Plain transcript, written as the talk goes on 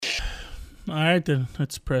All right, then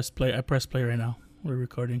let's press play. I press play right now. We're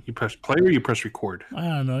recording. You press play or you press record? I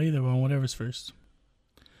don't know, either one. Whatever's first.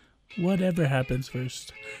 Whatever happens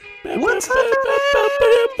first. What's up?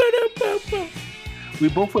 We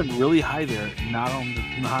both went really high there, not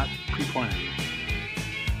pre-planned.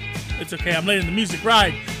 It's okay. I'm letting the music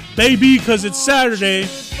ride, baby, because it's Saturday,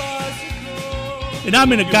 and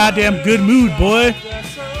I'm in a goddamn good mood, boy. Ooh,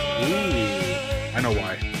 I know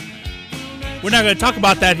why. We're not gonna talk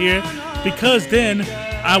about that here, because then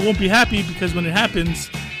I won't be happy. Because when it happens,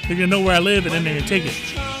 they're gonna know where I live, and then they're gonna take it.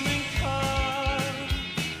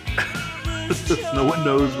 No one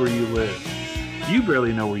knows where you live. You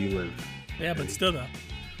barely know where you live. Yeah, but still, though,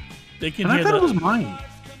 they can And hear I thought it was mine.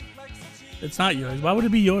 It's not yours. Why would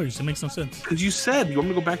it be yours? It makes no sense. Because you said, you want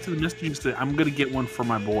me to go back to the message and say, I'm going to get one for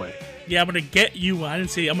my boy. Yeah, I'm going to get you one. I didn't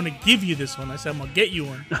say I'm going to give you this one. I said I'm going to get you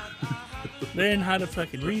one. Learn how to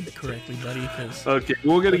fucking read correctly, buddy. Okay,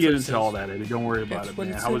 we're going to get into all that, Eddie. Don't worry about it,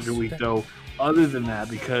 man. How was your week, though? Other than that,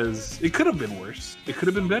 because it could have been worse. It could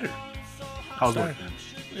have been better. How's work, man?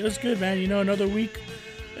 It was good, man. You know, another week.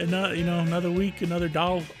 Another week, another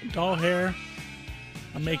doll hair.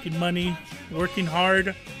 I'm making money, working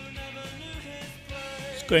hard.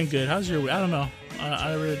 It's going good. How's your week? I don't know.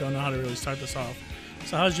 I really don't know how to really start this off.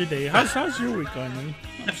 So how's your day? How's your week going, man?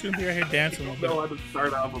 I'm just gonna be right here dancing a little bit. I don't know how to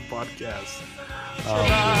start off a podcast.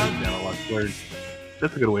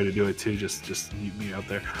 That's a good way to do it too. Just mute me out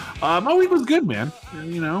there. My week was good, man.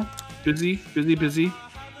 You know, busy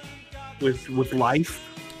with life.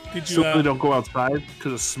 Did you? Still really don't go outside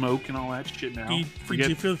because of smoke and all that shit now. Did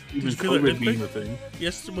you feel COVID being the thing.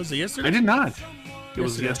 Yes, was it yesterday? I did not. It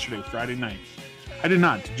was yesterday, Friday night. I did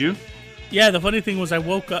not. Did you? Yeah, the funny thing was I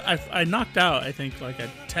woke up, I knocked out, I think, like at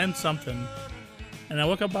 10 something. And I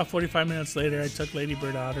woke up about 45 minutes later. I took Lady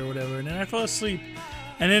Bird out or whatever, and then I fell asleep.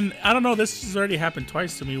 And then, I don't know, this has already happened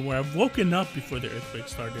twice to me where I've woken up before the earthquake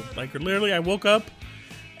started. Like, literally, I woke up,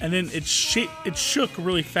 and then it shook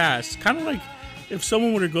really fast. Kind of like if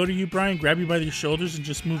someone were to go to you, Brian, grab you by your shoulders and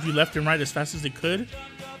just move you left and right as fast as they could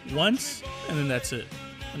once, and then that's it.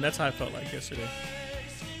 And that's how I felt like yesterday.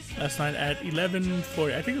 Last night at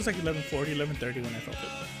 11:40. I think it was like 11:40, 11:30 when I felt it.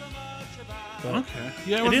 But okay.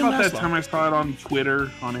 Yeah, it was about that time I saw it on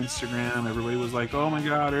Twitter, on Instagram. Everybody was like, oh my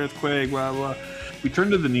God, earthquake, blah, blah. We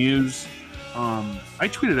turned to the news. I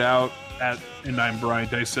tweeted out and I'm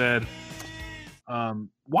Bryant. I said,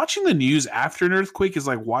 watching the news after an earthquake is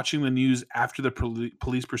like watching the news after the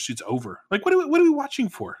police pursuit's over. Like, what are we watching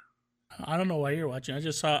for? I don't know why you're watching.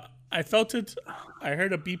 I felt it. I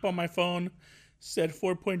heard a beep on my phone, said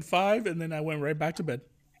 4.5, and then I went right back to bed.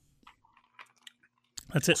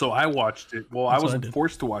 That's it. So I watched it. Well, I wasn't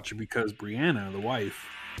forced to watch it because Brianna, the wife,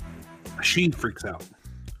 she freaks out.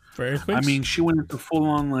 For earthquakes? I mean, she went into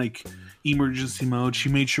full-on, like, emergency mode. She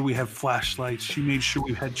made sure we had flashlights. She made sure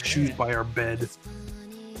we had shoes by our bed.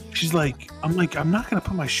 She's like, I'm not going to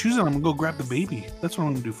put my shoes on. I'm going to go grab the baby. That's what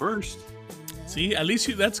I'm going to do first. See, at least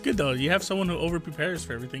that's good, though. You have someone who over-prepares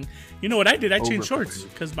for everything. You know what I did? I changed shorts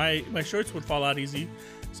because my shorts would fall out easy.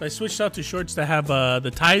 So I switched out to shorts that have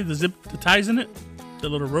the ties in it. The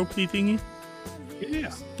little ropey thingy.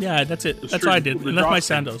 Yeah. Yeah, that's it. That's what I did. And left my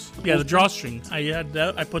sandals. Yeah, the drawstring.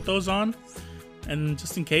 I put those on, and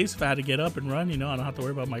just in case if I had to get up and run, I don't have to worry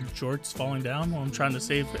about my jorts falling down while I'm trying to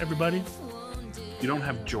save everybody. You don't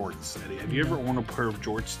have jorts, Eddie. Have you ever owned a pair of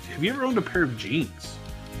jorts? Have you ever owned a pair of jeans?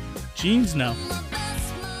 Jeans, no.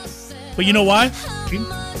 But you know why?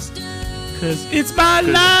 Because it's my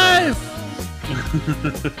life.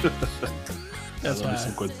 That's why.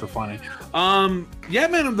 Some good stuff on it. Yeah,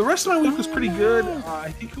 man. The rest of my week was pretty good. I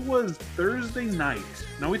think it was Thursday night.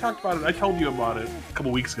 Now we talked about it. I told you about it a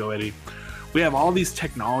couple weeks ago, Eddie. We have all these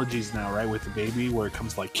technologies now, right, with the baby, where it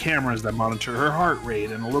comes to like cameras that monitor her heart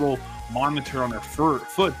rate and a little monitor on her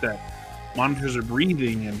foot that monitors her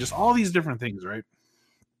breathing and just all these different things, right?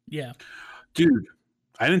 Yeah. Dude,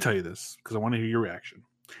 I didn't tell you this because I want to hear your reaction.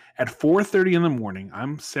 At 4:30 in the morning,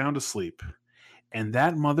 I'm sound asleep. And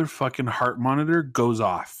that motherfucking heart monitor goes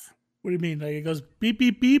off. What do you mean? Like it goes beep,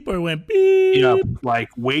 beep, beep, or it went beep? Yeah, like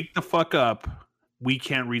wake the fuck up. We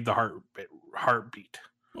can't read the heartbeat.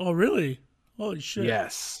 Oh, really? Holy shit.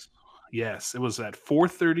 Yes. It was at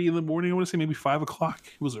 4:30 in the morning. I want to say maybe 5 o'clock.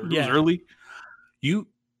 It was early.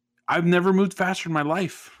 I've never moved faster in my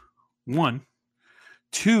life. 1.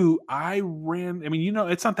 2, I ran. I mean,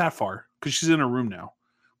 it's not that far because she's in her room now,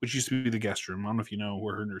 which used to be the guest room. I don't know if you know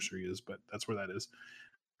where her nursery is, but that's where that is.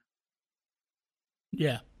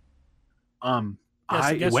 Yeah.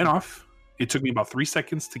 It went off. It took me about 3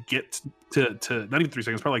 seconds to get to not even 3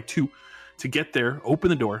 seconds, probably like 2 to get there, open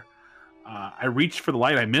the door. I reached for the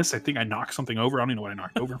light. I missed. I think I knocked something over. I don't even know what I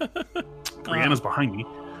knocked over. Brianna's behind me.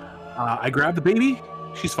 I grabbed the baby.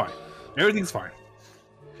 She's fine. Everything's fine.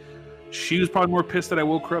 She was probably more pissed that I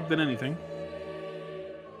woke her up than anything.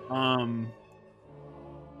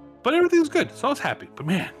 But everything was good, so I was happy. But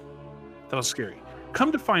man, that was scary.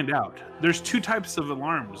 Come to find out, there's 2 types of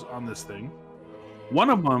alarms on this thing. One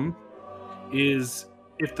of them is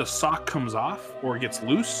if the sock comes off or gets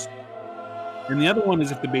loose, and the other one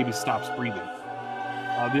is if the baby stops breathing.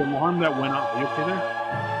 The alarm that went off. Are you okay there?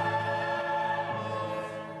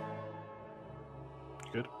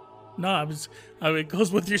 Good. No, it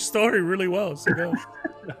goes with your story really well. So go.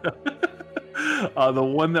 The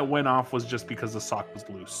one that went off was just because the sock was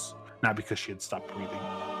loose, not because she had stopped breathing.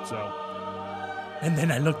 So. And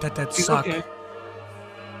then I looked at that She's sock, okay.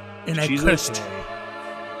 and I She's cursed. okay.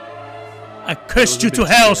 I cursed you to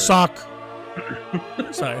hell, sock.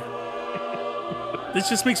 Sorry. This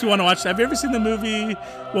just makes me want to watch. Have you ever seen the movie?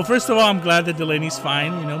 Well, first of all, I'm glad that Delaney's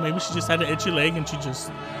fine. You know, maybe she just had an itchy leg and she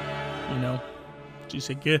just, you know, she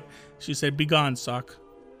said, "Get." She said, "Be gone, sock."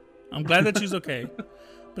 I'm glad that she's okay.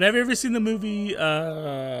 But have you ever seen the movie? Great.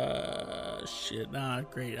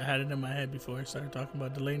 I had it in my head before I started talking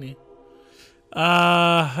about Delaney.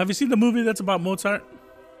 Have you seen the movie that's about Mozart?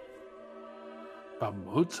 About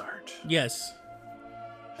Mozart? Yes.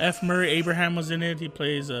 F. Murray Abraham was in it. He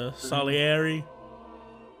plays Salieri.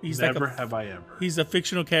 Never have I ever. He's a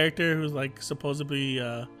fictional character who's like supposedly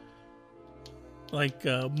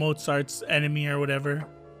Mozart's enemy or whatever.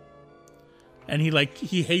 And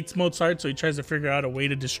he hates Mozart, so he tries to figure out a way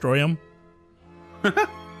to destroy him. You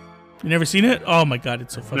never seen it? Oh my god,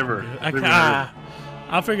 it's so fucking good.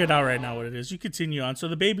 I'll figure it out right now what it is. You continue on. So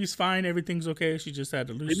the baby's fine, everything's okay. She just had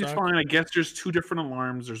to lose. Baby's fine. I guess there's 2 different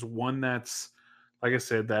alarms. There's one that's, like I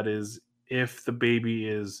said, that is if the baby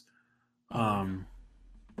is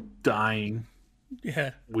dying.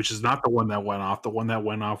 Yeah. Which is not the one that went off. The one that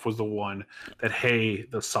went off was the one that, hey,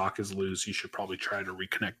 the sock is loose. You should probably try to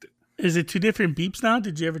reconnect it. Is it 2 different beeps now?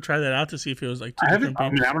 Did you ever try that out to see if it was like 2 different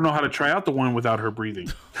beeps? I don't know how to try out the one without her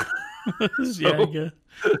breathing. Yeah, I guess.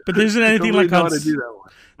 But there isn't anything like how to do that one.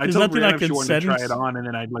 I told Brianna if she wanted settings. to try it on, and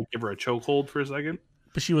then I'd like give her a chokehold for a second.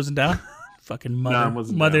 But she wasn't down. Fucking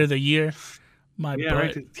mother of the year.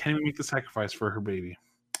 Right. Can't even make the sacrifice for her baby.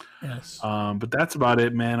 Yes. But that's about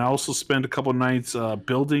it, man. I also spent a couple nights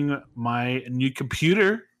building my new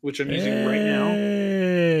computer, which I'm using right now.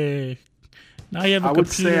 Now you have a computer. I would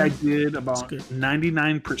say I did about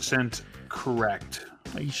 99% correct.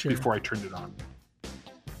 Are you sure? Before I turned it on.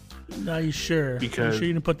 Are you sure? Because you sure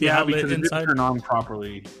you didn't put the outlet because it inside? didn't turn on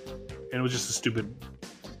properly, and it was just a stupid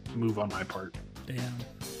move on my part. Damn,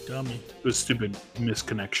 dummy. It was a stupid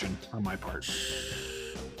misconnection on my part.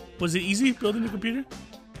 Was it easy building the computer?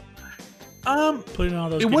 Putting all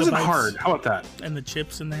those. It wasn't hard. How about that? And the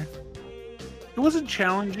chips in there. It wasn't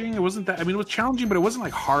challenging. It wasn't that. I mean, it was challenging, but it wasn't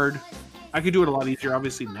like hard. I could do it a lot easier,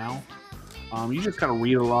 obviously now. You just gotta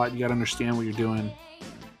read a lot. You gotta understand what you're doing.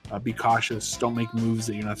 Be cautious. Don't make moves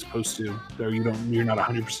that you're not supposed to, or you're not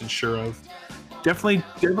 100% sure of. Definitely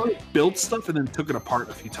built stuff and then took it apart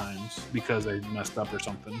a few times because I messed up or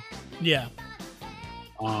something. Yeah.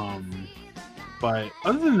 But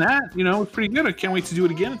other than that, it's pretty good. I can't wait to do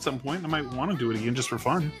it again at some point. I might want to do it again just for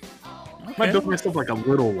fun. Okay. I might build myself like a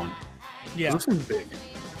little one. Yeah. This one's big.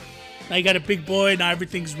 Now you got a big boy. Now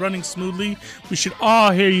everything's running smoothly. We should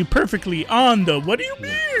all hear you perfectly on the What Do You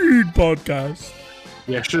Mean podcast.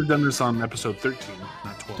 Yeah, I should have done this on episode 13,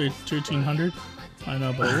 not 12. 1300? I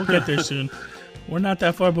know, but we'll get there soon. We're not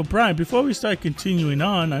that far. But Brian, before we start continuing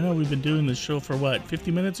on, I know we've been doing this show for what, 50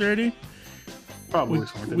 minutes already? Probably.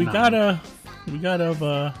 We gotta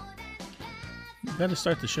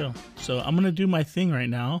start the show. So I'm gonna do my thing right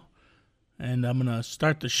now, and I'm gonna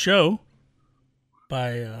start the show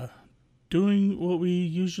by doing what we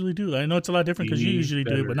usually do. I know it's a lot different because you usually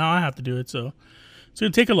do it, but now I have to do it, so it's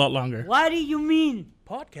gonna take a lot longer. What do you mean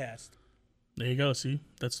podcast? There you go. See,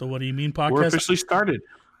 that's the What Do You Mean podcast. We're officially started.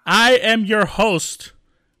 I am your host,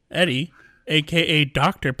 Eddie, aka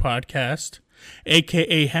Dr. Podcast,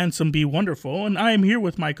 aka Handsome Be Wonderful, and I am here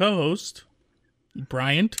with my co-host,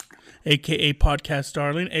 Bryant, aka Podcast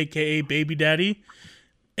Darling, aka Baby Daddy,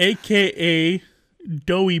 aka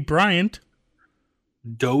Doughy Bryant.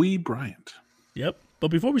 Doughy Bryant. Yep. But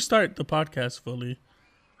before we start the podcast fully,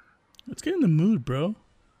 let's get in the mood, bro.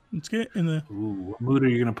 Let's get in the... Ooh, what mood are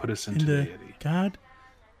you going to put us in today, Eddie?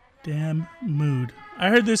 Goddamn mood. I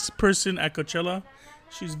heard this person at Coachella.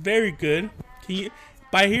 She's very good.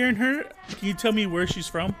 By hearing her, can you tell me where she's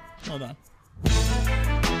from? Hold on.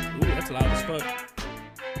 Ooh, that's loud as fuck.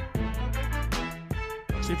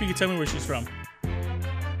 See if you can tell me where she's from.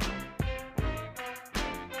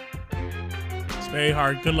 It's very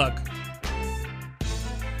hard. Good luck.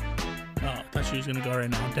 thought she was gonna go right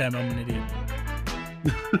now. Damn, I'm an idiot.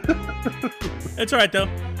 It's alright though.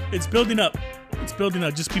 It's building up. It's building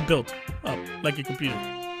up. Just be built up like a computer.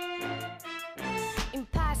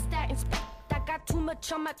 Too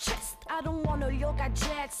much on my chest. I don't want no yoga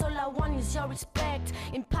jets. All I want is your respect.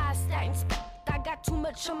 In past that inspect, I got too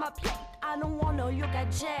much on my plate. I don't want no yoga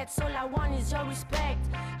jets. All I want is your respect.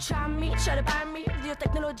 Try me, try to buy me. Your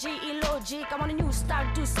technology, illogic. I want a new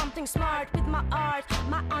start, do something smart with my art.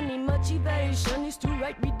 My only motivation is to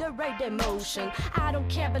write with the right emotion. I don't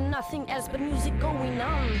care about nothing else but music going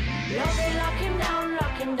on. Lock him down,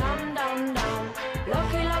 down, down.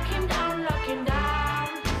 Lock him down,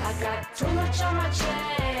 I got too much on my chest.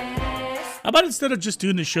 How about instead of just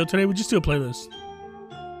doing the show today, we just do a playlist?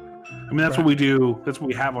 I mean, that's what we do. That's what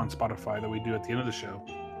we have on Spotify that we do at the end of the show.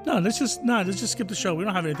 No, let's just skip the show. We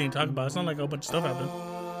don't have anything to talk about. It's not like a whole bunch of stuff happened.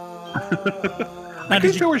 I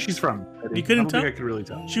couldn't tell where she's from. You couldn't tell? I could really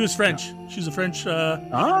tell. She was French. No. She's a French.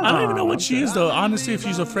 I don't even know what she is though. Honestly, if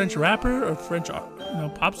she's a French rapper or French,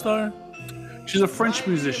 pop star. She's a French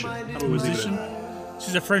musician.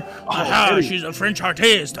 She's a French. She's a French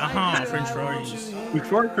artist. French artist.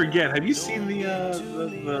 Before I forget, have you seen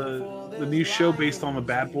the new show based on the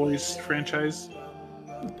Bad Boys franchise?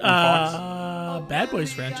 Bad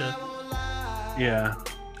Boys franchise. Yeah.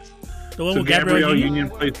 The one so with Gabrielle Union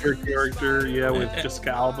plays her character. Yeah, with Jessica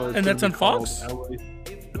Alba. And that's on Fox.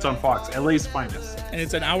 It's on Fox. LA's Finest. And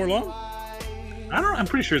it's an hour long. I'm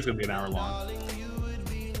pretty sure it's gonna be an hour long.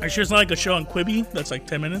 Are you sure it's not like a show on Quibi that's like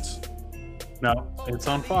 10 minutes? No, it's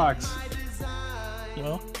on Fox.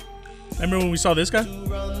 Well, remember when we saw this guy?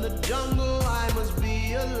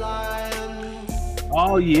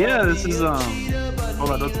 Oh yeah, this is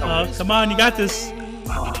Hold on, don't tell me. Come on, you got this.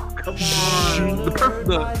 Oh, come on.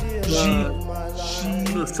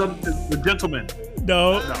 The gentleman.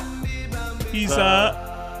 No. He's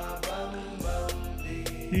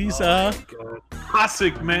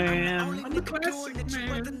classic man. I'm the classic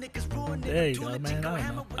man. There you go, man. I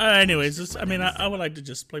don't know. Anyways, I would like to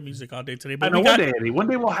just play music all day today. But one day, Eddie. One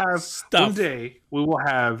day we'll have stuff. One day we will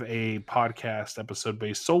have a podcast episode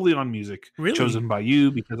based solely on music, chosen by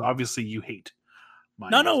you because obviously you hate.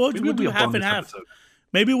 No, we'll do half and half. Episode.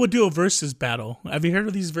 Maybe we'll do a versus battle. Have you heard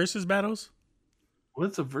of these versus battles?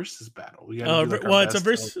 What's a versus battle? It's a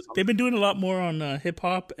versus. They've been doing a lot more on hip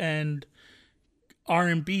hop and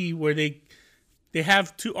R&B, where they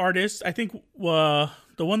have two artists. I think the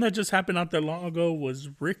one that just happened not that long ago was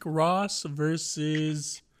Rick Ross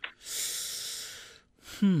versus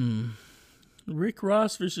Rick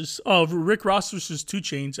Ross versus 2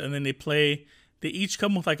 Chainz, and then they each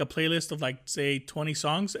come with like a playlist of like say 20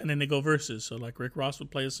 songs, and then they go versus. So like Rick Ross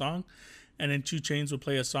would play a song, and then 2 Chainz would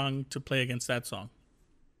play a song to play against that song.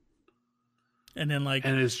 And then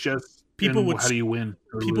it's just people would. How do you win?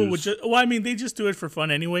 People would just. Well, I mean, they just do it for fun,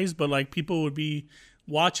 anyways. But like, people would be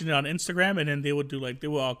watching it on Instagram, and then they would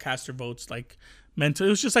all cast their votes like meant to. It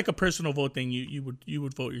was just like a personal vote thing. You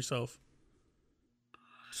would vote yourself.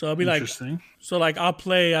 So I'll be like, so like I'll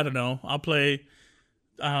play. I don't know.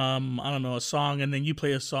 A song, and then you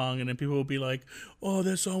play a song, and then people will be like, "Oh,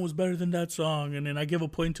 that song was better than that song," and then I give a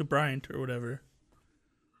point to Bryant or whatever.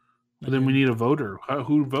 But then we need a voter.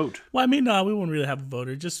 Who would vote? Well, I mean, no, we wouldn't really have a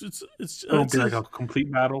voter. Just it's be like a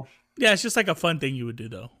complete battle. Yeah, it's just like a fun thing you would do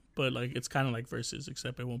though. But like it's kind of like versus,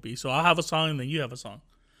 except it won't be. So I'll have a song, and then you have a song,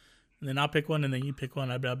 and then I'll pick one, and then you pick one.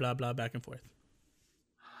 Blah blah blah, back and forth.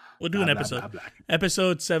 We'll do an episode.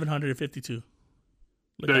 Episode 752.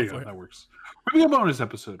 There you go. That works. Maybe a bonus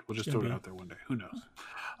episode. We'll just throw it out there one day. Who knows?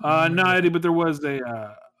 No, Eddie, but there was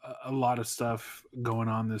a lot of stuff going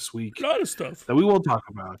on this week. A lot of stuff that we will talk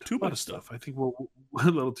about. Too much stuff. I think we'll a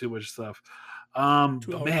little too much stuff.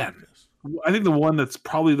 But man, I think the one that's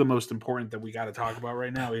probably the most important that we got to talk about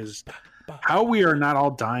right now is how we are not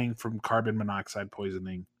all dying from carbon monoxide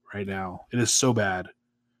poisoning right now. It is so bad.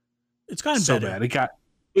 It's gotten so better. Bad.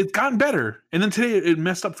 It's gotten better, and then today it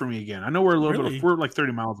messed up for me again. I know we're a little bit. We're like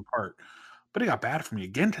 30 miles apart, but it got bad for me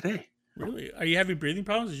again today. Really? Are you having breathing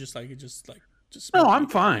problems? Or just no, I'm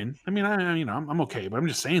fine. I mean, I'm okay, but I'm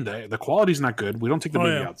just saying that the quality's not good. We don't take the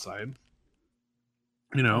baby outside.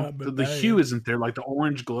 You know, the hue isn't there. Like the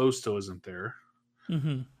orange glow still isn't there.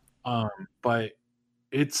 Mm-hmm. But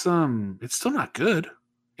it's still not good,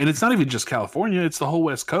 and it's not even just California. It's the whole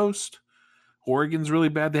West Coast. Oregon's really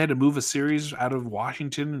bad. They had to move a series out of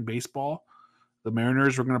Washington in baseball. The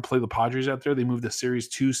Mariners were going to play the Padres out there. They moved the series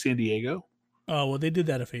to San Diego. Oh well, they did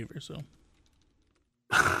that a favor. So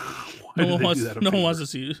no one wants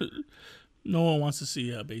to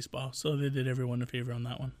see baseball, so they did everyone a favor on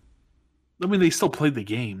that one. I mean, they still played the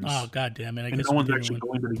games. Oh god damn it! I guess no one's actually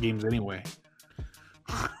going to the games anyway.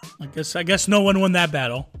 I guess no one won that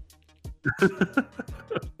battle.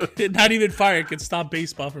 Not even fire can stop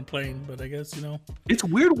baseball from playing, but I guess, It's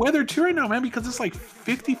weird weather too right now, man, because it's like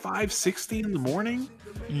 55, 60 in the morning,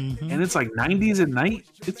 and it's like 90s at night.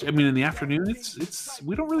 In the afternoon. It's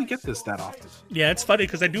we don't really get this that often. Yeah, it's funny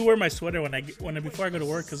because I do wear my sweater before I go to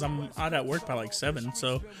work because I'm out at work by like 7.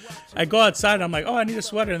 So I go outside and I'm like, oh, I need a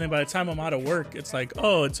sweater, and then by the time I'm out of work, it's like,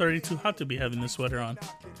 oh, it's already too hot to be having this sweater on.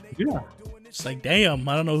 Yeah, it's like, damn,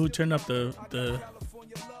 I don't know who turned up the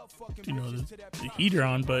heater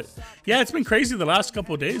on, but yeah, it's been crazy the last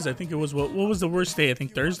couple of days. I think it was what was the worst day? I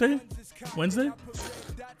think Wednesday.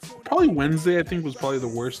 Probably Wednesday. I think was probably the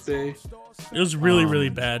worst day. It was really, really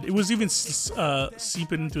bad. It was even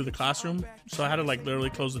seeping through the classroom, so I had to like literally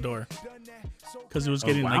close the door because it was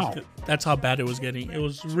getting that's how bad it was getting. It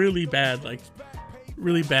was really bad, like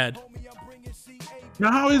really bad.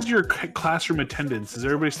 Now, how is your classroom attendance? Is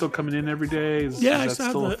everybody still coming in every day? I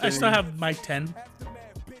still have my 10.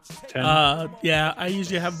 10? Yeah, I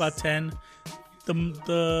usually have about 10.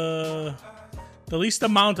 The least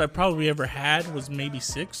amount I probably ever had was maybe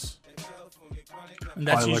 6. And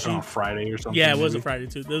that's probably usually like on a Friday or something. Yeah, it was a Friday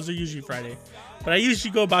too. Those are usually Friday. But I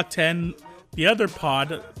usually go about 10. The other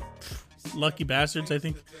pod, lucky bastards, I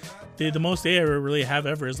think the most they ever really have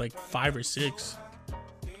ever is like 5 or 6.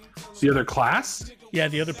 The other class? Yeah,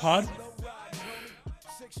 the other pod.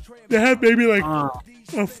 They have maybe like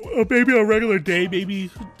maybe a regular day, maybe.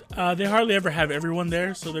 They hardly ever have everyone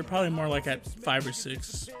there, so they're probably more like at 5 or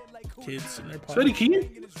 6 kids in their pod. So,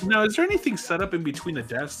 is there anything set up in between the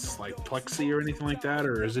desks, like plexi or anything like that,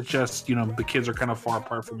 or is it just the kids are kind of far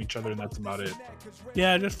apart from each other and that's about it?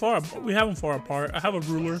 Yeah, just far. We have them far apart. I have a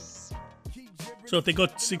ruler, so if they go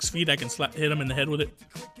 6 feet, I can hit them in the head with it.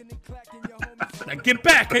 Like, get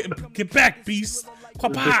back, beast!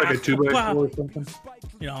 Just like a 2x4 or something.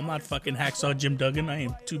 I'm not fucking hacksaw Jim Duggan. I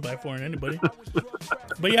ain't 2x4 anybody.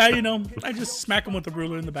 But yeah, I just smack him with the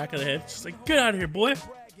ruler in the back of the head. Just like, get out of here, boy.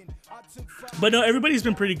 But no, everybody's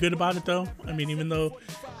been pretty good about it, though. I mean, even though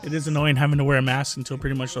it is annoying having to wear a mask until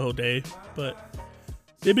pretty much the whole day, but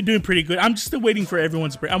they've been doing pretty good. I'm just still waiting for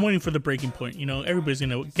I'm waiting for the breaking point. Everybody's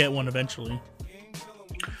gonna get one eventually.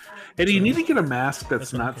 Eddie, you need to get a mask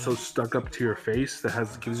that's not so stuck up to your face,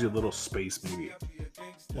 that gives you a little space, maybe.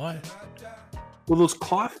 Why? Well, those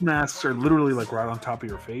cloth masks are literally like right on top of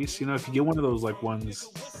your face. If you get one of those like ones,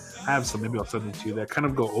 I have some, maybe I'll send them to you, that kind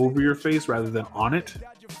of go over your face rather than on it.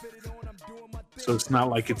 So it's not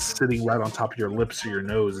like it's sitting right on top of your lips or your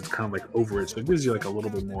nose. It's kind of like over it. So it gives you like a little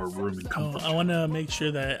bit more room and comfort. I want to make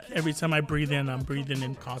sure that every time I breathe in, I'm breathing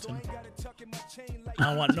in cotton. I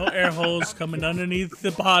don't want no air holes coming underneath the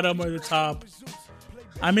bottom or the top.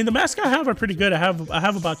 I mean, the masks I have are pretty good. I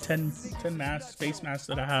have about 10 masks, face masks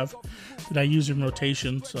that I use in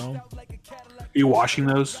rotation. So, are you washing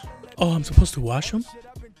those? Oh, I'm supposed to wash them?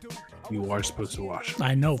 You are supposed to wash them.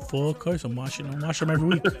 I know, full. Of course, I'm washing them. I wash them every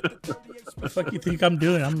week. What the fuck you think I'm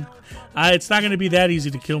doing? It's not going to be that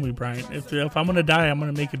easy to kill me, Brian. If I'm going to die, I'm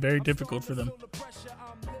going to make it very difficult for them.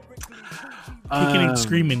 Kicking and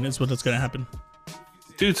screaming is what's going to happen.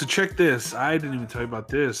 Dude, so check this. I didn't even tell you about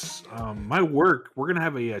this. My work, we're going to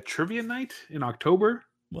have a trivia night in October.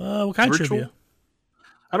 Well, what kind of trivia?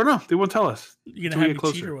 I don't know. They won't tell us. You going to have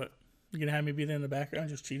me cheat or what? You going to have me be there in the background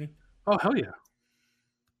just cheating? Oh, hell yeah.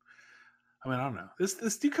 I mean, I don't know.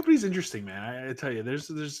 This new company's interesting, man. I tell you,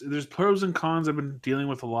 there's pros and cons I've been dealing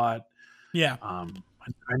with a lot. Yeah. I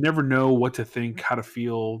never know what to think, how to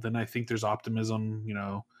feel. Then I think there's optimism,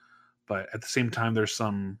 but at the same time, there's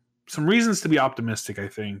some reasons to be optimistic, I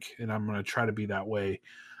think, and I'm going to try to be that way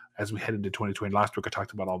as we head into 2020. Last week, I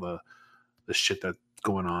talked about all the shit that's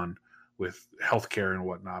going on with healthcare and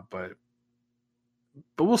whatnot, but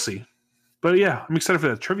we'll see. But yeah, I'm excited for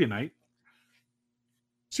that trivia night.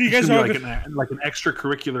 So you guys are like an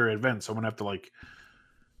extracurricular event, so I'm gonna have to like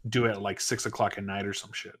do it at like 6 o'clock at night or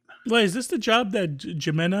some shit. Wait, is this the job that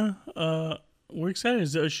Jimena works at?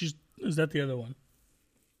 Is that the other one?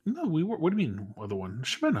 No, we were. What do you mean, other one?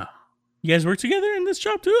 Jimena. You guys work together in this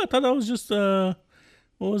job too? I thought that was just what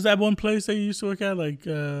was that one place that you used to work at? Like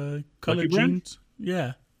Colored Jeans?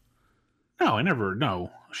 Yeah. No, I never. No,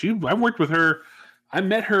 I worked with her. I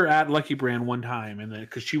met her at Lucky Brand one time, and then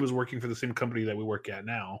because she was working for the same company that we work at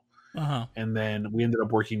now, and then we ended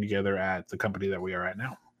up working together at the company that we are at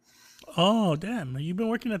now. Oh, damn! You've been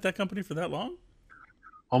working at that company for that long?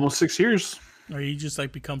 Almost 6 years. Or you just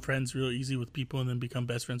like become friends real easy with people and then become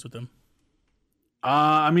best friends with them?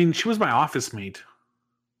 I mean, she was my office mate,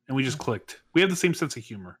 and we just clicked. We have the same sense of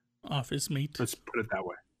humor. Office mate. Let's put it that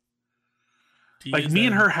way. Like me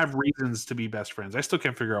and her have reasons to be best friends. I still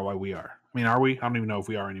can't figure out why we are. I mean, are we? I don't even know if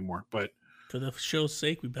we are anymore. But For the show's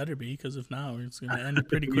sake, we better be, because if not, it's going to end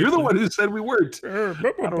pretty quickly. You're the one who said we weren't. I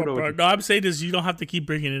don't know. No, I'm saying this. You don't have to keep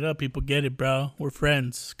bringing it up. People get it, bro. We're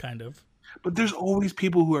friends, kind of. But there's always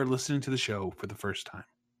people who are listening to the show for the first time.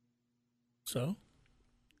 So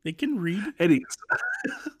they can read. Eddie,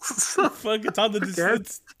 Fuck, it's on the.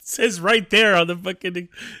 It says right there on the fucking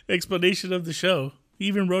explanation of the show. He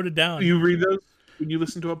even wrote it down. You read those when you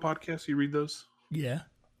listen to a podcast. You read those. Yeah,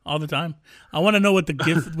 all the time. I want to know what the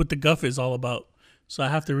guff is all about, so I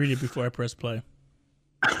have to read it before I press play.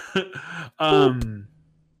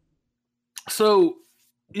 So.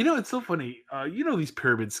 It's so funny. These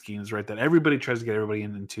pyramid schemes, right? That everybody tries to get everybody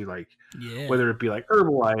into, like, whether it be like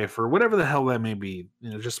Herbalife or whatever the hell that may be.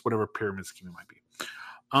 Just whatever pyramid scheme it might be.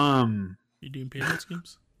 You doing pyramid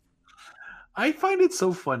schemes? I find it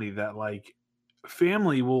so funny that like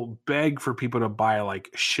family will beg for people to buy like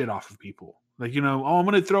shit off of people. Like, I'm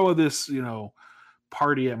going to throw this,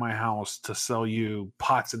 party at my house to sell you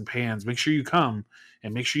pots and pans. Make sure you come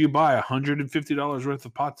and make sure you buy $150 worth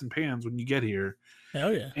of pots and pans when you get here.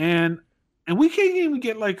 Hell yeah. And we can't even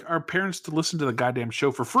get like our parents to listen to the goddamn show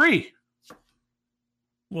for free.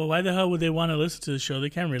 Well, why the hell would they want to listen to the show? They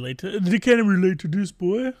can't relate to it. They can't relate to this,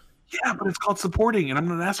 boy. Yeah, but it's called supporting, and I'm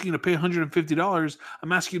not asking you to pay $150.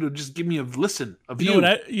 I'm asking you to just give me a listen, a view.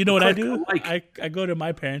 You know what I do? I go to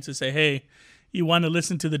my parents and say, hey, you want to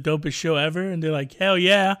listen to the dopest show ever? And they're like, hell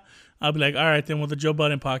yeah. I'll be like, all right, then, well, the Joe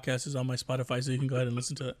Budden podcast is on my Spotify, so you can go ahead and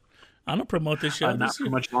listen to it. I don't promote this show. Not for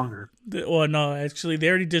much longer. Well, no, actually, they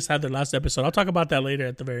already just had their last episode. I'll talk about that later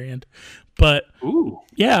at the very end. But,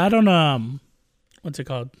 yeah, I don't, what's it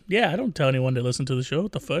called? Yeah, I don't tell anyone to listen to the show.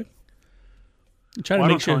 What the fuck? I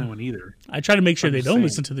don't tell anyone either. I try to make sure they don't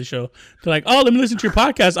listen to the show. They're like, oh, let me listen to your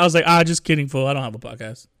podcast. I was like, just kidding, fool. I don't have a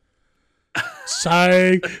podcast.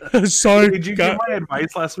 Sorry. Did you give my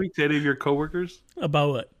advice last week to any of your coworkers? About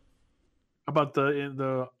what? About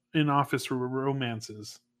the in-office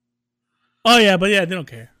romances. Oh, yeah, but yeah, they don't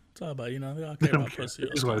care. It's all about, they all care about pussy. They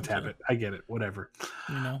just want to tap it. I get it. Whatever.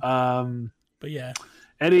 But yeah.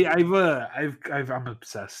 Eddie, I'm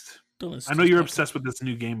obsessed. I know you're obsessed with this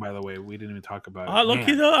new game, by the way. We didn't even talk about it.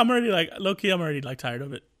 Low-key, though, I'm already tired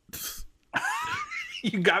of it.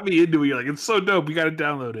 You got me into it. You're like, it's so dope. You got to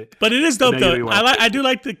download it. But it is dope, though. I do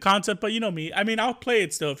like the concept, but you know me. I mean, I'll play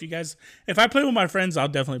it still. If I play with my friends, I'll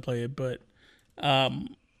definitely play it. But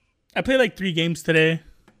I played like 3 games today.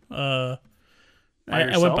 I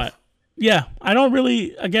went by. Yeah, I don't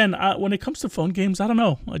really. Again, when it comes to phone games, I don't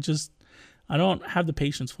know. I don't have the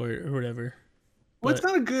patience for it or whatever. Well, it's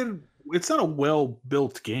not a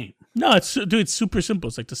well-built game. No, it's super simple.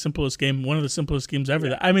 It's like the simplest game, one of the simplest games ever.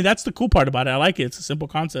 Yeah. I mean, that's the cool part about it. I like it. It's a simple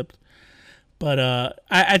concept. But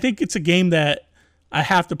I think it's a game that I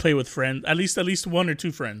have to play with friends, at least 1 or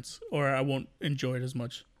 2 friends, or I won't enjoy it as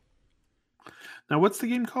much. Now, what's the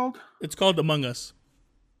game called? It's called Among Us.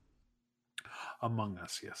 Among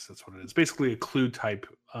Us, yes, that's what it is. Basically a Clue type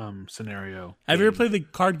scenario. Have you ever played the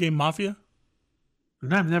card game Mafia?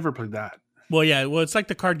 No, I've never played that. Well, yeah, it's like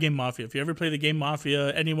the card game Mafia. If you ever play the game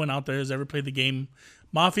Mafia, anyone out there has ever played the game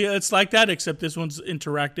Mafia, it's like that, except this one's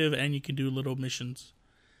interactive and you can do little missions.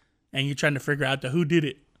 And you're trying to figure out who did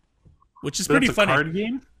it, which is pretty funny. It's a card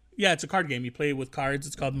game? Yeah, it's a card game. You play it with cards.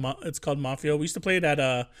 It's called Mafia. We used to play it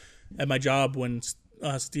at my job when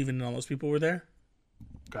Steven and all those people were there.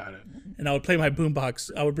 Got it. And I would play my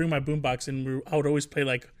boombox. I would bring my boombox, and I would always play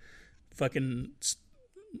like fucking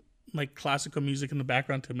like classical music in the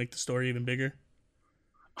background to make the story even bigger.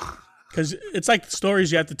 Because it's like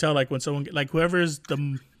stories you have to tell. Like when someone, like whoever is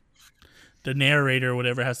the narrator or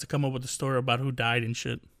whatever, has to come up with a story about who died and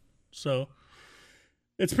shit. So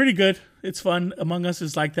it's pretty good. It's fun. Among Us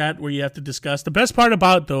is like that, where you have to discuss. The best part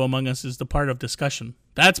about though Among Us is the part of discussion.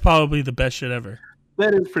 That's probably the best shit ever.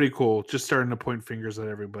 That is pretty cool. Just starting to point fingers at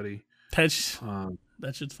everybody. That shit's fun.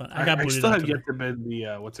 I still have yet to been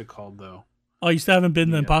the what's it called though? Oh, you still haven't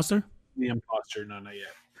been the imposter? The imposter, no, not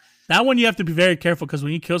yet. That one you have to be very careful because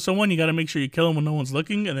when you kill someone, you got to make sure you kill them when no one's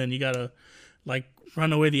looking, and then you got to like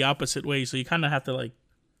run away the opposite way. So you kind of have to like.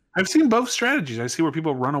 I've seen both strategies. I see where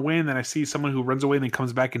people run away, and then I see someone who runs away and then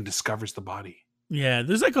comes back and discovers the body. Yeah,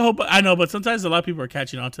 there's like a whole. I know, but sometimes a lot of people are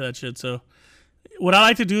catching on to that shit. So what I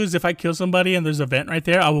like to do is if I kill somebody and there's a vent right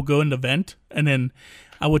there, I will go in the vent, and then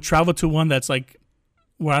I would travel to one that's like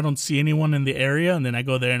where I don't see anyone in the area, and then I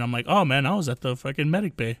go there and I'm like, oh man, I was at the fucking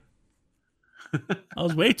medic bay. I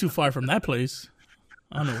was way too far from that place.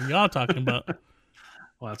 I don't know what y'all talking about.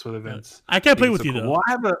 Well, that's what events. I can't play with you though. Well,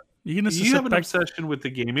 you have an obsession with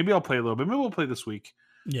the game. Maybe I'll play a little bit. Maybe we'll play this week.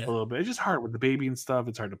 Yeah, a little bit. It's just hard with the baby and stuff.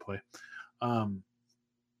 It's hard to play,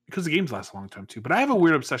 because the games last a long time too. But I have a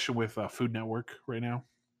weird obsession with Food Network right now.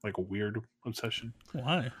 like a weird obsession.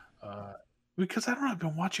 Why? Because I don't know. I've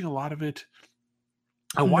been watching a lot of it.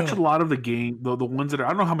 I watch a lot of the ones that are. I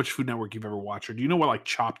don't know how much Food Network you've ever watched, or do you know what like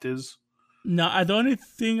Chopped is? No, the only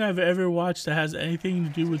thing I've ever watched that has anything to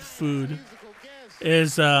do with food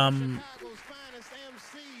is what's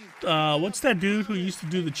that dude who used to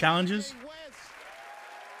do the challenges?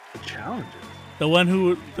 The challenges. The one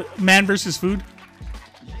who Man versus Food.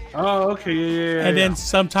 Oh, okay, yeah. And then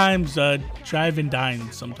sometimes Drive and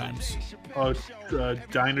Dine. Sometimes. Oh,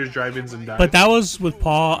 diners, drive-ins, and dines. But that was with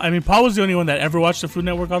Paul. I mean, Paul was the only one that ever watched the Food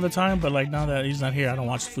Network all the time. But like now that he's not here, I don't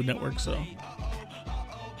watch the Food Network. So,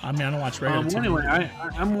 I mean, I don't watch regular TV. Anyway,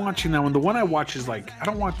 I'm watching that one. The one I watch is like I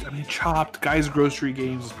don't watch. I mean, Chopped, Guys Grocery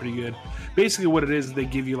Games is pretty good. Basically, what it is, they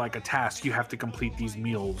give you like a task. You have to complete these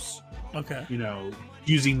meals. Okay. You know,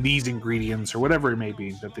 using these ingredients or whatever it may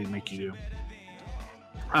be that they make you do.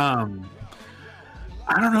 I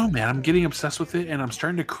don't know, man. I'm getting obsessed with it, and I'm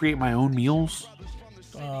starting to create my own meals.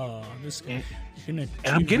 Oh, this guy. And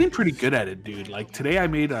I'm getting pretty good at it, dude. Like today, I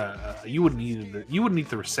made you wouldn't eat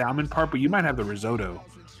the salmon part, but you might have the risotto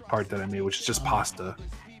part that I made, which is just pasta,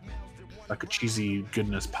 like a cheesy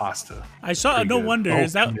goodness pasta. I saw. Pretty No good. wonder.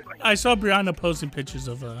 Is that I saw Brianna posting pictures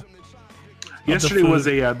of Yesterday was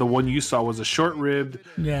the one you saw was a short ribbed,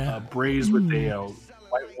 yeah, braised with a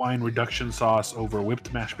white wine reduction sauce over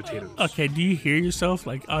whipped mashed potatoes. Okay, do you hear yourself?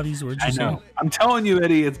 Like all these words. I know. I'm telling you,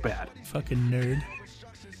 Eddie, it's bad. Fucking nerd.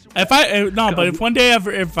 If one day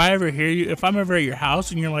if I ever hear you, if I'm ever at your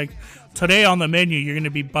house and you're like, today on the menu you're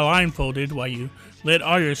gonna be blindfolded while you let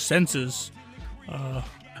all your senses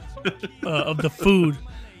of the food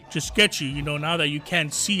just get you. You know, now that you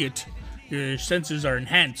can't see it, your senses are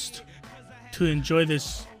enhanced to enjoy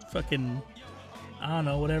this fucking, I don't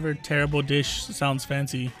know, whatever terrible dish sounds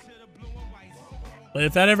fancy. But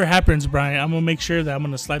if that ever happens, Brian, I'm gonna make sure that I'm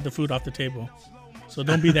gonna slide the food off the table. So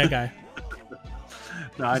don't be that guy.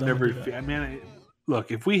 No, I never. Man,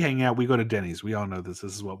 look, if we hang out, we go to Denny's. We all know this.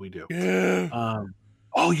 This is what we do. Yeah.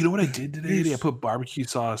 Oh, you know what I did today? I put barbecue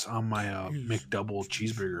sauce on my McDouble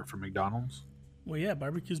cheeseburger from McDonald's. Well, yeah,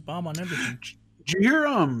 barbecue's bomb on everything. Did you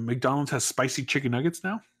hear? McDonald's has spicy chicken nuggets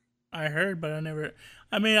now. I heard, but I never.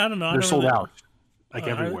 I mean, I don't know. They're sold out, like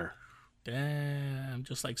everywhere. Damn,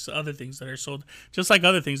 just like other things that are sold, just like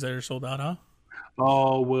other things that are sold out, huh?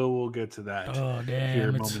 Oh, we'll get to that. Oh, damn,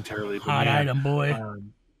 here momentarily. Hot item, boy.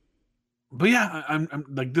 But yeah, I'm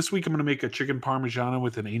like this week. I'm gonna make a chicken parmigiana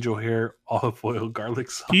with an angel hair, olive oil, garlic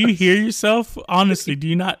sauce. Do you hear yourself? Honestly, do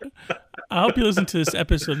you not? I hope you listen to this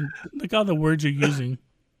episode. Look all the words you're using.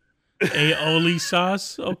 Aioli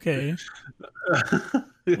sauce. Okay.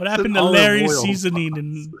 What happened to Larry's seasoning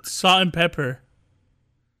and salt and pepper?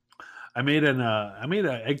 I made an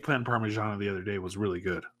eggplant parmigiana the other day. It was really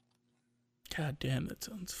good. God damn, that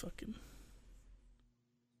sounds fucking.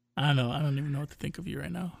 I don't know. I don't even know what to think of you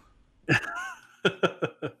right now.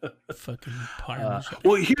 Fucking parmesan.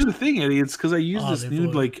 Well, here's the thing, Eddie. It's because I use this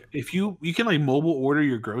new like if you can like mobile order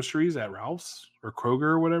your groceries at Ralph's or Kroger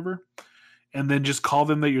or whatever, and then just call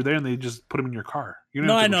them that you're there, and they just put them in your car. You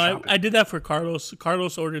know, I know. I did that for Carlos.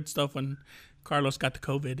 Carlos ordered stuff when Carlos got the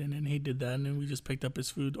COVID, and then he did that, and then we just picked up his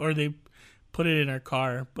food, or they put it in our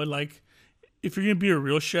car. But like, if you're gonna be a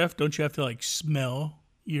real chef, don't you have to like smell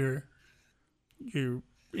your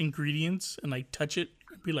ingredients and like touch it?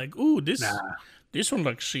 Be like, ooh, this one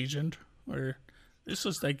looks seasoned, or this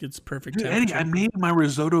looks like it's perfect. Dude, Eddie, I made my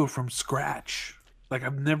risotto from scratch. Like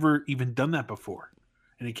I've never even done that before,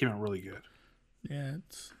 and it came out really good. Yeah,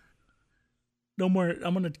 it's no more.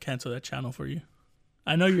 I'm gonna cancel that channel for you.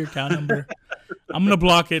 I know your account number. I'm gonna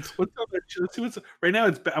block it. What's on that? Let's see what's right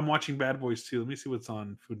now. I'm watching Bad Boys 2. Let me see what's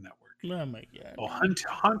on Food Network. Oh my god! Oh,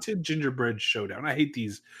 Haunted Gingerbread Showdown. I hate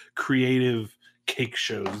these creative cake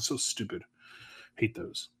shows. It's so stupid. Hate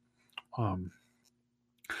those.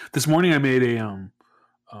 This morning I made a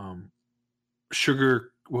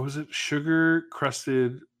sugar. What was it? Sugar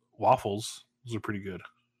crusted waffles. Those are pretty good.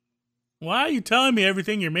 Why are you telling me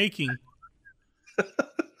everything you're making?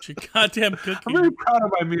 It's your goddamn cooking. I'm very proud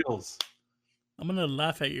of my meals. I'm gonna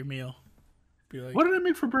laugh at your meal. Be like, what did I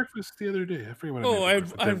make for breakfast the other day? I forget what I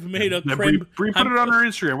made. I've made a creme. Brie put it on her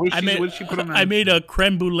Instagram. What did she put on her Instagram? I made a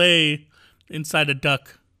creme brulee inside a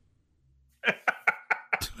duck.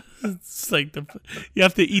 It's like you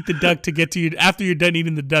have to eat the duck to get to you. After you're done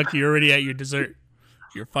eating the duck, you're already at your dessert.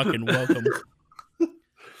 You're fucking welcome.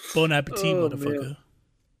 Bon appetit, motherfucker. Man.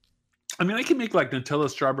 I mean, I can make like Nutella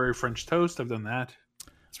strawberry French toast. I've done that.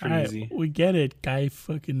 It's pretty easy. We get it, Guy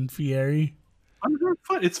fucking Fieri.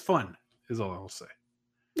 Fun. It's fun, is all I'll say.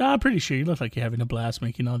 No, I'm pretty sure you look like you're having a blast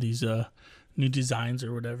making all these new designs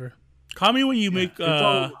or whatever. Call me when you make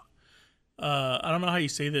I don't know how you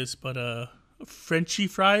say this, but Frenchy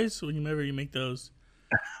fries whenever you make those,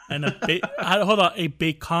 and hold on, a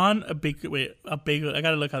bacon I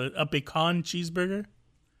gotta look at it. A bacon cheeseburger.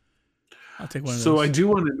 I'll take one of those. So I do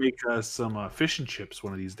want to make some fish and chips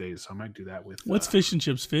one of these days. So I might do that with. What's fish and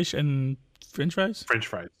chips? Fish and French fries? French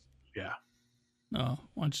fries. Yeah. No,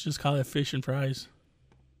 why don't you just call it fish and fries?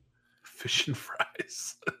 Fish and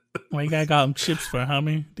fries. Why you gotta call them chips for,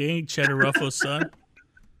 homie? They ain't cheddar ruffles, son.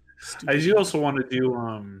 I do also want to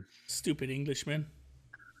do stupid Englishman.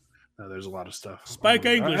 No, there's a lot of stuff. Spike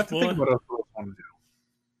English, I have to think about what else I want to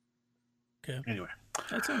do. Okay. Anyway.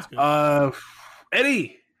 That sounds good.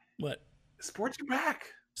 Eddie. What? Sports are back.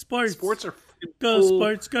 Sports are go. cool.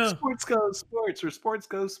 Sports go. Sports go. Sports or sports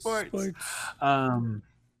go. Sports. Sports.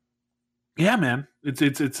 Yeah, man.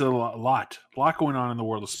 It's a lot going on in the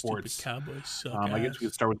world of sports. Stupid Cowboys suck I guess we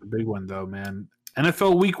could start with the big one though, man.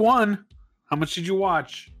 NFL Week 1. How much did you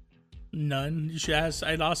watch? None. You should ask.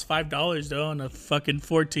 I lost $5 though on a fucking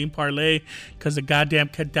 14 parlay because the goddamn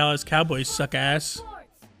Dallas Cowboys suck ass.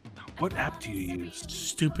 What app do you use?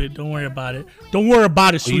 Stupid. Don't worry about it. Don't worry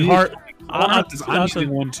about it, sweetheart. I'm using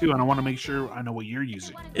one too, and I want to make sure I know what you're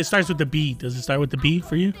using. It starts with the B. Does it start with the B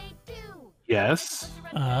for you? Yes.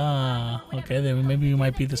 Ah, okay. Then maybe you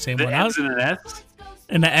might be the same The one. Ends in an S?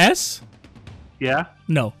 In the S? Yeah.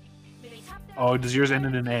 No. Oh, does yours end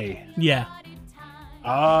in an A? Yeah.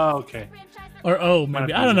 Oh, okay. Or O,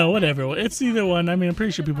 maybe. I don't know. Whatever. It's either one. I mean, I'm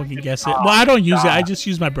pretty sure people can guess it. Well, I don't use it. I just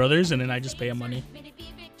use my brother's, and then I just pay him money.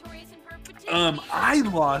 I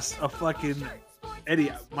lost a fucking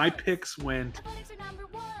Eddie. My picks went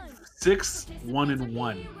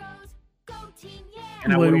 6-1-1.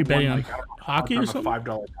 And what were you betting on? Hockey or something? $5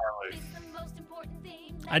 parlay.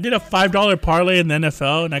 I did a $5 parlay in the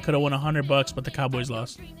NFL, and I could have won $100, but the Cowboys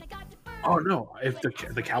lost. Oh no! If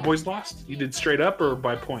the Cowboys lost, you did straight up or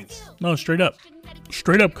by points? No, straight up,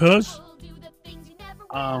 cuz.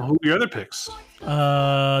 Who are your other picks?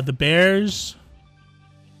 The Bears,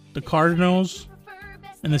 the Cardinals,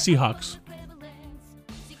 and the Seahawks.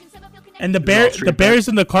 And the Bears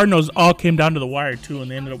and the Cardinals all came down to the wire too,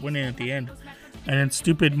 and they ended up winning at the end. And then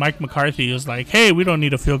stupid Mike McCarthy was like, "Hey, we don't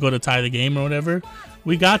need a field goal to tie the game or whatever.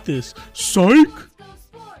 We got this." Psych.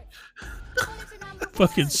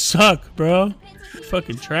 Fucking suck, bro.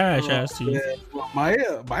 Fucking trash ass team. Yeah. Well,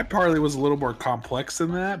 my parlay was a little more complex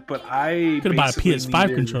than that, but I could have bought a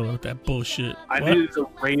PS5 controller with that bullshit. I needed the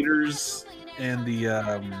Raiders and the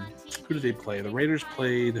who did they play? The Raiders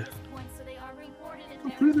played.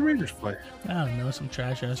 Who did the Raiders play? I don't know, some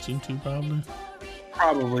trash ass team too, probably.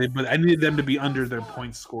 Probably, but I needed them to be under their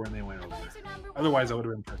point score, and they went over. Otherwise, I would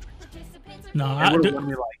have been perfect. No, I would have won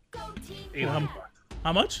me like $800.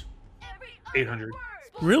 How much? 800.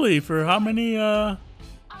 Really? For how many? $5.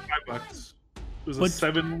 It was a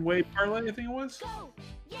 7-way parlay, I think it was.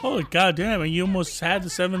 Holy goddamn! And you almost had the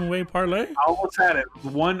 7-way parlay. I almost had it.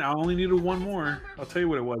 I only needed one more. I'll tell you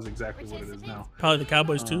what it was exactly. What it is now. Probably the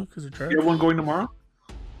Cowboys too, because they're trash. You have one going tomorrow?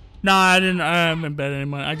 Nah, I didn't. I haven't bet any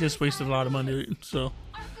money. I just wasted a lot of money, so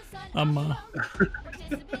I'm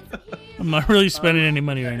not really spending any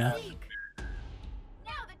money right now.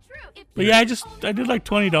 But yeah, I did like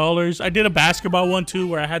 $20. I did a basketball one too,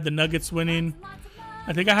 where I had the Nuggets winning.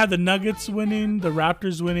 I think I had the Nuggets winning, the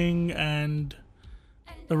Raptors winning, and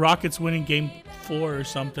the Rockets winning Game 4 or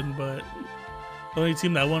something. But the only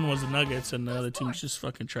team that won was the Nuggets, and the other team's just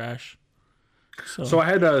fucking trash. So I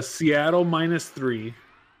had Seattle -3.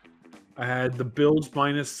 I had the Bills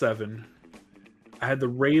 -7. I had the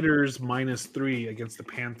Raiders -3 against the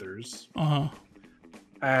Panthers. I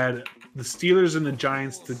had the Steelers and the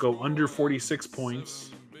Giants to go under 46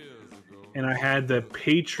 points. And I had the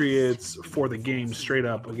Patriots for the game straight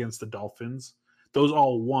up against the Dolphins. Those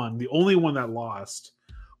all won. The only one that lost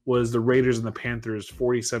was the Raiders and the Panthers,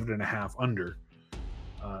 47.5 under.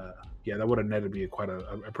 Yeah, that would have netted me quite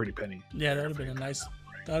a pretty penny. Yeah, that would have been nice.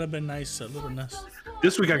 That would have been nice, a little nice.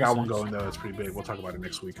 This week I got one going though. It's pretty big. We'll talk about it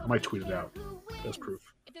next week. I might tweet it out as proof.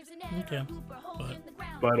 Okay.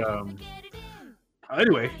 But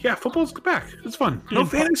anyway, yeah, football's back. It's fun. No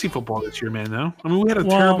fantasy football this year, man. Though I mean, we had a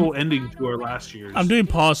terrible ending to our last year's. I'm doing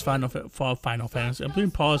Paul's Final Fantasy. I'm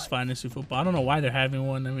doing Paul's fantasy football. I don't know why they're having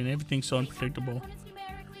one. I mean, everything's so unpredictable.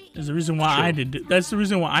 There's a reason why I didn't. That's the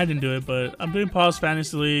reason why I didn't do it. But I'm doing Paul's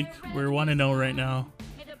Fantasy League. We're 1-0 right now,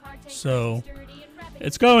 so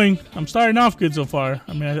it's going. I'm starting off good so far.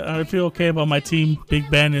 I mean, I feel okay about my team. Big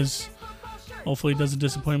Ben is hopefully doesn't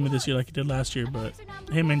disappoint me this year like he did last year, but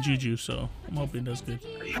him and Juju, so I'm hoping he does good.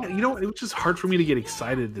 Yeah, you know, it was just hard for me to get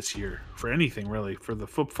excited this year for anything really, for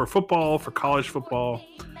football, for college football.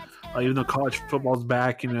 Even though college football's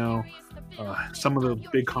back, you know, Some of the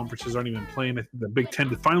big conferences aren't even playing. I think the Big Ten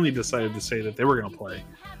finally decided to say that they were going to play.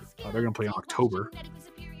 They're going to play in October.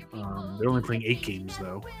 They're only playing 8 games,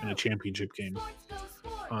 though, in a championship game.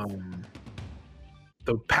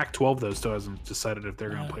 The Pac-12, though, still hasn't decided if they're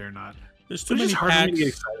going to play or not. There's too It's many just hard for me packs. to get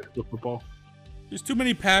excited for football. There's too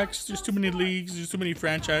many packs. There's too many leagues. There's too many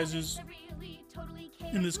franchises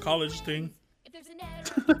in this college thing.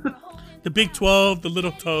 The Big 12, the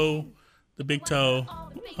Little Toe, the Big Toe.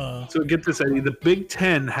 So get this, Eddie. The Big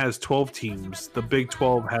Ten has 12 teams. The Big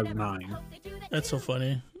 12 has 9. That's so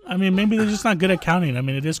funny. I mean, maybe they're just not good at counting. I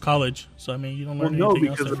mean, it is college, so I mean, you don't learn Well, no,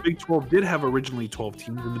 anything because else. the Big 12 did have originally 12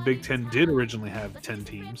 teams, and the Big Ten did originally have 10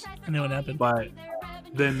 teams. I know what happened. But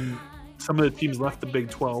then some of the teams left the Big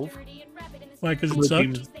 12. Why? Because Some it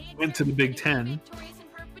of the sucked. teams went to the Big 10.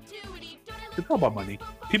 It's all about money.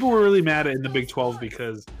 People were really mad in the Big 12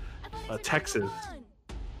 because Texas,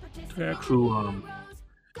 Correct. who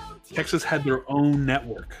Texas had their own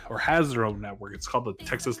network, or has their own network. It's called the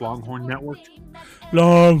Texas Longhorn Network.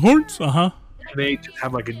 Longhorns. And they just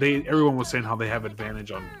have everyone was saying how they have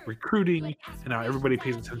advantage on recruiting, and now everybody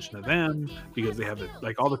pays attention to them because they have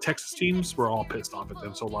all the Texas teams were all pissed off at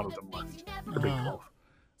them, so a lot of them left the Big 12.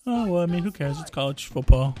 Oh well, I mean, who cares? It's college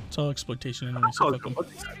football. It's all exploitation anyway. So College fuck 'em.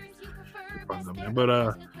 football. It's fun though, man.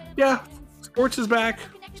 But yeah, sports is back.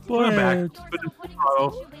 We're back. It's been in full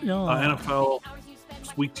throttle. Yeah. NFL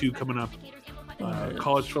week 2 coming up.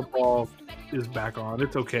 College football is back on.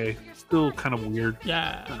 It's okay. Still kind of weird.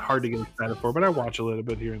 Yeah. Hard to get excited for, but I watch a little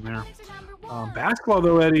bit here and there. Basketball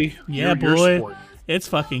though, Eddie. Yeah, your boy. sport. It's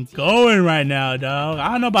fucking going right now, dog. I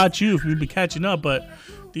don't know about you if you've been catching up, but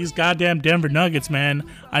these goddamn Denver Nuggets, man.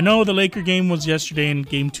 I know the Laker game was yesterday and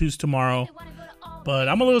game 2's tomorrow, but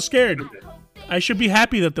I'm a little scared. I should be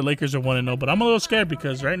happy that the Lakers are 1-0, but I'm a little scared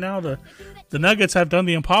because right now the Nuggets have done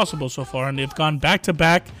the impossible so far, and they've gone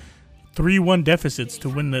back-to-back 3-1 deficits to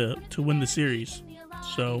win the series.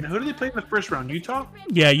 So Now, who did they play in the first round? Utah?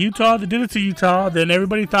 yeah, Utah. They did it to Utah. Then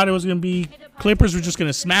everybody thought it was going to be Clippers were just going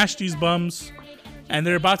to smash these bums, and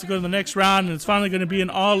they're about to go to the next round, and it's finally going to be an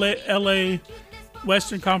all LA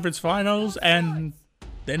Western Conference Finals, and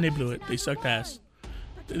then they blew it. They sucked ass.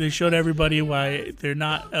 They showed everybody why they're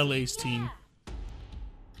not LA's team,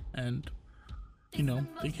 and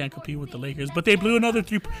they can't compete with the Lakers. But they blew another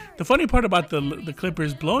 3. The funny part about the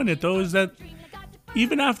Clippers blowing it though is that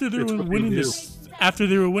even after they It's were what they winning do. after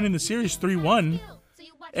they were winning the series 3-1,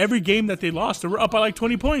 every game that they lost, they were up by like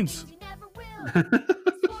 20 points.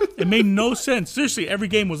 It made no sense. Seriously, every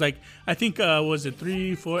game was like, I think, was it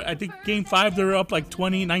 3-4? I think game 5 they were up like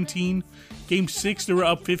 20, 19. Game 6 they were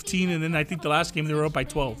up 15, and then I think the last game they were up by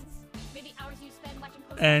 12.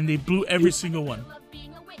 And they blew every single one.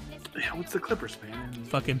 Yeah, what's the Clippers, man?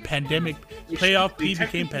 Fucking pandemic. Playoff P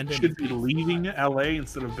became pandemic. Should be leaving LA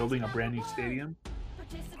instead of building a brand new stadium.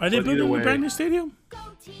 Are they but either building a way- brand new stadium?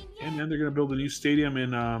 And then they're going to build a new stadium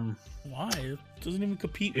in Why? It doesn't even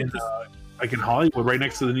compete in with this. in Hollywood, right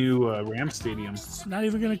next to the new Rams stadium. It's not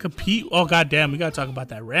even going to compete. Oh, goddamn. We got to talk about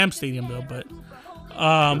that Ram Stadium, though. But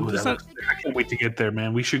Ooh, it's that not, looks- I can't wait to get there,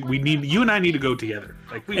 man. You and I need to go together.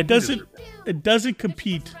 it doesn't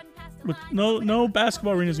compete with no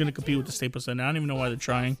basketball arena is going to compete with the Staples Center. I don't even know why they're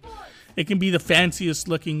trying. It can be the fanciest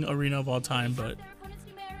looking arena of all time, but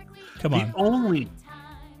come on.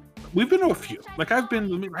 We've been to a few. Like I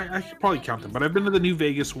could probably count them, but I've been to the new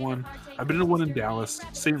Vegas one. I've been to one in Dallas,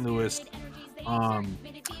 St. Louis.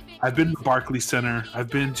 I've been to Barclays Center. I've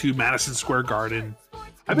been to Madison Square Garden.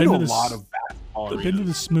 I've been to a lot of basketball We've been to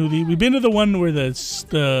arenas. the Smoothie. We've been to the one where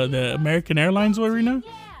the American Airlines arena.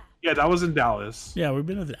 Yeah, that was in Dallas. Yeah, we've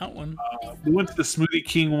been to that one. We went to the Smoothie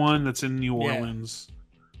King one that's in New Yeah. Orleans.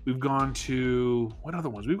 We've gone to what other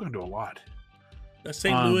ones? We've gone to a lot. The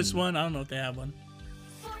St. Louis one. I don't know if they have one.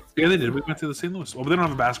 Yeah, they did. We went to the St. Louis. Well, but they don't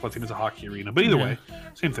have a basketball team; it's a hockey arena. But either Yeah. way,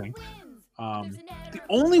 same thing. The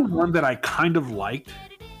only one that I kind of liked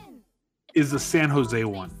is the San Jose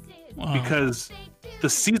one because the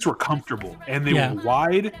seats were comfortable and they Yeah. were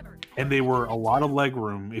wide and they were a lot of leg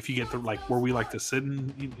room. If you get to where we like to sit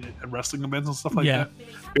in at wrestling events and stuff like Yeah. that,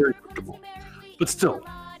 very comfortable. But still,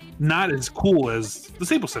 not as cool as the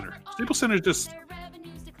Staples Center. Staples Center is just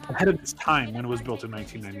ahead of its time when it was built in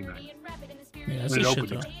 1999. Yeah, that's When a it shit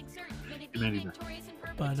opened though. in 99.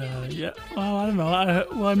 But yeah, well, I don't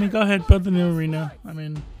know. I mean, go ahead, build the new arena. I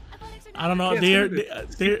mean, I don't know. Yeah, they're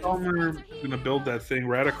Steve Ballmer going to build that thing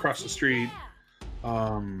right across the street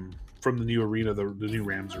from the new arena, the new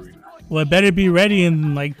Rams arena. well, it better be ready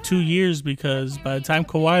in like 2 years because by the time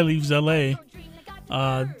Kawhi leaves LA,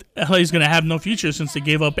 LA is gonna have no future since they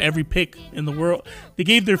gave up every pick in the world. They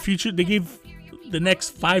gave their future. They gave the next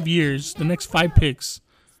 5 years, the next 5 picks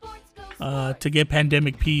to get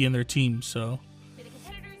Pandemic P in their team. So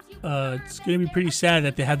it's gonna be pretty sad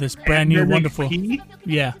that they have this brand new wonderful.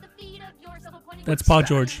 Yeah, that's Paul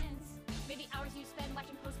George.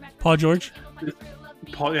 Paul George.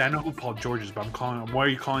 Paul, yeah, I know who Paul George is, but I'm calling him. Why are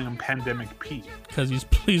you calling him Pandemic P? Because he's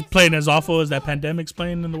playing as awful as that Pandemic's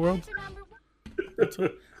playing in the world.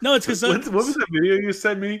 No, it's because what was that video you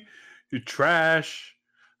sent me? You trash.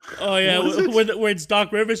 Oh yeah, where it's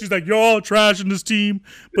Doc Rivers. He's like, "You're all trash in this team,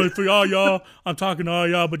 but for y'all, I'm talking to all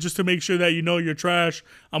y'all. But just to make sure that you know you're trash,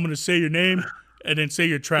 I'm gonna say your name and then say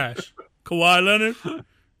you're trash. Kawhi Leonard,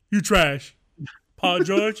 you trash. Paul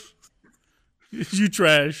George, you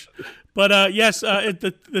trash." But yes,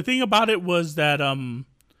 the thing about it was that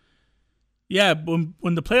yeah,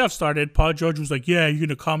 when the playoffs started, Paul George was like, "Yeah, you're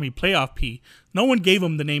gonna call me Playoff P." No one gave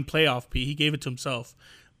him the name Playoff P. He gave it to himself.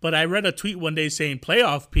 But I read a tweet one day saying,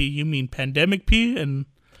 "Playoff P, you mean Pandemic P?" And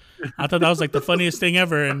I thought that was like the funniest thing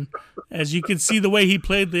ever. And as you can see, the way he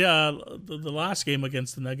played the last game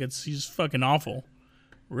against the Nuggets, he's fucking awful,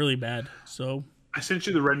 really bad. So I sent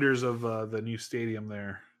you the renders of the new stadium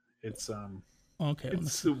there. It's okay,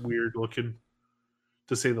 it's weird looking,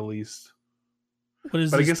 to say the least. What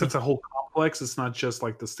is? But I guess it's a whole complex. It's not just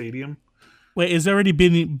like the stadium. Wait, is it already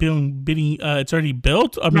being it's already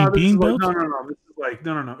built? I mean, being built? No. This is like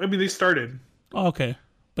no. I mean, they started. Oh, okay,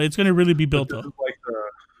 but it's gonna really be built though. Like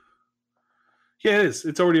yeah, it is.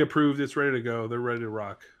 It's already approved. It's ready to go. They're ready to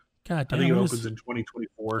rock. God damn, I think it opens in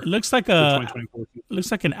 2024. It looks like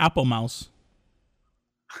an Apple mouse.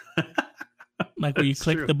 Like where you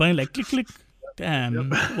click true. the button, like click click.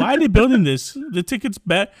 Damn, yep. Why are they building this? The tickets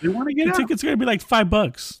They want to get the out. tickets gonna be like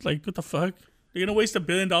 $5. Like what the fuck? They're gonna waste $1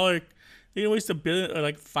 billion. They're gonna waste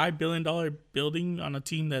 $5 billion building on a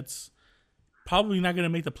team that's probably not gonna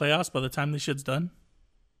make the playoffs by the time this shit's done.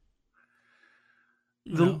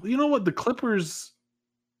 You know what? The Clippers,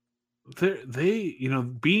 they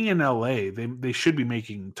being in LA, they should be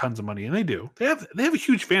making tons of money, and they do. They have a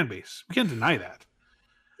huge fan base. We can't deny that.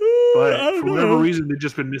 But for whatever reason, they've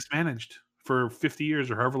just been mismanaged for 50 years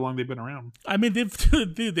or however long they've been around. I mean, they've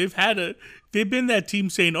been that team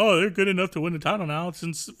saying, "Oh, they're good enough to win the title now,"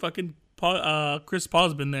 since fucking Chris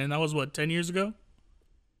Paul's been there, and that was what, 10 years ago.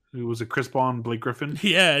 It was Chris Paul and Blake Griffin.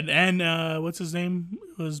 Yeah, and what's his name?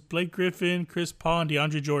 It was Blake Griffin, Chris Paul, and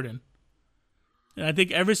DeAndre Jordan. And I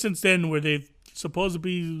think ever since then, where they've supposed to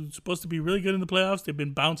be really good in the playoffs, they've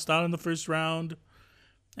been bounced out in the first round,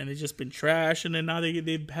 and they've just been trash. And then now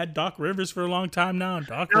they've had Doc Rivers for a long time now, and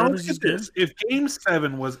Doc Rivers is good. If Game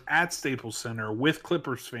 7 was at Staples Center with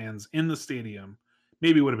Clippers fans in the stadium,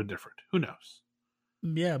 maybe it would have been different. Who knows?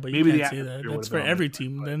 Yeah, but maybe you can't say that. That's for every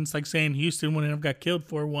team. Then it's like saying Houston wouldn't have got killed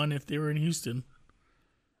 4-1 if they were in Houston.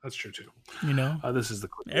 That's true too. You know, this is the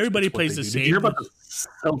Clippers. Everybody plays the same. Did you hear about the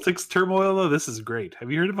Celtics turmoil though? This is great.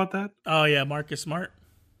 Have you heard about that? Oh yeah, Marcus Smart.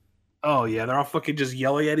 Oh yeah, they're all fucking just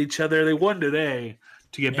yelling at each other. They won today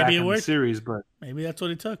to get back in the series, but maybe that's what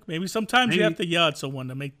it took. Maybe sometimes you have to yell at someone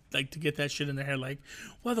to get that shit in their head. Like,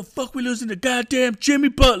 why the fuck we losing to goddamn Jimmy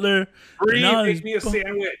Butler? Make me a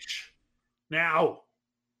sandwich now.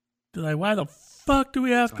 They're like, why the fuck do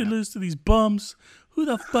we have to lose to these bums? Who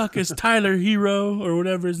the fuck is Tyler Hero or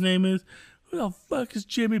whatever his name is? Who the fuck is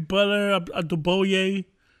Jimmy Butler, Adebayo?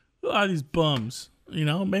 Who are these bums? You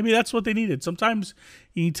know, maybe that's what they needed. Sometimes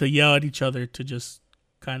you need to yell at each other to just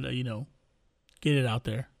kind of, get it out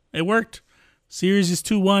there. It worked. Series is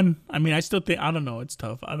 2-1. I mean, I still think, I don't know, it's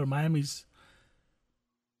tough. Miami's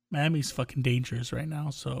fucking dangerous right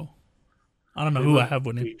now, so I don't know who I have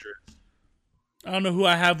winning. Dangerous. I don't know who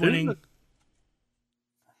I have winning.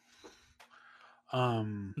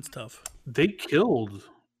 It's tough. They killed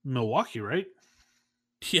Milwaukee, right?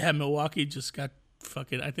 Yeah, Milwaukee just got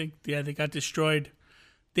they got destroyed.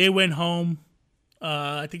 They went home.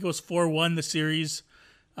 I think it was 4-1 the series.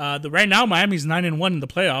 Right now Miami's 9-1 in the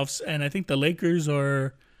playoffs, and I think the Lakers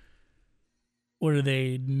are. What are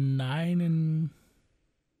they? 9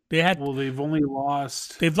 they've only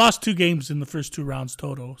lost. They've lost 2 games in the first 2 rounds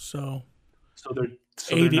total. So they're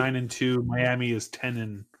 9-2. Miami is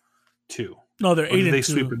 10-2. No, they're 8-2. They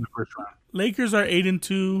sweep in the first round. Lakers are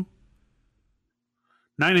 8-2.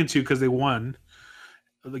 9-2 because they won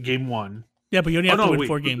the game 1. Yeah, but you only have to win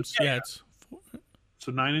 4 games. Yeah, it's 4.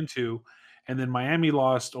 So 9-2, and then Miami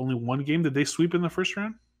lost only 1 game. Did they sweep in the first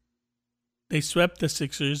round? They swept the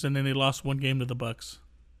Sixers, and then they lost 1 game to the Bucks.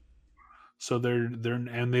 So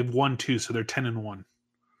they've won 2, so they're 10-1.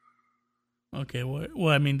 Okay, well,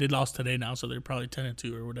 I mean, they lost today now, so they're probably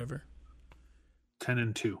 10-2 or whatever.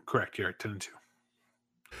 10-2, correct? You're right, 10-2.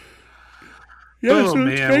 Yeah, so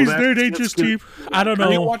it's crazy. They're dangerous team. I don't know.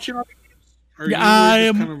 Are you watching all the games? Yeah, I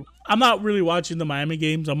am. I'm not really watching the Miami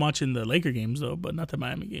games. I'm watching the Laker games though, but not the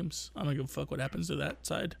Miami games. I don't give a fuck what happens to that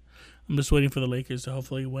side. I'm just waiting for the Lakers to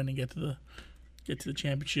hopefully win and get to the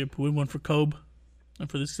championship. Win one for Kobe and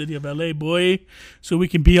for the city of LA, boy, so we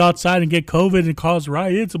can be outside and get COVID and cause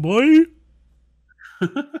riots, boy.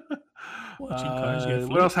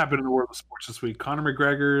 What else happened in the world of sports this week? Conor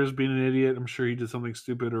McGregor is being an idiot. I'm sure he did something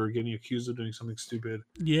stupid or getting accused of doing something stupid.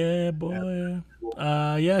 Yeah, boy.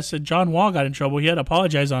 So John Wall got in trouble. He had to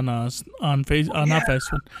apologize on not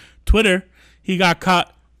Facebook, Twitter. He got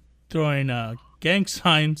caught throwing gang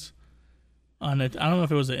signs on it. I don't know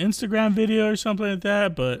if it was an Instagram video or something like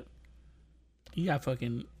that, but he got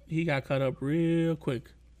cut up real quick.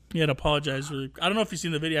 He had to apologize. I don't know if you've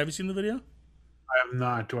seen the video. Have you seen the video? I have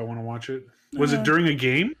not. Do I want to watch it? Was it during a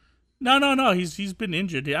game? No. He's been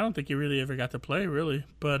injured. I don't think he really ever got to play, really.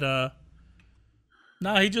 But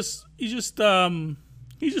no, he just threw some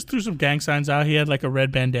gang signs out. He had like a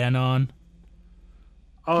red bandana on.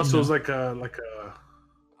 Oh, so it was like a.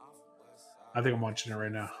 I think I'm watching it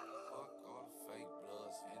right now.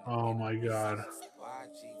 Oh my god.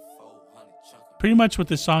 Pretty much what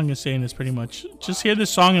this song is saying is pretty much just hear this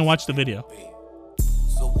song and watch the video.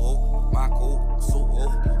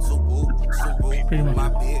 Pretty much.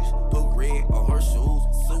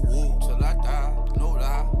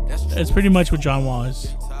 It's pretty much what John Wall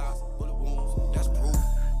is.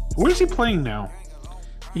 Where is he playing now?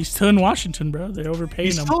 He's still in Washington, bro. They overpaid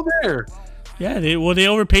him. He's still there. Yeah, they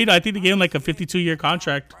overpaid. I think they gave him like a 52-year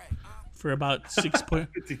contract for about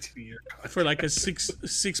for like a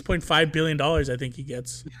 $6.5 billion. I think he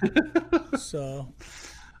gets. So,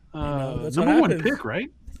 that's number one pick, right?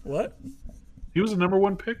 What? He was the number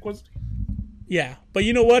one pick, wasn't he? Yeah, but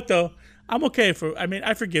you know what though? I'm okay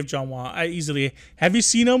I forgive John Wall. I easily. Have you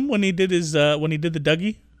seen him when he did the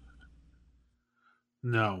Dougie?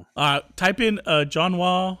 No. Type in John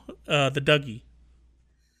Wall, the Dougie,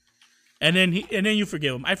 and then you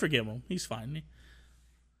forgive him. I forgive him. He's fine.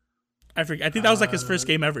 I think that was like his first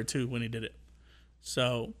game ever too when he did it.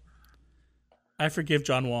 So I forgive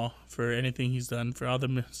John Wall for anything he's done, for all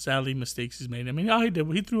the sadly mistakes he's made. I mean, all he did,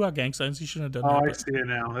 he threw out gang signs. He shouldn't have done that. Oh, I see it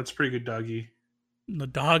now. That's pretty good, Dougie. The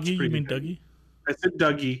doggy? You mean Dougie? I said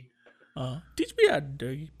Dougie. Teach me how to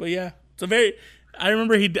Dougie. But yeah, it's a very. I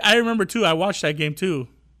remember too. I watched that game too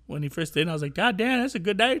when he first did. And I was like, God damn, that's a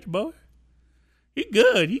good dancer, boy. He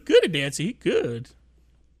good. He good at dancing. He good.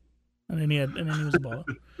 And then he was a baller.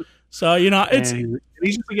 So it's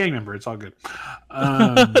he's just a gang member. It's all good.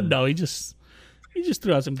 No, he just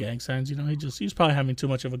threw out some gang signs. He's probably having too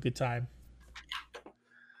much of a good time.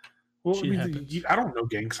 Well, I don't know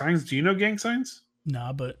gang signs. Do you know gang signs?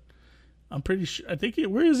 Nah, but I'm pretty sure. I think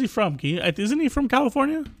where is he from? Isn't he from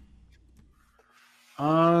California?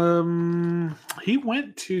 He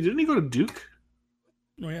went to. Didn't he go to Duke?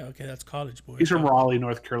 Oh yeah, okay, that's college boy. He's from Raleigh,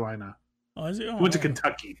 North Carolina. Oh, is he? He went to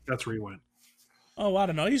Kentucky. That's where he went. Oh, I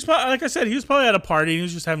don't know. He's probably, like I said, he was probably at a party and he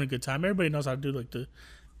was just having a good time. Everybody knows how to do like the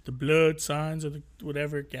blood signs or the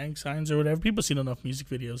whatever gang signs or whatever. People seen enough music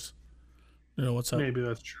videos. You know what's up? Maybe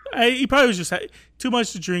that's true. He probably was just too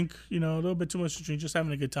much to drink. A little bit too much to drink, just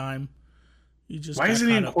having a good time. Why isn't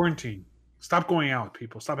he in quarantine? Stop going out,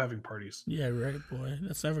 people. Stop having parties. Yeah, right, boy.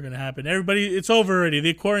 That's never gonna happen. Everybody, it's over already.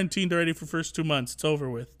 They quarantined already for first 2 months. It's over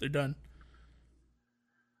with. They're done.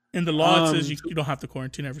 In the law, it says you don't have to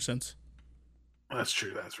quarantine ever since. That's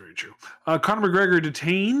true. That's very true. Conor McGregor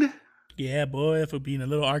detained. Yeah, boy, for being a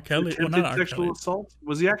little R. Kelly. Attempted sexual assault.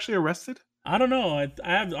 Was he actually arrested? I don't know. I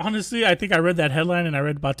think I read that headline and I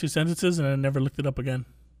read about 2 sentences and I never looked it up again.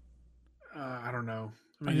 I don't know.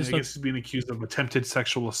 I guess he's being accused of attempted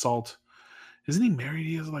sexual assault. Isn't he married?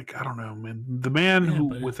 He is I don't know, man. The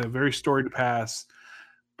man with a very storied past.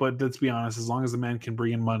 But let's be honest, as long as the man can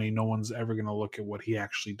bring in money, no one's ever going to look at what he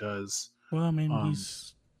actually does. Well, I mean,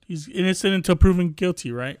 he's innocent until proven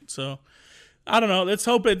guilty, right? So, I don't know. Let's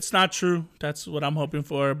hope it's not true. That's what I'm hoping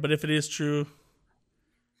for. But if it is true,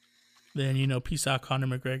 then, peace out, Conor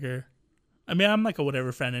McGregor. I mean, I'm like a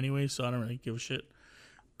whatever fan anyway, so I don't really give a shit.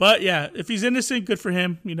 But yeah, if he's innocent, good for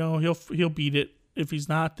him. He'll beat it. If he's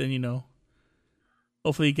not, then,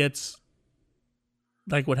 hopefully he gets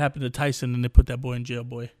like what happened to Tyson and they put that boy in jail,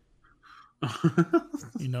 boy.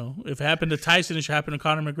 If it happened to Tyson, it should happen to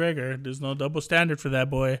Conor McGregor. There's no double standard for that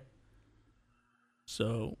boy.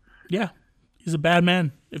 So, yeah, he's a bad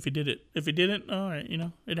man if he did it. If he didn't, all right,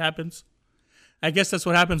 it happens. I guess that's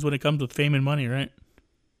what happens when it comes with fame and money, right?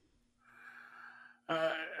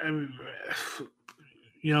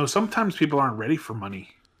 Sometimes people aren't ready for money,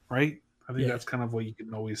 right? I think that's kind of what you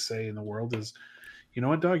can always say in the world is, you know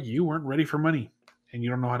what, dog, you weren't ready for money and you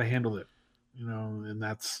don't know how to handle it, and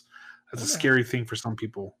that's a scary thing for some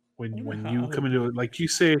people. when you come into it, like you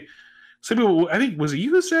say, some people. I think was it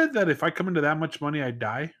you who said that if I come into that much money, I'd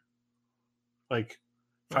die, like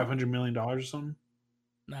 $500 million or something.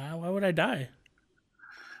 Nah, why would I die?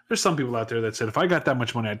 There's some people out there that said if I got that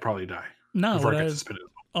much money, I'd probably die. No, before I get to spend it.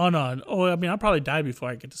 Oh no! Oh, I mean, I'll probably die before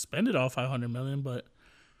I get to spend it all $500 million. But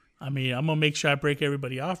I mean, I'm gonna make sure I break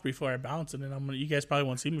everybody off before I bounce, and then you guys probably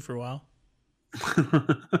won't see me for a while.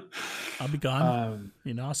 I'll be gone.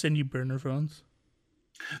 I'll send you burner phones.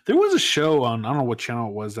 There was a show on, I don't know what channel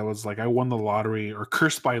it was, that was like I won the lottery or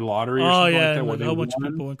cursed by lottery. Or something like that, where a whole bunch of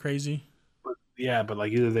people went crazy. But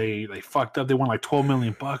like either they fucked up, they won like $12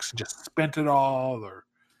 million and just spent it all, or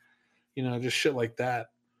just shit like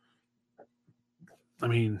that. I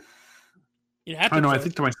mean, I know. I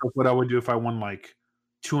think to myself, what I would do if I won like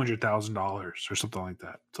 $200,000 or something like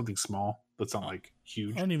that, something small that's not like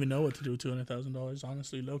huge. I don't even know what to do with $200,000,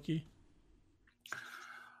 honestly, Loki.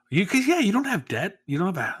 You don't have debt. You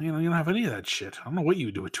don't have any of that shit. I don't know what you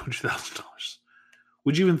would do with $200,000.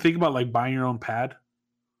 Would you even think about like buying your own pad?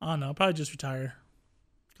 Oh no, I'll probably just retire.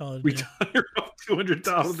 Retire off $200,000.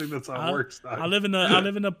 I think that's how it works. I live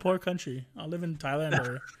in a poor country. I live in Thailand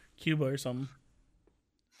or Cuba or something.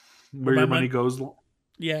 Where your money goes.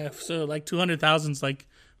 Yeah, so like 200,000 is like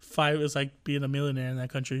is like being a millionaire in that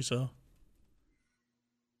country. So,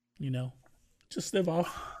 just live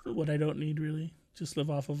off what I don't need really. Just live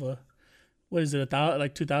off of what is it?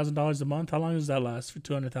 Like $2,000 a month. How long does that last for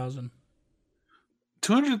 200,000?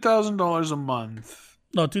 $200,000 a month.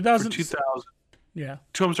 No, 2,000. 2,000. Yeah.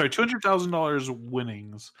 I'm sorry, $200,000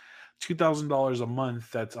 winnings, $2,000 a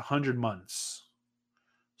month. That's 100 months.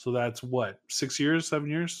 So that's what, 6 years, 7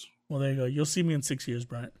 years? Well, there you go. You'll see me in 6 years,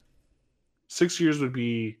 Bryant. 6 years would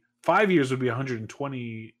be 5 years would be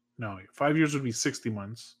 120. No, 5 years would be 60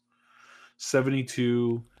 months.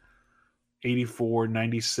 72, 84,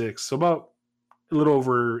 96. So about a little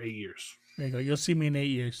over 8 years. There you go. You'll see me in 8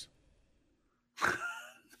 years.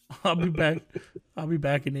 I'll be back. I'll be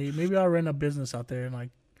back in 8. Maybe I'll rent a business out there in like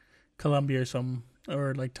Colombia or something,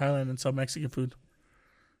 or like Thailand and sell Mexican food.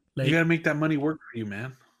 Like, you gotta make that money work for you,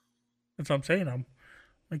 man. That's what I'm saying. I'm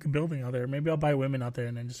make a building out there. Maybe I'll buy women out there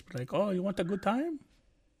and then just be like, "Oh, you want a good time?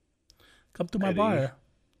 Come to my bar.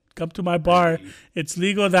 Come to my bar. It's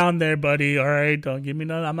legal down there, buddy. All right, don't give me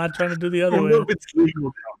none. I'm not trying to do the other way. It's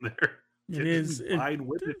legal down there. It is.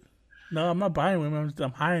 Women. No, I'm not buying women.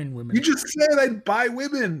 I'm hiring women. You just said I'd buy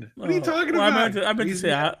women. What are you talking about? I meant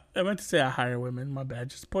to say I hire women. My bad.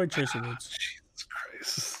 Just poor choice of words. Jesus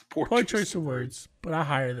Christ. Poor choice of words. But I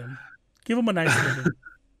hire them. Give them a nice living.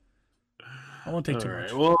 I won't take too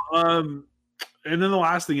much. Well, and then the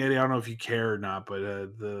last thing, Eddie, I don't know if you care or not, but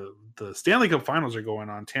the Stanley Cup Finals are going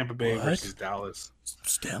on. Tampa Bay versus Dallas.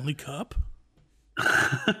 Stanley Cup.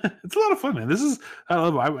 It's a lot of fun, man.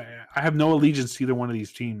 I have no allegiance to either one of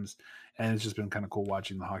these teams, and it's just been kind of cool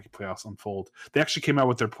watching the hockey playoffs unfold. They actually came out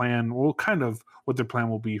with their plan, kind of what their plan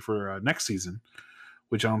will be for next season,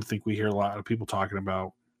 which I don't think we hear a lot of people talking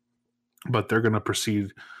about. But they're going to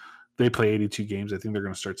proceed. They play 82 games. I think they're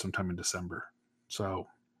going to start sometime in December. So,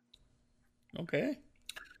 okay.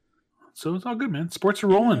 So it's all good, man. Sports are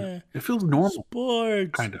rolling. Yeah. It feels normal.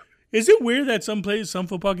 Sports, kind of. Is it weird that some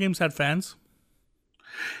football games had fans?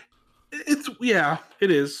 It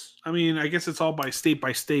is. I mean, I guess it's all by state,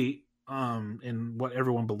 and what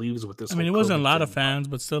everyone believes with this. I mean, it wasn't a lot of fans,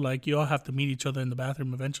 but still, like, you all have to meet each other in the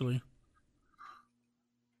bathroom eventually.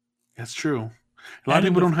 That's true. A lot of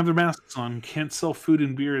people don't have their masks on, can't sell food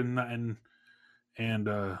and beer, and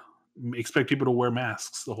expect people to wear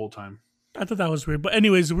masks the whole time. I thought that was weird. But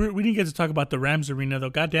anyways, we didn't get to talk about the Rams arena, though.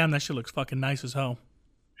 Goddamn, that shit looks fucking nice as hell.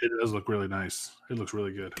 It does look really nice. It looks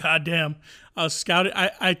really good. God damn. I was scouting.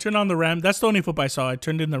 I turned on the Rams. That's the only football I saw. I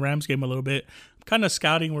turned in the Rams game a little bit. I'm kind of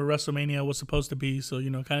scouting where WrestleMania was supposed to be. So,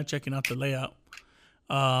 kind of checking out the layout.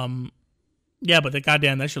 Yeah, but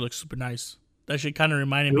goddamn, that shit looks super nice. That shit kind of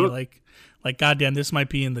reminded me like, goddamn, this might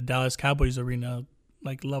be in the Dallas Cowboys arena,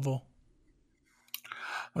 like, level.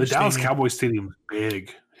 The Dallas Cowboys stadium is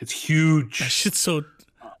big. It's huge. That shit's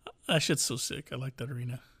so sick. I like that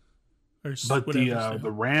arena. But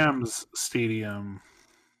the Rams stadium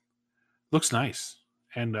looks nice,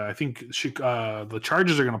 and I think the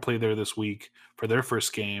Chargers are going to play there this week for their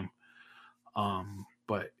first game.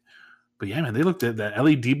 But yeah, man, they looked at that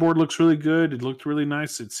LED board. Looks really good. It looked really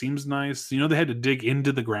nice. It seems nice. They had to dig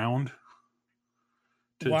into the ground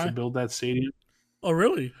to build that stadium. Oh,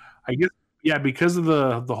 really? I guess. Yeah, because of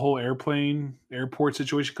the whole airport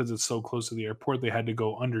situation, because it's so close to the airport, they had to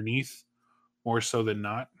go underneath more so than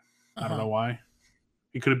not. I don't know why.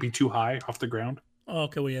 It could be too high off the ground. Oh,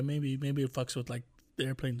 okay. Well, yeah, maybe it fucks with like the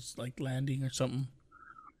airplanes like landing or something.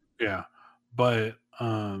 Yeah, but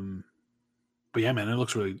But yeah, man, it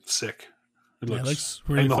looks really sick. It looks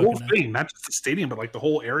really and the whole fucking thing, not just the stadium, but like the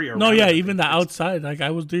whole area. No, around yeah, it, even the outside. Like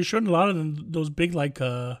they're showing a lot of them, those big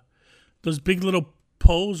those big little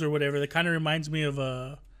poles or whatever. That kind of reminds me of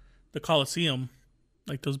the Coliseum,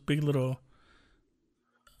 like those big little.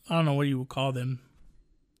 I don't know what you would call them.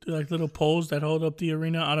 They're like little poles that hold up the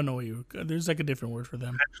arena. I don't know what you. There's like a different word for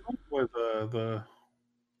them. With the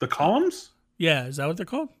columns. Yeah, is that what they're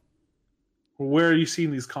called? Where are you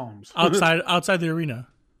seeing these columns? outside the arena.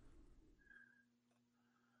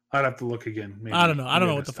 I'd have to look again. Maybe. I don't know. I don't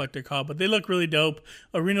know what the fuck they're called, but they look really dope.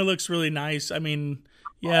 Arena looks really nice. I mean,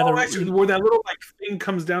 yeah. Where that little like thing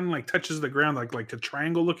comes down and like touches the ground, like a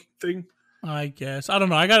triangle looking thing. I guess. I don't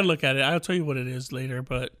know. I gotta look at it. I'll tell you what it is later.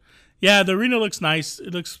 But yeah, the arena looks nice.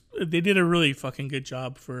 They did a really fucking good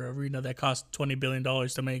job for an arena that cost $20 billion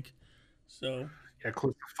to make. So yeah,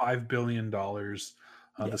 close to $5 billion.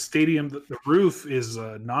 The stadium, the roof is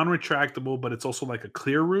non-retractable, but it's also like a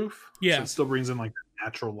clear roof. Yeah, so it still brings in like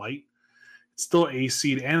natural light. It's still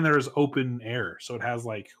AC'd, and there's open air, so it has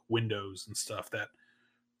like windows and stuff that,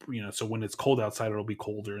 so when it's cold outside, it'll be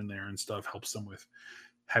colder in there and stuff. Helps them with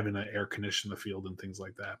having an air condition the field and things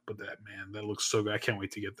like that. But that looks so good. I can't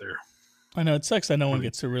wait to get there. I know it sucks that no one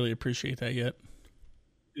gets to really appreciate that yet.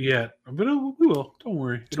 Yeah, but we will. Don't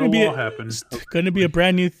worry, it'll all happen. It's going to be a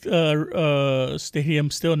brand new stadium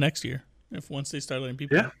still next year once they start letting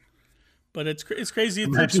people. Yeah. In. But it's crazy. It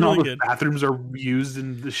looks really all good. Bathrooms are used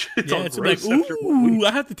in the shit. Yeah, it's like, ooh,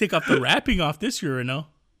 I have to take off the wrapping off this urinal.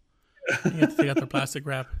 You have to take out the plastic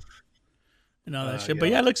wrap and all that shit.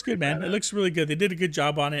 But yeah, it looks good, man. It looks really good. They did a good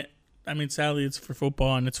job on it. I mean, sadly, it's for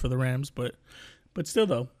football and it's for the Rams, but still,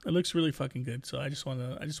 though, it looks really fucking good. So I just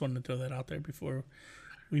wanted to throw that out there before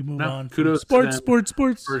we move on. Kudos sports.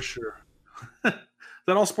 For sure. Is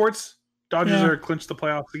that all sports? Dodgers are clinched the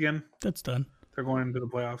playoffs again. That's done. They're going into the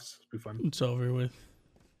playoffs. It'll be fun. It's over with.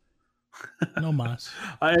 No mas.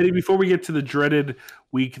 Eddie, before we get to the dreaded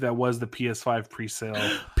week that was the PS5 pre-sale,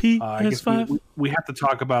 PS5, we have to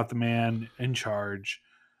talk about the man in charge.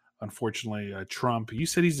 Unfortunately, Trump. You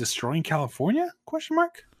said he's destroying California? ?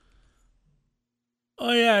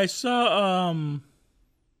 Oh yeah, I saw.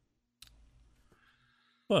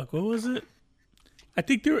 Fuck, what was it? I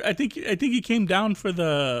think he came down for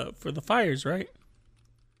the fires, right?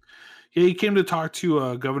 Yeah, he came to talk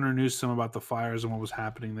to Governor Newsom about the fires and what was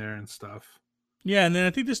happening there and stuff. Yeah, and then I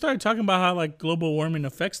think they started talking about how like global warming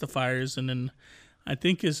affects the fires, and then I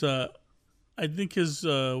think his what's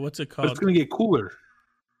it called? But it's gonna get cooler.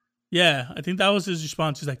 Yeah, I think that was his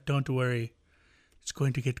response. He's like, "Don't worry, it's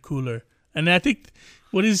going to get cooler." And I think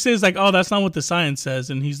what he says like, "Oh, that's not what the science says."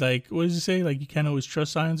 And he's like, "What does he say? Like you can't always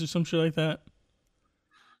trust science or some shit like that."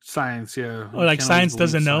 Science, yeah. Or like science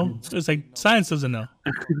doesn't know. It's like science doesn't know.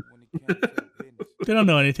 They don't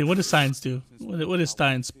know anything. What does science do? What is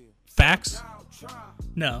science? Facts?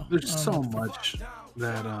 No. There's so much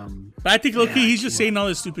that But I think low-key he's just saying all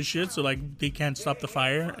this stupid shit so like they can't stop the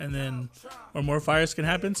fire and then or more fires can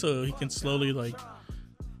happen so he can slowly like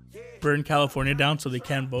burn California down so they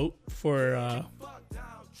can't vote for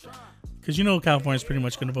because California's pretty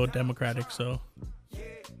much going to vote Democratic, so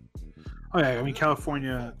oh yeah, I mean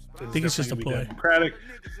California I think it's just a ploy. Democratic.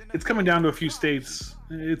 It's coming down to a few states.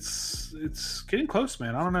 It's getting close,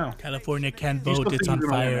 man. I don't know. California can't vote. It's on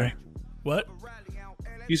fire. What?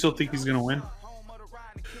 You still think he's gonna win?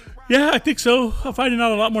 Yeah, I think so. I'm finding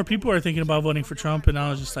out a lot more people are thinking about voting for Trump, and I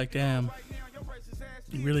was just like, damn,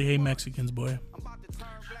 you really hate Mexicans, boy.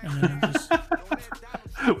 And then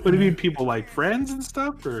what do you mean, people like friends and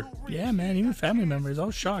stuff, or? Yeah, man, even family members. I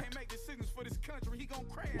was shocked.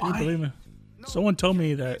 Why? Believe me. Someone told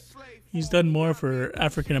me that he's done more for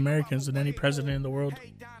African Americans than any president in the world.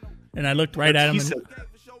 And I looked right at him.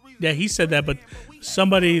 Yeah, he said that, but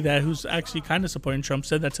somebody who's actually kind of supporting Trump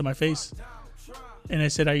said that to my face. And I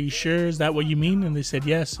said, "Are you sure? Is that what you mean?" And they said,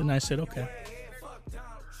 "Yes." And I said, "Okay."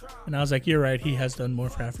 And I was like, "You're right. He has done more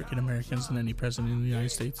for African Americans than any president in the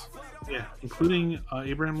United States." Yeah, including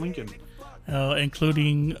Abraham Lincoln.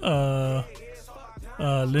 Including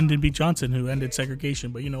Lyndon B. Johnson, who ended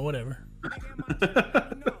segregation, but whatever.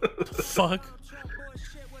 Fuck.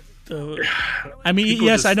 I mean, people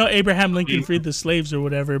yes, I know Abraham Lincoln freed the slaves or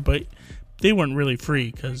whatever, but they weren't really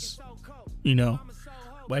free because,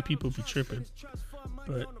 white people be tripping.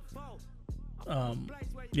 But,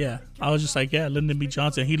 yeah, I was just like, yeah, Lyndon B.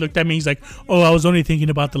 Johnson. He looked at me, he's like, "Oh, I was only thinking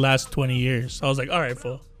about the last 20 years. I was like, all right,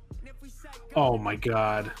 fool. Oh, my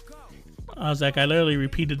God. I was like, I literally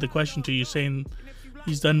repeated the question to you saying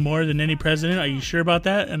he's done more than any president. Are you sure about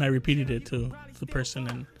that? And I repeated it to the person,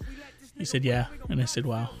 and he said, yeah. And I said,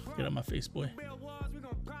 wow, get out my face, boy.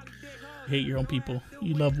 You hate your own people.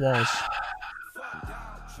 You love walls.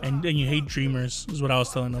 And you hate dreamers, is what I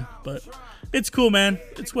was telling him. But it's cool, man.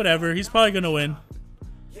 It's whatever. He's probably going to win.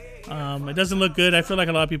 It doesn't look good. I feel like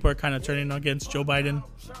a lot of people are kind of turning against Joe Biden.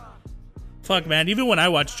 Fuck, man. Even when I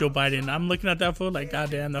watch Joe Biden, I'm looking at that fool like,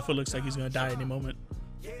 goddamn, that fool looks like he's going to die any moment.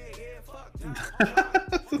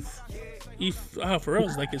 For real,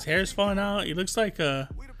 like his hair's falling out. He looks like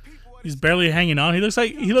he's barely hanging on. He looks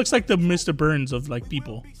like the Mr. Burns of like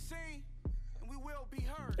people.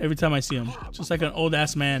 Every time I see him, just like an old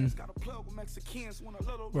ass man,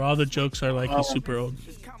 where all the jokes are like he's super old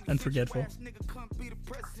and forgetful.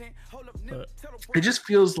 But it just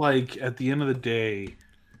feels like at the end of the day,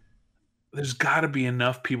 there's got to be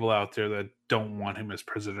enough people out there that don't want him as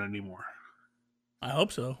president anymore. I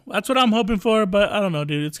hope so. That's what I'm hoping for, but I don't know,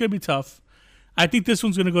 dude. It's gonna be tough. I think this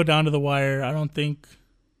one's gonna go down to the wire. I don't think.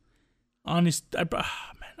 Man,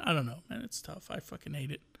 I don't know, man. It's tough. I fucking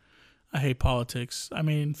hate it. I hate politics. I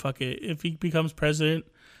mean, fuck it. If he becomes president,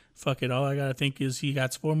 fuck it. All I gotta think is he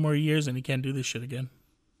got 4 more years and he can't do this shit again.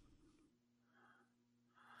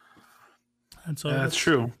 And so that's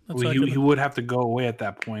true. He would have to go away at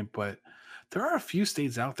that point, but there are a few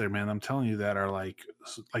states out there, man. I'm telling you that are like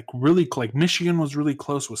really like Michigan was really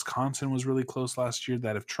close. Wisconsin was really close last year.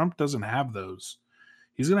 That if Trump doesn't have those,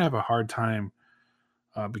 he's gonna have a hard time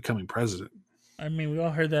becoming president. I mean, we all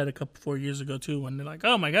heard that 4 years ago too, when they're like,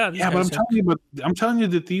 "Oh my god!" Yeah, but I'm telling you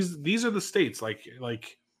that these are the states.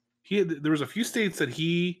 Like there was a few states that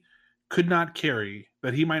he could not carry,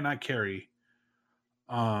 that he might not carry.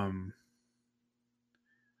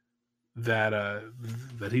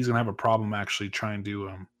 That he's gonna have a problem actually trying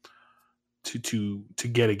to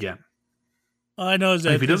get again. All I know is that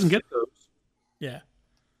and if he doesn't get those, yeah,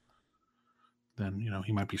 then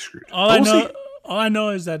he might be screwed. All I know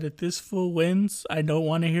is that if this fool wins, I don't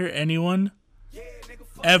want to hear anyone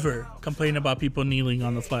ever complain about people kneeling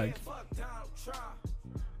on the flag.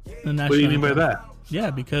 What do you mean by that? Yeah,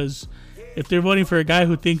 because if they're voting for a guy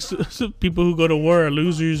who thinks people who go to war are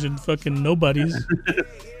losers and fucking nobodies,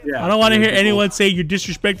 I don't want to hear anyone say you're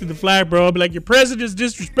disrespecting the flag, bro. I'll be like, your president's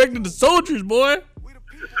disrespecting the soldiers, boy.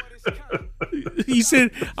 He said,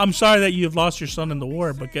 I'm sorry that you have lost your son in the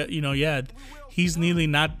war, but he's kneeling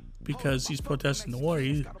not because he's protesting the war.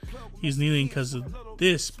 He's kneeling because of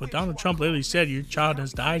this. But Donald Trump literally said, your child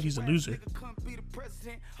has died. He's a loser.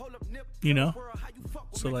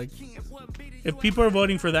 So like, if people are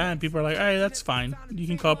voting for that and people are like, all right, that's fine. You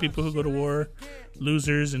can call people who go to war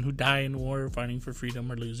losers and who die in war fighting for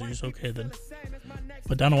freedom or losers. Okay, then.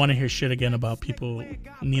 But I don't want to hear shit again about people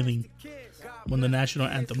kneeling when the national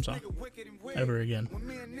anthem's on ever again.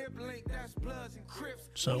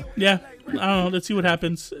 So, yeah, I don't know. Let's see what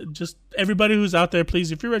happens. Just everybody who's out there,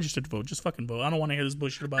 please, if you're registered to vote, just fucking vote. I don't want to hear this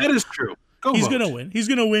bullshit about it. That is true. He's going to win. He's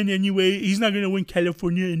going to win anyway. He's not going to win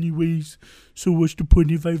California anyways. So what's the point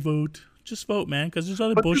if I vote? Just vote, man, because there's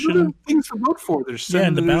other bullshit. There's other things to vote for. There's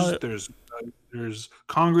senators, there's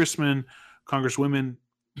congressmen, congresswomen.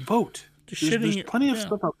 Vote. There's plenty of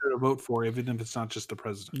stuff out there to vote for, even if it's not just the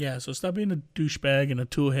president. Yeah, so stop being a douchebag and a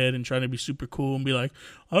toolhead and trying to be super cool and be like,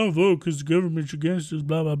 I don't vote because the government's against us,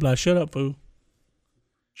 blah, blah, blah. Shut up, fool.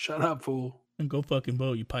 Shut up, fool. And go fucking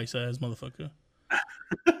vote, you piece-ass motherfucker.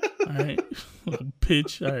 All right. Little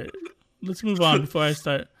bitch. All right. Let's move on before I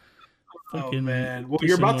start. Oh, man. Well,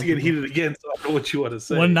 you're about to get heated again, so I know what you want to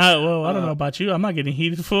say. I don't know about you. I'm not getting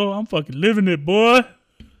heated, fool. I'm fucking living it, boy.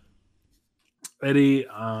 Eddie,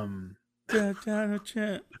 at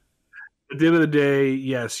the end of the day,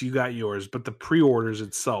 yes, you got yours, but the pre-orders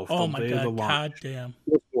itself, oh my god, goddamn,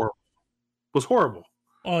 was horrible.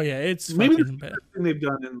 Oh yeah, it's maybe the bad. best thing they've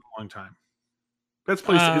done in a long time. Best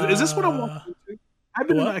place. Is this what I want? I've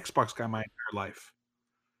been an Xbox guy my entire life.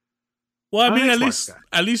 Well, I mean, at least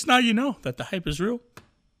now you know that the hype is real.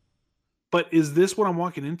 But is this what I'm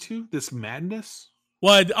walking into? This madness?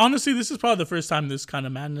 Well, honestly, this is probably the first time this kind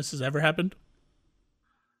of madness has ever happened.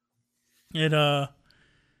 It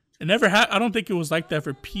never I don't think it was like that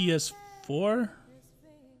for PS4.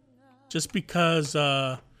 Just because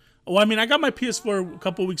I got my PS4 a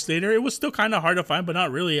couple weeks later. It was still kind of hard to find, but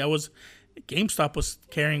not really. GameStop was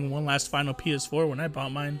carrying one last final PS4 when I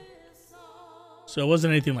bought mine. So it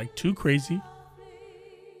wasn't anything like too crazy.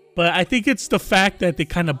 But I think it's the fact that they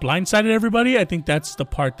kind of blindsided everybody. I think that's the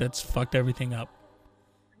part that's fucked everything up.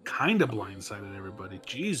 Kind of blindsided everybody.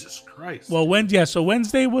 Jesus Christ. Well, so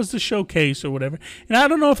Wednesday was the showcase or whatever. And I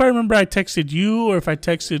don't know if I remember I texted you or if I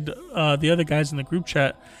texted the other guys in the group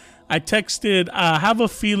chat. I texted, I have a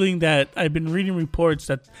feeling that I've been reading reports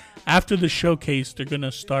that after the showcase, they're going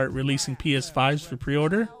to start releasing PS5s for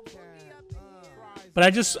pre-order. But I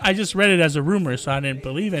just read it as a rumor, so I didn't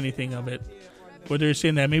believe anything of it. Where they're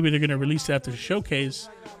saying that maybe they're gonna release it after the showcase.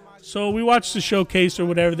 So we watched the showcase or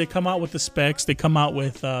whatever. They come out with the specs. They come out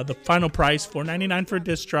with the final price: $499 for a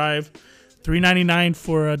disc drive, $399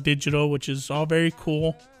 for a digital, which is all very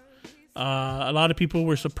cool. A lot of people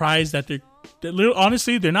were surprised that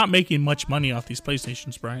honestly, they're not making much money off these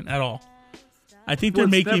PlayStations, Brian, at all. I think they're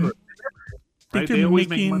making, they're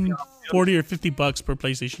making $40 or $50 per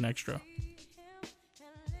PlayStation Extra.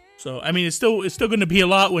 So I mean, it's still going to be a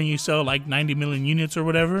lot when you sell like 90 million units or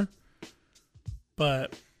whatever.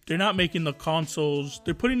 But they're not making the consoles.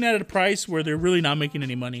 They're putting that at a price where they're really not making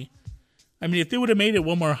any money. I mean, if they would have made it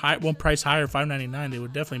one price higher, $599, they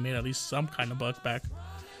would definitely made at least some kind of buck back.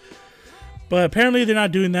 But apparently they're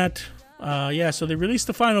not doing that. So they released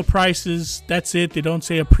the final prices. That's it. They don't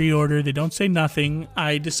say a pre-order. They don't say nothing.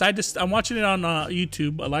 I'm watching it on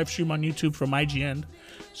YouTube, a live stream on YouTube from IGN.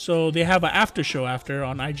 So they have an after show on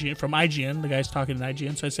IGN from IGN. The guy's talking to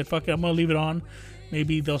IGN. So I said, fuck it, I'm gonna leave it on.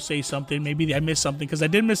 Maybe they'll say something. Maybe I missed something because I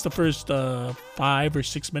did miss the first 5 or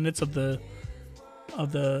 6 minutes of the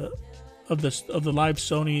live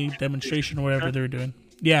Sony demonstration or whatever they were doing.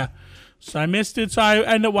 Yeah. So I missed it. So I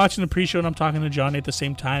ended up watching the pre-show and I'm talking to Johnny at the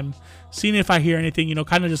same time, seeing if I hear anything,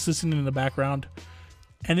 kind of just listening in the background.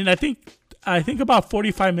 And then I think about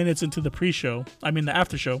 45 minutes into the the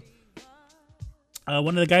after show,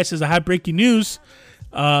 one of the guys says, I have breaking news.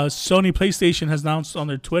 Sony PlayStation has announced on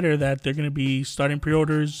their Twitter that they're going to be starting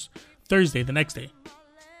pre-orders Thursday, the next day.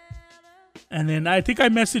 And then I think I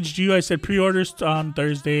messaged you. I said pre-orders on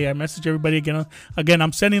Thursday. I messaged everybody again. Again,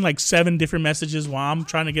 I'm sending like 7 different messages while I'm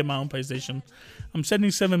trying to get my own PlayStation. I'm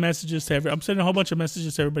sending 7 messages to I'm sending a whole bunch of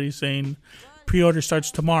messages to everybody saying pre-order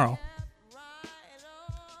starts tomorrow.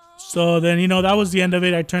 So then, that was the end of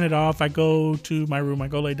it. I turn it off. I go to my room. I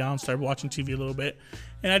go lay down, start watching TV a little bit.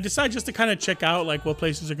 And I decide just to kind of check out like what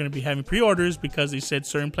places are going to be having pre-orders because they said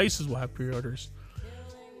certain places will have pre-orders.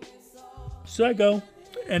 So I go.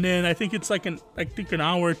 And then I think it's like an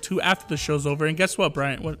hour or 2 after the show's over. And guess what,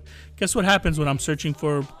 Brian? Guess what happens when I'm searching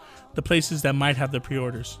for the places that might have the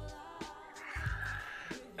pre-orders?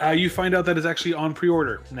 You find out that it's actually on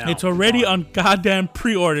pre-order now. It's already on goddamn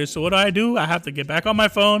pre-order. So what do? I have to get back on my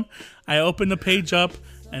phone. I open the page up.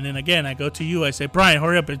 And then again, I go to you. I say, Brian,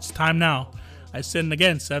 hurry up. It's time now. I send,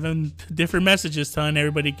 again, 7 different messages telling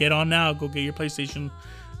everybody, get on now. Go get your PlayStation.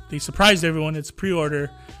 They surprised everyone. It's pre-order.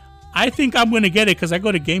 I think I'm going to get it because I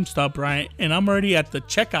go to GameStop, Brian, and I'm already at the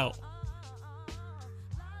checkout.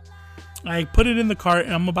 I put it in the cart,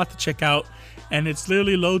 and I'm about to check out, and it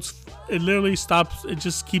literally stops. It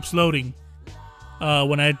just keeps loading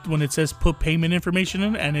when it says put payment information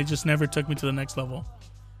in, and it just never took me to the next level.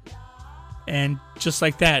 And just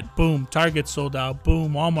like that, boom, Target sold out.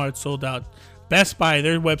 Boom, Walmart sold out. Best Buy,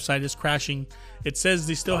 their website is crashing. It says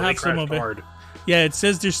they still have some of it. Hard. Yeah, it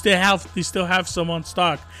says they still have some on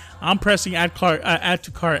stock. I'm pressing add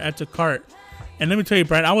to cart. And let me tell you,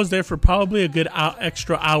 Brian, I was there for probably a good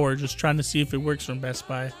extra hour just trying to see if it works from Best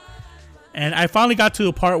Buy. And I finally got to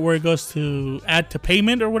a part where it goes to add to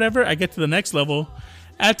payment or whatever. I get to the next level.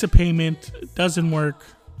 Add to payment. It doesn't work.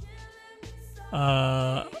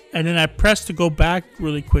 And then I press to go back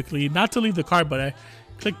really quickly. Not to leave the cart, but I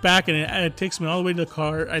click back and it takes me all the way to the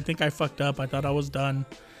cart. I think I fucked up. I thought I was done.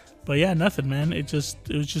 But yeah, nothing, man. It was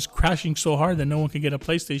just crashing so hard that no one could get a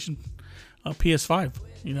PlayStation, PS5.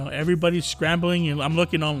 Everybody's scrambling. I'm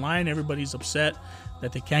looking online. Everybody's upset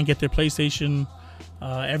that they can't get their PlayStation.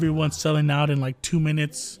 Everyone's selling out in like 2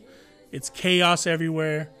 minutes. It's chaos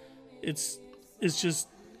everywhere. It's just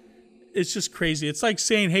crazy. It's like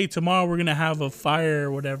saying, hey, tomorrow we're gonna have a fire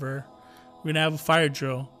or whatever. We're gonna have a fire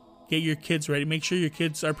drill. Get your kids ready. Make sure your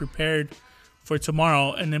kids are prepared for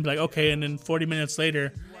tomorrow. And then be like, okay. And then 40 minutes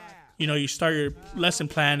later, you start your lesson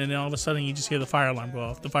plan, and then all of a sudden you just hear the fire alarm go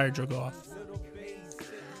off, the fire drill go off.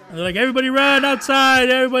 And they're like, everybody run outside,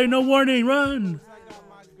 everybody, no warning, run.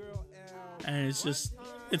 And it's just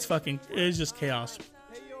chaos.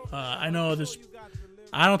 I know this.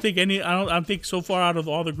 I think so far out of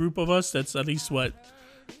all the group of us, that's at least what?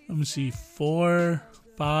 Let me see, 4,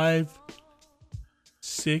 5,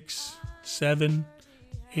 6, 7,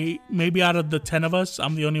 8. Maybe out of the 10 of us,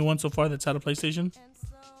 I'm the only one so far that's had a PlayStation.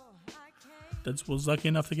 That was lucky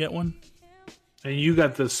enough to get one. And you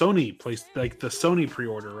got the Sony the Sony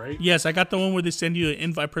pre-order, right? Yes, I got the one where they send you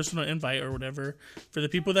an personal invite or whatever. For the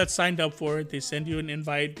people that signed up for it, they send you an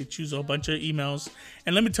invite. They choose a bunch of emails.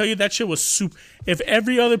 And let me tell you, that shit was super. If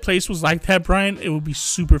every other place was like that, Brian, it would be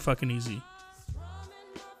super fucking easy.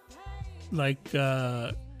 Like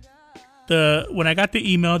when I got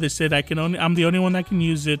the email, they said I'm the only one that can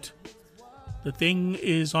use it. The thing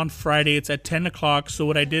is on Friday. It's at 10 o'clock. So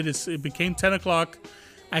what I did is it became 10 o'clock.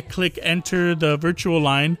 I click enter the virtual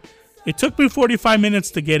line. It took me 45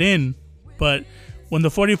 minutes to get in, but when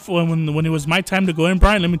it was my time to go in,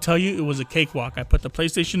 Brian, let me tell you, it was a cakewalk. I put the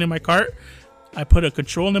PlayStation in my cart. I put a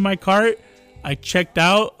controller in my cart. I checked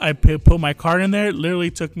out. I put my card in there. It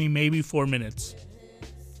literally took me maybe 4 minutes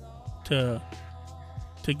to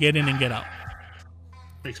get in and get out.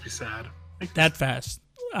 Makes me sad. That fast.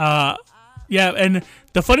 Yeah, and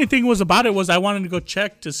the funny thing was about it was I wanted to go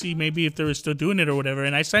check to see maybe if they were still doing it or whatever,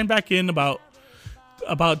 and I signed back in about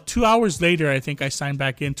 2 hours later. I think I signed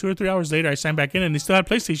back in 2 or 3 hours later. I signed back in, and they still had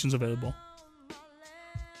PlayStations available.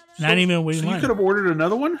 And I didn't even wait in line. You could have ordered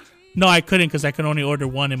another one? No, I couldn't because I could only order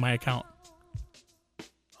one in my account.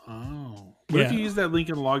 Oh, what if you used that link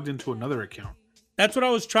and logged into another account? That's what I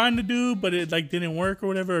was trying to do, but it like didn't work or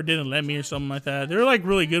whatever, or didn't let me or something like that. They're like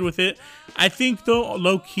really good with it. I think though,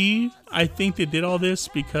 low key, I think they did all this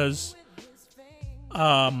because,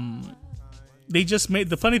 they just made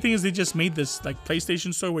the funny thing is they just made this like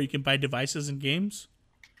PlayStation store where you can buy devices and games.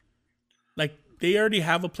 Like they already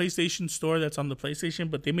have a PlayStation store that's on the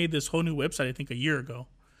PlayStation, but they made this whole new website I think a year ago.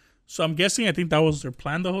 So I'm guessing I think that was their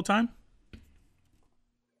plan the whole time.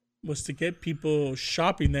 Was to get people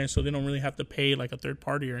shopping there so they don't really have to pay like a third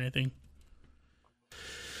party or anything.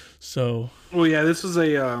 So, well, yeah, this was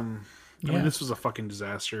I mean, this was a fucking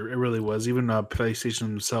disaster. It really was. Even PlayStation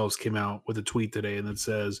themselves came out with a tweet today and it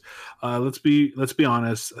says, let's be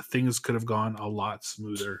honest, things could have gone a lot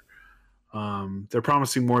smoother. They're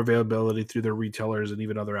promising more availability through their retailers and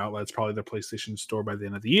even other outlets, probably their PlayStation store by the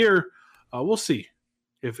end of the year. We'll see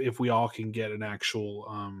if we all can get an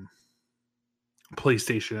actual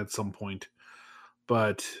PlayStation at some point.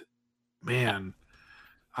 But man,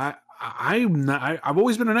 I've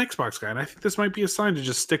always been an Xbox guy, and I think this might be a sign to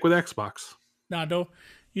just stick with Xbox. No,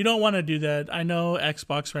 you don't want to do that. I know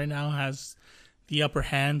Xbox right now has the upper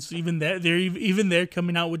hands. Even they're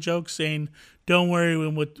coming out with jokes saying, "Don't worry,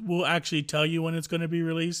 we'll actually tell you when it's going to be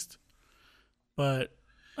released." But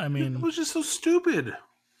I mean, it was just so stupid.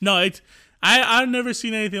 No, I've never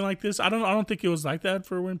seen anything like this. I don't think it was like that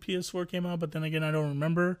for when PS4 came out. But then again, I don't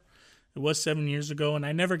remember. It was 7 years ago, and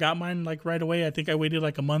I never got mine like right away. I think I waited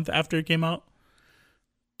like a month after it came out.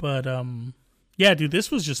 But yeah, dude,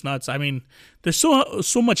 this was just nuts. I mean, there's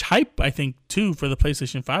so much hype, I think, too, for the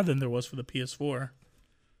PlayStation 5 than there was for the PS4.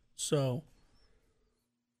 So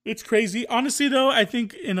it's crazy. Honestly, though, I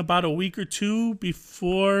think in about a week or two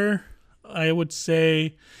before, I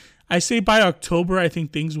say by October, I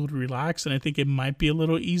think things would relax, and I think it might be a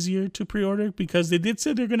little easier to pre-order because they did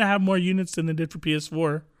say they're going to have more units than they did for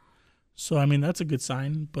PS4. So, I mean, that's a good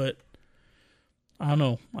sign, but I don't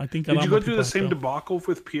know. I think did you go through the same debacle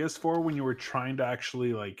with PS4 when you were trying to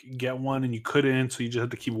actually like get one and you couldn't, so you just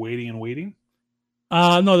had to keep waiting and waiting?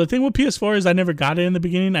 No, the thing with PS4 is I never got it in the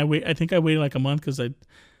beginning. I think I waited like a month because I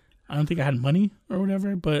don't think I had money or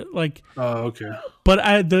whatever. But like, oh, okay. But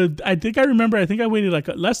I think I remember. I think I waited like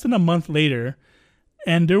less than a month later,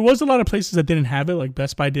 and there was a lot of places that didn't have it. Like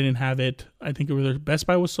Best Buy didn't have it. I think Best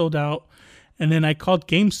Buy was sold out. And then I called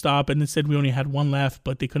GameStop and they said we only had one left,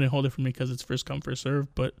 but they couldn't hold it for me because it's first come, first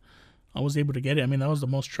serve. But I was able to get it. I mean, that was the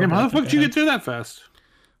most trouble. How the fuck did you get through that fast?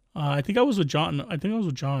 I think I was with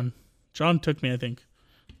John. John took me, I think,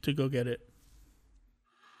 to go get it.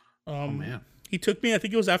 Oh, man. He took me. I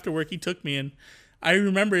think it was after work. He took me. And I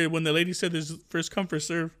remember when the lady said there's first come, first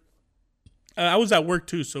serve. I was at work,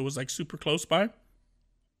 too, so it was like super close by.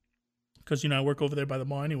 Because, I work over there by the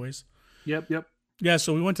mall anyways. Yep. Yeah,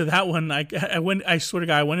 so we went to that one. I swear to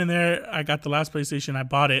God, I went in there. I got the last PlayStation. I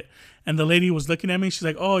bought it, and the lady was looking at me. She's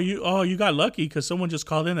like, "Oh, you got lucky because someone just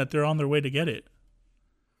called in that they're on their way to get it."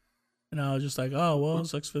 And I was just like, "Oh, well,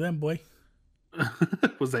 sucks for them, boy."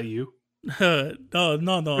 Was that you? No.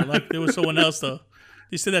 Like there was someone else though.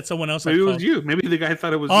 They said that someone else. Maybe it was you. Maybe the guy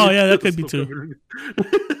thought it was. Oh you. Yeah, that could be too.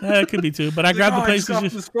 That could be too. But I grabbed the PlayStation. I just got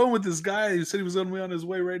this phone with this guy who said he was on his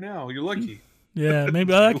way right now. You're lucky. Yeah,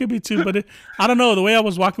 maybe that could be too, but I don't know. The way I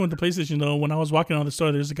was walking with the PlayStation, though, when I was walking on the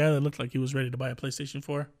store, there's a guy that looked like he was ready to buy a PlayStation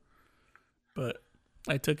 4, but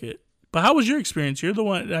I took it. But how was your experience? You're the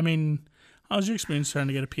one. I mean, how was your experience trying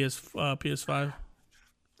to get a PS5?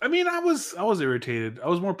 I mean, I was irritated. I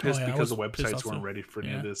was more pissed because the websites weren't ready for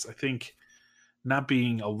any of this. I think not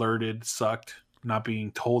being alerted sucked. Not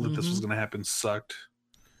being told that this was going to happen sucked.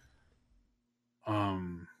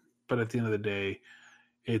 But at the end of the day,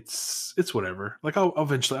 it's whatever. Like I'll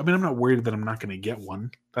eventually. I mean, I'm not worried that I'm not going to get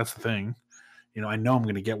one. That's the thing. I know I'm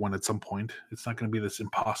going to get one at some point. It's not going to be this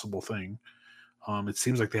impossible thing. It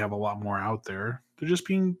seems like they have a lot more out there. They're just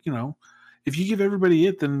being, if you give everybody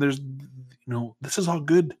it, then there's, this is all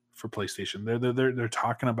good for PlayStation. They're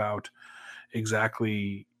talking about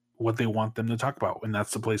exactly what they want them to talk about, and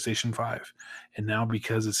that's the PlayStation 5. And now,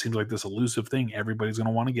 because it seems like this elusive thing, everybody's going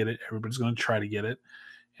to want to get it. Everybody's going to try to get it.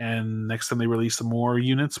 And next time they release some more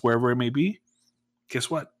units, wherever it may be,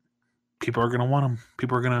 guess what? People are going to want them.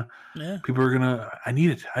 People are going to, I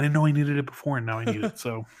need it. I didn't know I needed it before, and now I need it.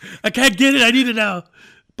 So I can't get it. I need it now.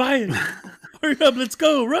 Buy it. Hurry up. Let's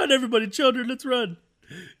go. Run, everybody. Children, let's run.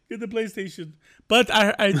 Get the PlayStation. But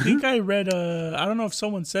I think I read, I don't know if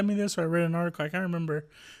someone sent me this or I read an article. I can't remember.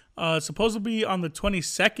 Supposedly on the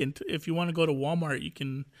 22nd, if you want to go to Walmart, you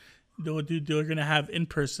can, they're going to have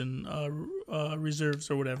in-person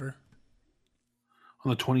reserves or whatever.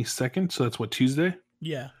 On the 22nd? So that's what, Tuesday?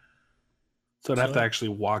 Yeah. So I'd have to actually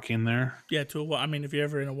walk in there? Yeah, I mean, if you're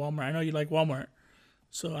ever in a Walmart. I know you like Walmart.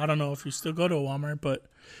 So I don't know if you still go to a Walmart, but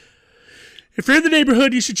if you're in the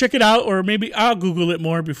neighborhood, you should check it out, or maybe I'll Google it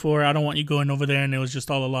more before. I don't want you going over there and it was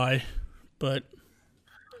just all a lie. But,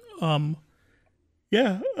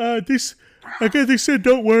 yeah, they said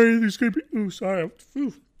don't worry. There's gonna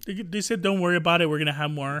be. They said don't worry about it. We're gonna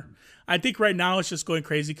have more. I think right now it's just going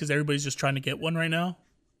crazy because everybody's just trying to get one right now,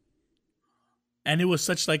 and it was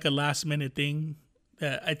such like a last minute thing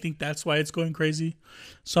that I think that's why it's going crazy.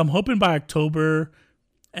 So I'm hoping by October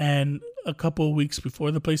and a couple of weeks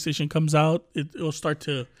before the PlayStation comes out, it'll start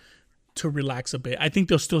to relax a bit. I think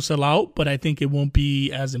they'll still sell out, but I think it won't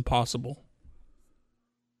be as impossible.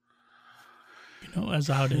 You know, as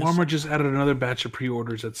how it is. Walmart just added another batch of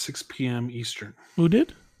pre-orders at 6 p.m. Eastern. Who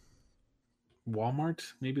did?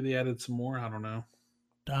 Walmart? Maybe they added some more. I don't know.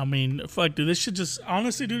 I mean, fuck, dude. This should just,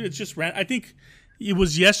 honestly, dude, it's just I think it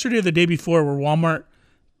was yesterday or the day before where Walmart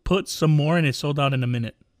put some more and it sold out in a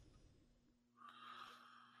minute.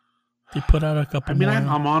 They put out a couple more.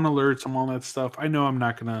 I'm on alerts. I'm on that stuff. I know I'm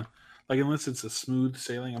not going to, like, unless it's a smooth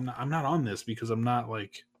sailing, I'm not on this because I'm not,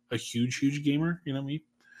 like, a huge gamer. You know what I mean?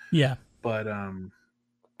 Yeah. But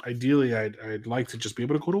ideally, I'd like to just be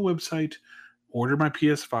able to go to a website, order my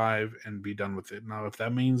PS5, and be done with it. Now, if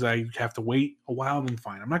that means I have to wait a while, then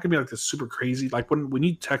fine. I'm not gonna be like this super crazy. Like when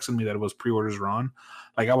you texted me that it was pre-orders were on,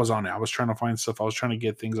 like I was on it. I was trying to find stuff. I was trying to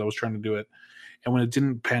get things. I was trying to do it, and when it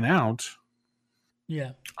didn't pan out,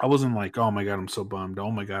 yeah, I wasn't like, oh my god, I'm so bummed.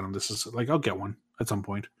 Oh my god, this is like I'll get one at some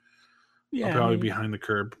point. Yeah, I'll probably be behind the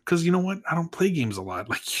curb because you know what? I don't play games a lot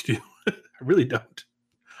like you do. I really don't.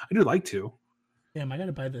 I do like to. Damn, I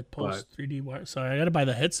gotta buy the Pulse 3D wire. Sorry, I gotta buy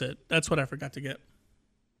the headset. That's what I forgot to get.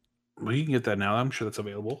 Well, you can get that now. I'm sure that's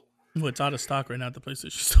available. Well, it's out of stock right now at the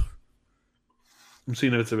PlayStation Store. I'm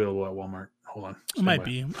seeing if it's available at Walmart. Hold on. It might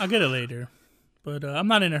be. I'll get it later. But I'm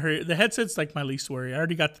not in a hurry. The headset's like my least worry. I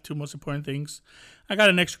already got the two most important things. I got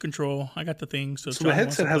an extra control. I got the thing. So the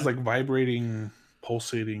headset has like vibrating,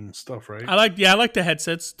 pulsating stuff, right? I like the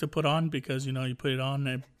headsets to put on because, you know, you put it on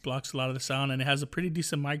and it blocks a lot of the sound and it has a pretty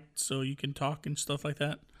decent mic so you can talk and stuff like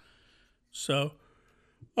that. So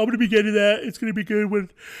I'm going to be getting that. It's going to be good when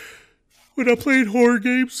I'm playing horror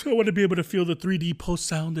games. I want to be able to feel the 3D pulse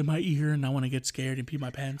sound in my ear and I want to get scared and pee my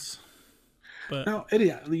pants. But no,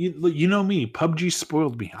 Eddie, you know me. PUBG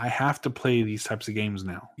spoiled me. I have to play these types of games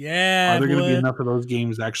now. Yeah. Are there going to be enough of those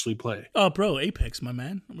games to actually play? Oh, bro, Apex, my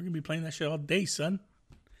man. We're going to be playing that shit all day, son.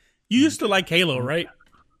 You used to like Halo, right?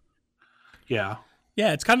 Yeah.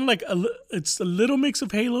 Yeah, it's kind of like it's a little mix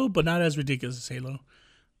of Halo, but not as ridiculous as Halo.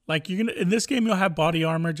 Like in this game, you'll have body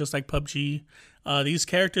armor just like PUBG. These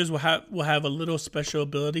characters will have a little special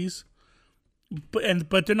abilities,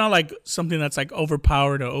 but they're not like something that's like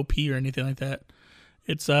overpowered or OP or anything like that.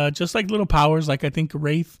 It's just like little powers. Like I think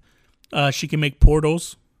Wraith, she can make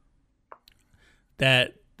portals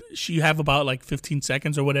that she have about like 15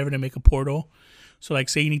 seconds or whatever to make a portal. So like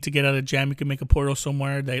say you need to get out of jam, you can make a portal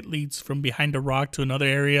somewhere that leads from behind a rock to another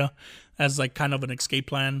area as like kind of an escape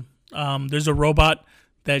plan. There's a robot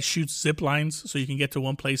that shoots zip lines so you can get to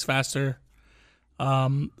one place faster.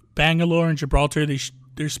 Bangalore and Gibraltar,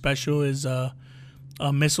 their special is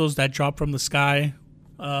missiles that drop from the sky.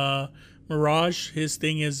 Mirage, his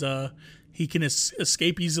thing is he can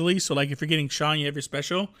escape easily. So like if you're getting shot and you have your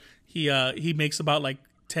special, he makes about like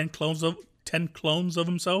 10 clones of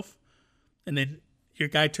himself, and then your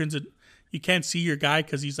guy turns it. You can't see your guy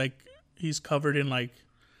because he's covered in like,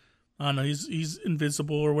 I don't know, he's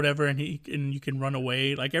invisible or whatever, and you can run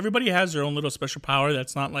away. Like everybody has their own little special power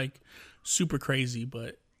that's not like super crazy,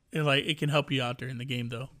 but it can help you out during the game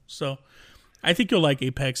though. So I think you'll like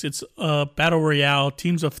Apex. It's a battle royale,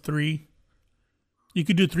 teams of 3. You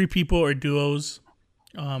could do 3 people or duos.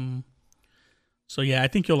 So yeah, I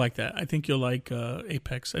think you'll like that. I think you'll like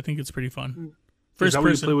Apex. I think it's pretty fun. First that what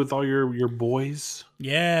you person. play with all your boys?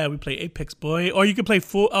 Yeah, we play Apex, boy. Or you can play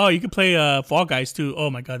Fall Guys too. Oh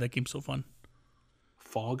my god, that game's so fun.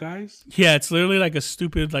 Fall Guys? Yeah, it's literally like a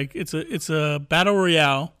stupid it's a battle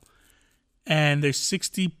royale, and there's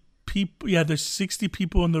 60 people. Yeah, there's 60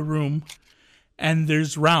 people in the room, and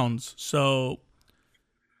there's rounds. So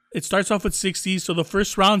it starts off with 60. So the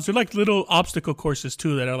first rounds, they're like little obstacle courses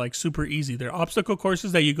too that are like super easy. They're obstacle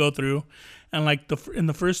courses that you go through, and like in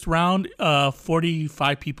the first round,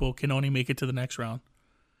 45 people can only make it to the next round,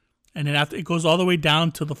 and then after it goes all the way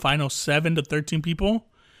down to the final 7 to 13 people,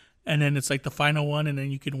 and then it's like the final one, and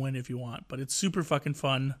then you can win if you want. But it's super fucking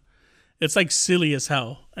fun. It's like silly as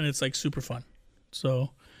hell, and it's like super fun.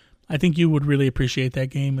 So I think you would really appreciate that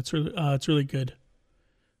game. It's really good.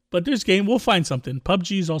 But this game, we'll find something.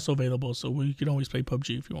 PUBG is also available, so you can always play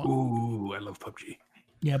PUBG if you want. Ooh, I love PUBG.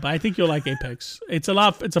 Yeah, but I think you'll like Apex. It's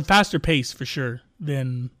a faster pace for sure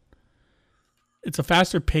it's a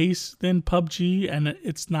faster pace than PUBG, and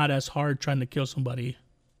it's not as hard trying to kill somebody.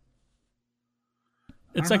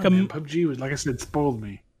 It's like PUBG was, like I said, spoiled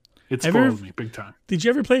me. It spoiled me big time. Did you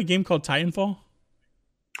ever play a game called Titanfall?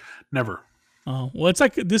 Never. Oh, well, it's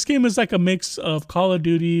like this game is like a mix of Call of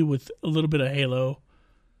Duty with a little bit of Halo.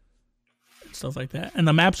 Stuff like that. And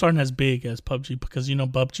the maps aren't as big as PUBG because,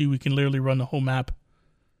 PUBG, we can literally run the whole map.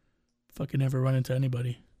 Fucking never run into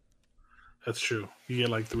anybody. That's true. You get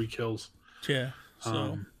like 3 kills. Yeah.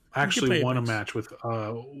 So I actually won a match with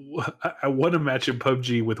I won a match in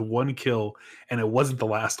PUBG with 1 kill, and it wasn't the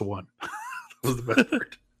last one. That was the best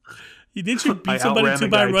part. Didn't you beat somebody to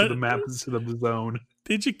the map instead of the zone?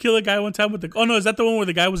 Did you kill a guy one time with the? Oh no, is that the one where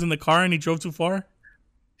the guy was in the car and he drove too far?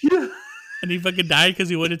 Yeah. And he fucking died because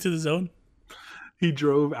he went into the zone. He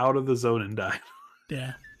drove out of the zone and died.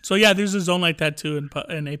 Yeah. So yeah, there's a zone like that too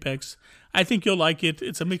in Apex. I think you'll like it.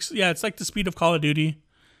 It's a mix. Yeah, it's like the speed of Call of Duty.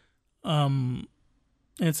 And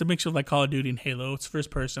it's a mix of like Call of Duty and Halo. It's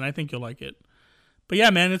first person. I think you'll like it. But yeah,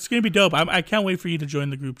 man, it's gonna be dope. I can't wait for you to join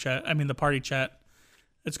the group chat. I mean, the party chat.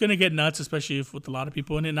 It's gonna get nuts, especially with a lot of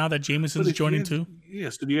people in it. Now that Jameson's joining too.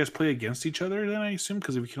 Yes. Do you guys play against each other then? I assume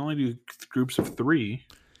because if you can only do groups of 3.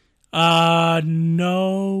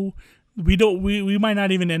 No. We don't. We might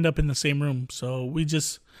not even end up in the same room. So we'll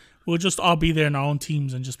just all be there in our own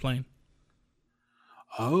teams and just playing.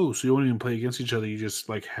 Oh, so you won't even play against each other. You just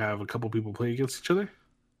like have a couple people play against each other.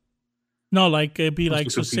 No, like it'd be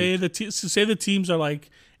like say the teams are like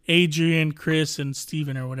Adrian, Chris, and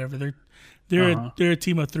Steven or whatever. They're a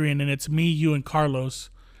team of 3, and then it's me, you, and Carlos.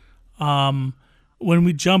 When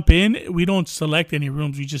we jump in, we don't select any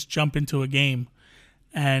rooms. We just jump into a game,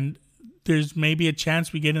 and there's maybe a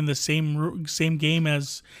chance we get in the same game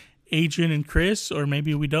as Adrian and Chris, or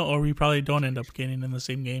maybe we don't, or we probably don't end up getting in the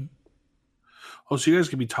same game. Oh, so you guys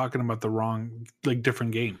could be talking about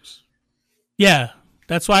different games. Yeah,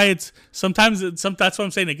 that's why that's what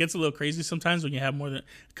I'm saying. It gets a little crazy sometimes when you have more than,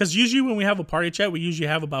 because usually when we have a party chat, we usually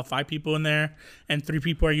have about 5 people in there, and 3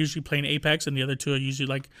 people are usually playing Apex, and the other 2 are usually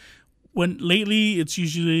like, lately it's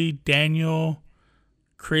usually Daniel,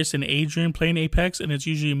 Chris, and Adrian playing Apex, and it's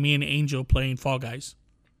usually me and Angel playing Fall Guys.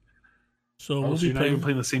 So we'll be you're not even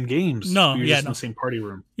playing the same games. No, you're just in the same party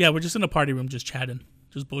room. Yeah, we're just in a party room, just chatting,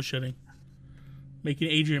 just bullshitting, making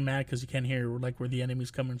Adrian mad because he can't hear like where the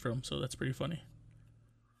enemy's coming from. So that's pretty funny.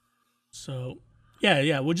 So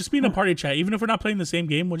yeah, we'll just be in a party chat, even if we're not playing the same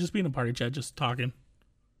game. We'll just be in a party chat, just talking.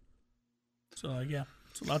 So yeah,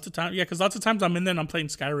 so lots of time. Yeah, because lots of times I'm in there and I'm playing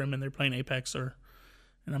Skyrim and they're playing Apex, and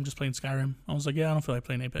I'm just playing Skyrim. I was like, yeah, I don't feel like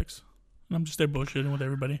playing Apex, and I'm just there bullshitting with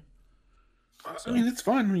everybody. So. I mean, it's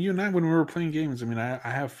fun. You and I, when we were playing games, I mean, I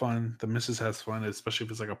have fun. The missus has fun, especially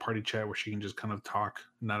if it's like a party chat where she can just kind of talk,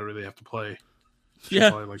 not really have to play.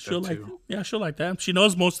 She'll like that. She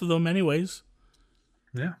knows most of them anyways.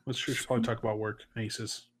 Yeah, that's true. She'll probably talk about work,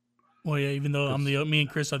 Aces. Well, yeah, even though me and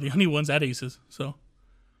Chris are the only ones at Aces, so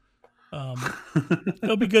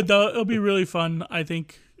it'll be good though. It'll be really fun. I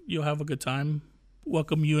think you'll have a good time.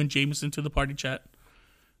 Welcome you and Jameson to the party chat.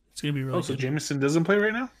 It's gonna be really. So Jameson doesn't play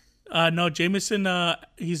right now? No, Jameson.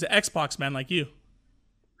 He's an Xbox man like you.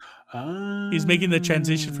 He's making the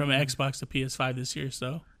transition from Xbox to PS5 this year,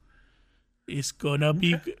 so it's gonna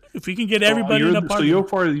be. If we can get everybody in a party.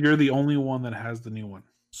 So you're the only one that has the new one.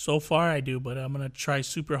 So far, I do, but I'm gonna try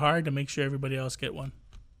super hard to make sure everybody else get one.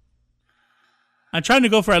 I'm trying to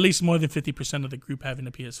go for at least more than 50% of the group having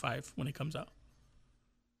a PS5 when it comes out.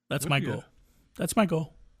 That's my goal. That's my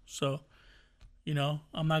goal. So,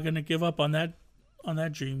 I'm not gonna give up on that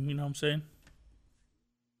dream. You know what I'm saying?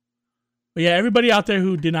 But yeah, everybody out there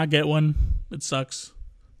who did not get one, it sucks.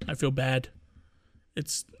 I feel bad.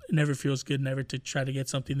 It never feels good never to try to get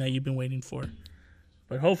something that you've been waiting for.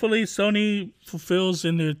 But hopefully Sony fulfills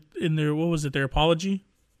in their what was it, their apology?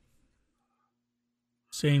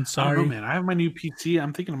 Saying sorry. I don't know, man. I have my new PC.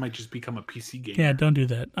 I'm thinking I might just become a PC gamer. Yeah, don't do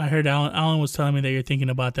that. I heard Alan was telling me that you're thinking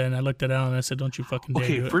about that, and I looked at Alan and I said, don't you fucking dare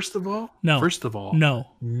do it. First of all,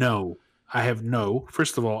 no. I have no.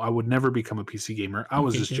 First of all, I would never become a PC gamer. I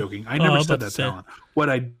was just joking. I never said that to Alan. What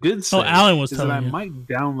I did say Alan was is telling that I you. might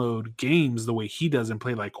download games the way he does and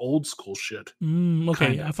play like old school shit. Okay,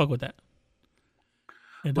 kinda. I fuck with that.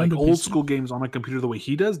 Yeah, like old school games on my computer the way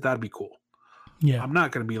he does, that'd be cool. Yeah. I'm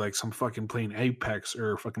not going to be like some fucking playing Apex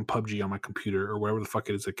or fucking PUBG on my computer or whatever the fuck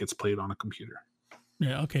it is that gets played on a computer.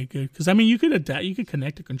 Yeah, okay, good. Because, I mean, you could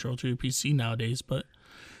connect a controller to your PC nowadays, but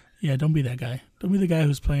yeah, don't be that guy. Don't be the guy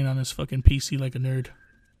who's playing on his fucking PC like a nerd.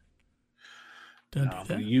 Don't do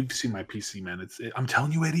that. You've seen my PC, man. I'm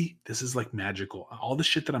telling you, Eddie, this is like magical. All the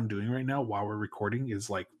shit that I'm doing right now while we're recording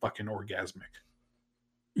is like fucking orgasmic.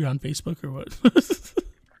 You're on Facebook or what?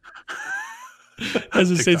 As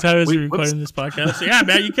the same time as we're recording this podcast. Yeah,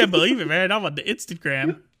 man, you can't believe it, man. I'm on the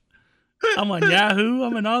Instagram. I'm on Yahoo.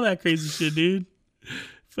 I'm on all that crazy shit, dude.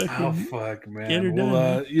 Fuck, man.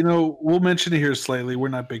 Well, we'll mention it here slightly. We're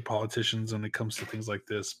not big politicians when it comes to things like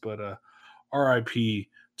this, but RIP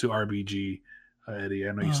to RBG, Eddie.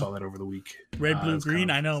 I know you saw that over the week. Red, blue, green.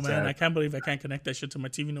 I know, man. I can't believe I can't connect that shit to my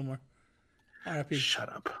TV no more. RIP.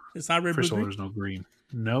 Shut up. It's not red, First blue, of all, there's no green.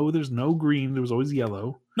 No, there's no green. There was always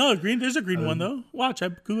yellow. No, green. There's a green one though. Watch, I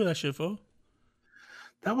Google that shit, fool.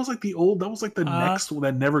 That was like the old. That was like the next one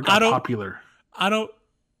that never got popular. I don't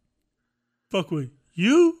fuck with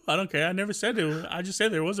you. I don't care. I never said it. I just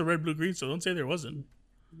said there was a red, blue, green. So don't say there wasn't.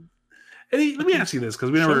 Eddie, let me ask you this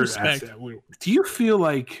because we never asked that. Do you feel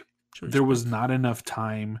like there was not enough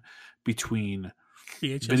time between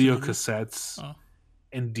video cassettes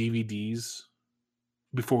and DVDs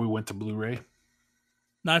before we went to Blu-ray?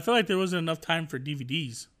 No, I feel like there wasn't enough time for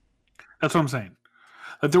DVDs. That's what I'm saying.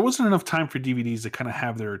 Like there wasn't enough time for DVDs to kind of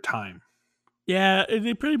have their time. Yeah,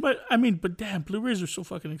 they pretty much. I mean, but damn, Blu-rays are so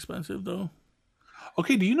fucking expensive, though.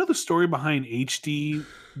 Okay, do you know the story behind HD,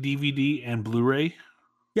 DVD, and Blu-ray?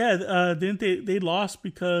 Yeah, didn't they lost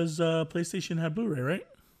because PlayStation had Blu-ray, right?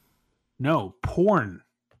 No, porn.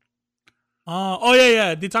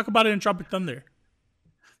 Yeah. They talk about it in Tropic Thunder.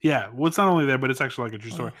 Yeah, well, it's not only there, but it's actually like a true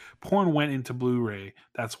story. Porn went into Blu-ray.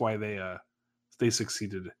 That's why they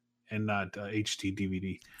succeeded, and not HD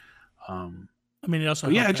DVD. I mean, it also.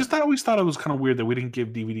 Yeah, I always thought it was kind of weird that we didn't give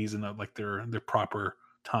DVDs in their proper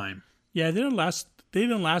time. Yeah, they didn't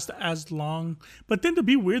last as long. But then to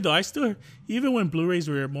be weird though, I still, even when Blu-rays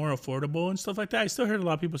were more affordable and stuff like that, I still heard a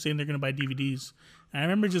lot of people saying they're gonna buy DVDs. And I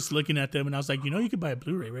remember just looking at them and I was like, you could buy a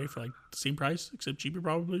Blu-ray, right, for like the same price, except cheaper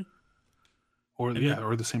probably. Or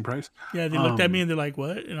the same price. Yeah, they looked at me and they're like,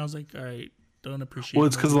 "What?" And I was like, "All right, don't appreciate." Well,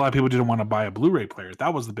 it's because a lot of people didn't want to buy a Blu-ray player.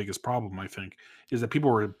 That was the biggest problem, I think, is that people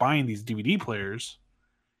were buying these DVD players,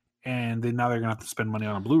 and now they're gonna have to spend money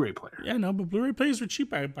on a Blu-ray player. Yeah, no, but Blu-ray players were cheap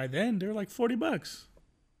by then. They were like $40.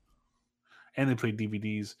 And they played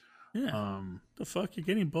DVDs. Yeah. The fuck, you're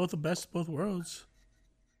getting both the best of both worlds.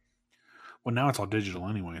 Well, now it's all digital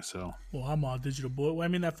anyway, so. Well, I'm all digital, boy. Well, I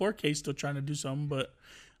mean, that 4K is still trying to do something, but.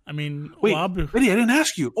 I mean, wait, Eddie, I didn't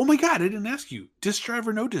ask you. Oh my God, I didn't ask you. Disk drive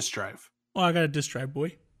or no disk drive? Oh, I got a disk drive,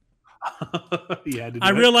 boy. Yeah, I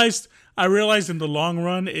realized in the long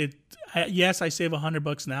run, yes, I save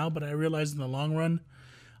 $100 now, but I realized in the long run,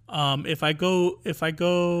 if I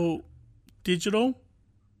go digital,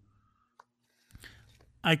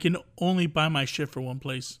 I can only buy my shit for one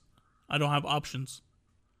place. I don't have options.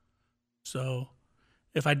 So,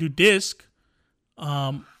 if I do disc,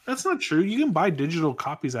 that's not true. You can buy digital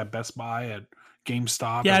copies at Best Buy, at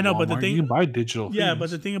GameStop. Yeah, I know, Walmart. but the thing you can buy digital. Yeah, things. but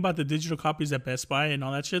the thing about the digital copies at Best Buy and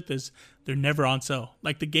all that shit is they're never on sale.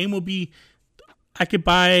 Like the game will be, I could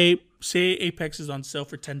buy, say Apex is on sale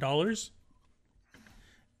for $10.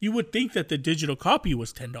 You would think that the digital copy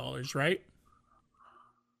was $10, right?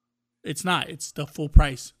 It's not. It's the full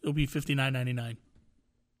price. It'll be $59.99.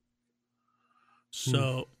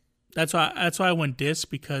 So that's why I went disc,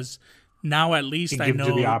 because now at least I know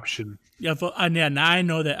you the option. Yeah, now I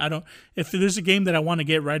know that I don't. If there's a game that I want to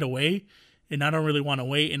get right away, and I don't really want to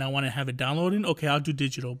wait, and I want to have it downloading, okay, I'll do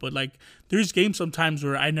digital. But like, there's games sometimes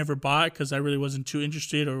where I never bought because I really wasn't too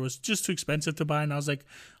interested, or it was just too expensive to buy, and I was like,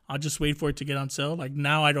 I'll just wait for it to get on sale. Like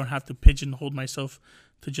now, I don't have to pigeonhole myself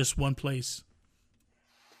to just one place.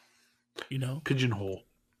 Pigeonhole.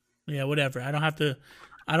 Yeah, whatever. I don't have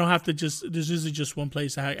to just. There's usually just one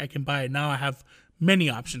place I can buy it. Now I have many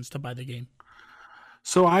options to buy the game.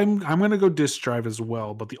 So I'm gonna go disk drive as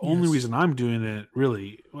well, but the only Yes. reason I'm doing it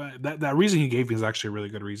really that reason he gave me is actually a really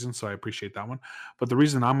good reason, so I appreciate that one. But the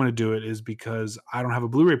reason I'm gonna do it is because I don't have a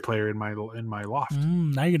Blu-ray player in my loft.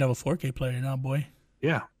 Now you can have a 4K player now, boy.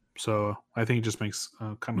 Yeah, so I think it just makes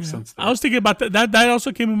kind of sense there. I was thinking about that. That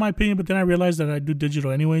also came in my opinion, but then I realized that I do digital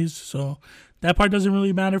anyways, so that part doesn't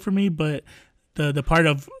really matter for me. But the part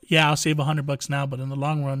of I'll save $100 now, but in the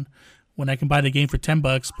long run, when I can buy the game for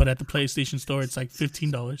 $10, but at the PlayStation Store it's like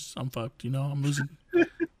 $15, I'm fucked. I'm losing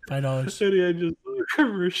 $5. Eddie, I just saw a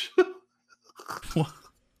commercial. What?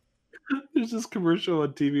 There's this commercial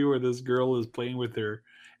on TV where this girl is playing with her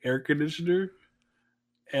air conditioner,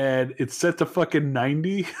 and it's set to fucking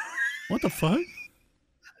 90. What the fuck?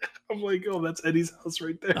 I'm like, oh, that's Eddie's house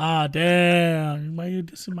right there. Ah, damn! Why you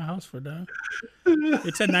dissing my house for that?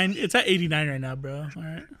 It's at 9. It's at 89 right now, bro. All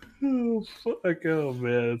right. Oh fuck! Oh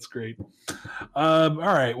man, that's great. All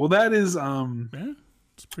right. Well, that is Yeah.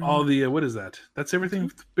 all the what is that? That's everything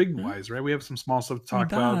big wise, right? We have some small stuff to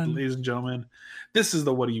talk about, ladies and gentlemen. This is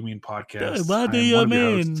the What Do You Mean podcast. What do you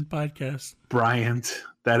mean podcast? Bryant.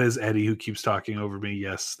 That is Eddie who keeps talking over me.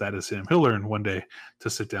 Yes, that is him. He'll learn one day to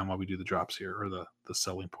sit down while we do the drops here or the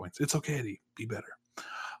selling points. It's okay, Eddie. Be better.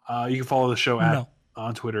 You can follow the show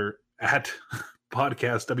on Twitter at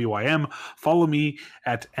podcast WIM. Follow me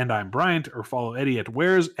at And I'm Bryant, or follow Eddie at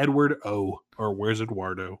Where's Edward O, or Where's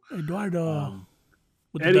Eduardo.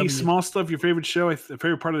 Eddie, small stuff, your favorite show,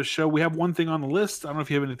 favorite part of the show. We have one thing on the list. I don't know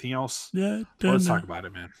if you have anything else. Yeah. Let's talk about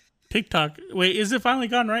it, man. TikTok. Wait, is it finally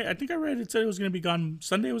gone, right? I think I read it said it was going to be gone.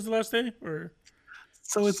 Sunday was the last day? Or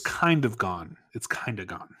so it's kind of gone. It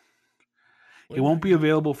won't be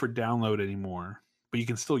available for download anymore, but you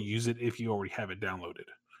can still use it if you already have it downloaded.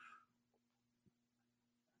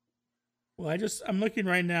 Well, I'm looking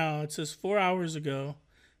right now. It says 4 hours ago,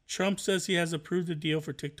 Trump says he has approved a deal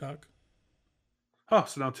for TikTok. Oh,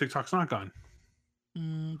 so now TikTok's not gone.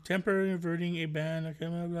 Temporarily averting a ban. Okay,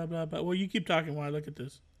 blah, blah, blah, blah. Well, you keep talking while I look at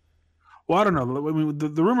this. Well, I don't know. I mean,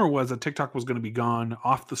 the rumor was that TikTok was going to be gone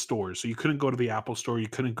off the stores. So you couldn't go to the Apple Store. You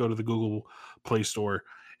couldn't go to the Google Play Store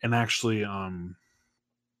and actually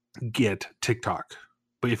get TikTok.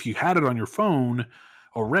 But if you had it on your phone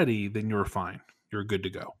already, then you're fine. You're good to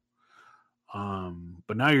go.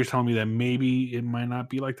 But now you're telling me that maybe it might not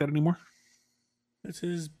be like that anymore? It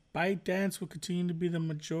says ByteDance will continue to be the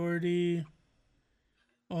majority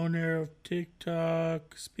owner of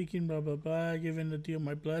TikTok. Speaking blah, blah, blah. Giving the deal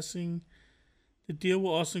my blessing. The deal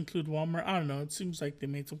will also include Walmart. I don't know. It seems like they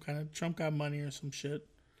made some kind of Trump got money or some shit.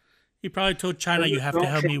 He probably told China, you have to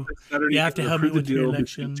help me. You have to help me with the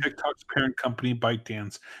election. TikTok's parent company,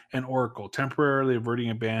 ByteDance, and Oracle, temporarily averting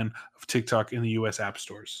a ban of TikTok in the U.S. app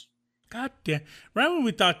stores. God damn. Right when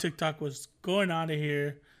we thought TikTok was going out of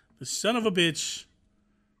here, the son of a bitch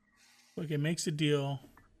fucking makes a deal.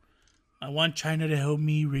 I want China to help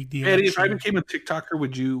me rig the election. Eddie, if I became a TikToker,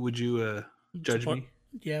 would you judge me?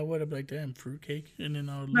 Yeah, what about damn fruitcake? And then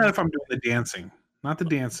not if I'm doing the dancing. Not the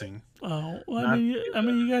dancing. Oh, well, I mean,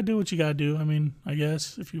 you gotta do what you gotta do. I mean, I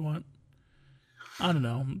guess if you want. I don't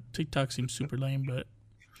know. TikTok seems super lame, but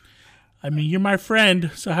I mean, you're my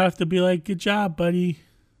friend, so I have to be like, good job, buddy.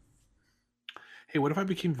 Hey, what if I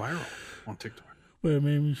became viral on TikTok? Well,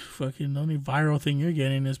 maybe fucking the only viral thing you're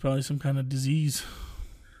getting is probably some kind of disease.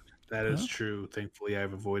 That is true. Thankfully,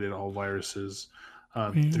 I've avoided all viruses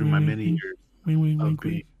through my many years of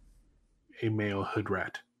being a male hood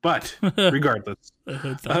rat. But regardless,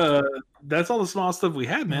 that's all the small stuff we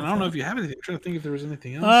had, man. I don't know if you have anything. I'm trying to think if there was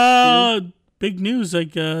anything else. Big news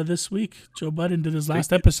this week. Joe Budden did his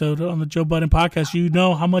last episode on the Joe Budden podcast. You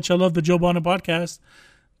know how much I love the Joe Budden podcast.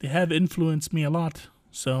 They have influenced me a lot.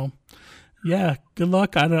 So, yeah, good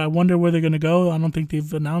luck. I wonder where they're going to go. I don't think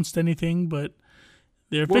they've announced anything, but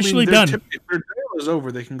they're officially done. If their deal is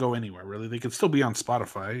over, they can go anywhere, really. They could still be on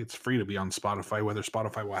Spotify. It's free to be on Spotify. Whether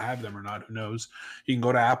Spotify will have them or not, who knows? You can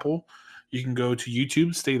go to Apple. You can go to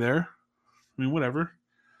YouTube, stay there. I mean, whatever.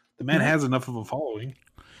 The man has enough of a following.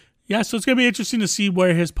 Yeah, so it's going to be interesting to see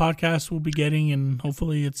where his podcast will be getting, and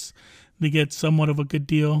hopefully they get somewhat of a good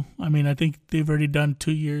deal. I mean, I think they've already done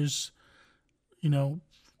 2 years.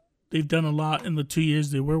 They've done a lot in the 2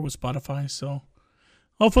 years they were with Spotify, so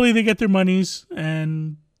hopefully they get their monies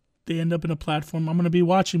and they end up in a platform I'm going to be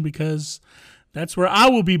watching, because that's where I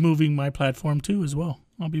will be moving my platform to as well.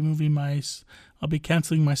 I'll be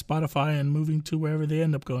canceling my Spotify and moving to wherever they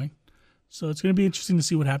end up going. So it's going to be interesting to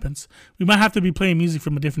see what happens. We might have to be playing music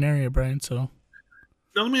from a different area, Brian. So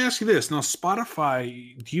now let me ask you this. Now,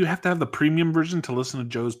 Spotify, do you have to have the premium version to listen to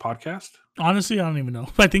Joe's podcast? Honestly, I don't even know.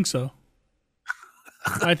 I think so.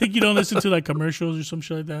 I think you don't listen to like commercials or some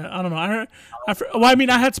shit like that. I don't know. I mean,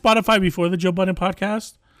 I had Spotify before the Joe Budden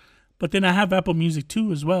podcast, but then I have Apple Music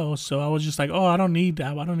too as well. So I was just like, oh, I don't need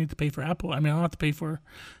that. I don't need to pay for Apple. I mean, I don't have to pay for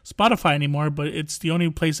Spotify anymore, but it's the only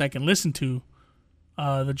place I can listen to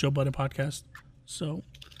the Joe Budden podcast. So,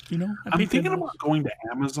 I'm thinking about going to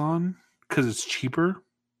Amazon because it's cheaper.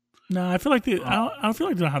 No, I feel like I don't feel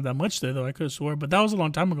like they don't have that much there though. I could have swore, but that was a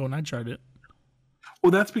long time ago when I tried it.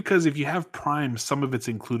 Well, that's because if you have Prime, some of it's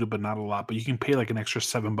included, but not a lot. But you can pay like an extra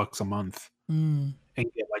 $7 a month and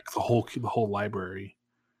get like the whole library.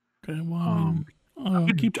 Okay, well, I've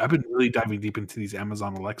been really diving deep into these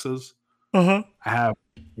Amazon Alexas. I have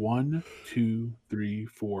 1, 2, 3,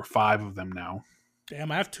 4, 5 of them now.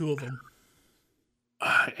 Damn, I have 2 of them.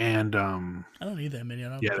 And I don't need that many. I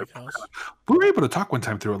don't have a big house. We were able to talk one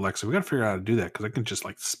time through Alexa. We got to figure out how to do that because I can just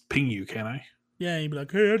like ping you, can't I? Yeah, you'd be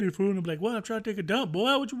like, hey, I need food. And I'd be like, what? I'm trying to take a dump,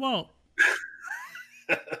 boy. What you want?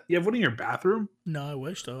 You have one in your bathroom? No, I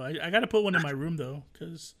wish, though. I got to put one in my room, though,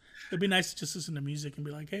 because it'd be nice to just listen to music and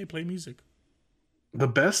be like, hey, play music. The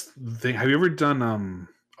best thing, have you ever done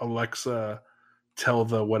Alexa tell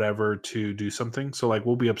the whatever to do something? So like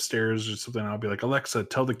we'll be upstairs or something, and I'll be like, Alexa,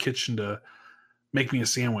 tell the kitchen to make me a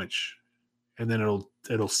sandwich. And then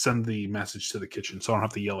it'll send the message to the kitchen, so I don't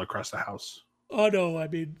have to yell across the house. Oh, no, I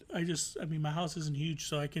mean, my house isn't huge,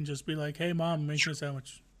 so I can just be like, hey, Mom, make me a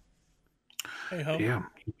sandwich. Hey, ho. Yeah.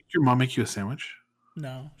 Your mom make you a sandwich?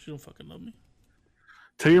 No, she don't fucking love me.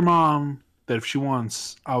 Tell your mom that if she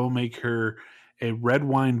wants, I will make her a red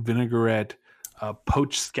wine vinaigrette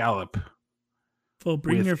poached scallop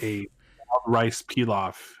with a rice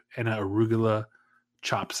pilaf and an arugula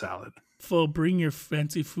chopped salad. Bring your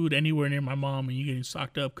fancy food anywhere near my mom and you're getting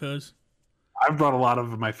socked up, cuz. I've brought a lot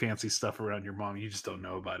of my fancy stuff around your mom. You just don't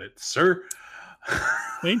know about it, sir.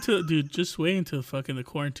 Just wait until fucking the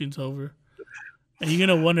quarantine's over. And you're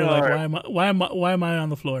gonna wonder why am I on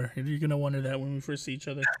the floor? You're gonna wonder that when we first see each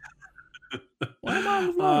other. Why am I on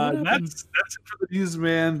the floor? That's it for the news,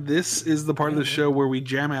 man. This is the part of the show where we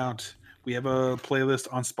jam out. We have a playlist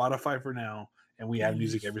on Spotify for now, and we add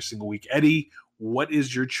music every single week. Eddie, what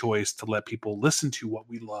is your choice to let people listen to what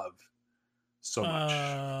we love so much?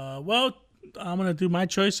 Well, I'm gonna do my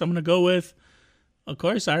choice. I'm gonna go with, of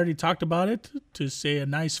course, I already talked about it, to say a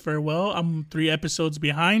nice farewell. I'm 3 episodes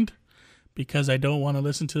behind because I don't want to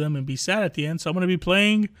listen to them and be sad at the end. So I'm going to be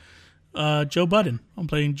playing Joe Budden. I'm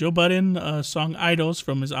playing Joe Budden song Idols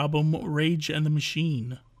from his album Rage and the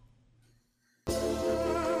Machine.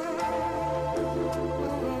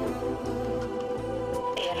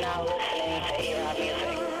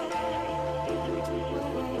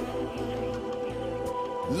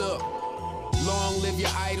 Look. Long live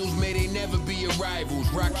your idols, may they never be your rivals.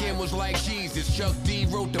 Rakim was like Jesus, Chuck D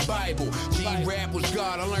wrote the Bible. G-Rap was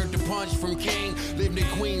God, I learned to punch from King. Lived in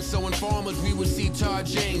Queens, so in Farmers we would see Todd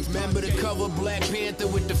James. Remember the cover Black Panther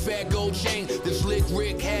with the fat gold chain? The Slick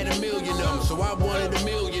Rick had 1 million of them, so I wanted 1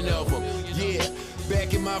 million of them. Yeah.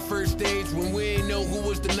 Back in my first stage when we ain't know who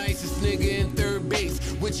was the nicest nigga in third base,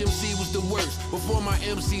 which MC was the worst. Before my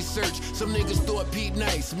MC search, some niggas thought Pete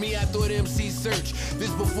Nice, me I thought MC Search. This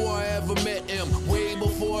before I ever met him, way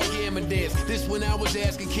before I Gamma Dance. This when I was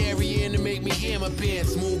asking Carrie Ann to make me Gamma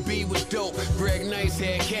Pants. Smooth B was dope, Greg Nice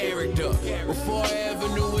had character. Before I ever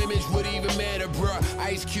knew image would even matter, bruh.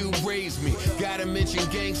 Ice Cube raised me. Gotta mention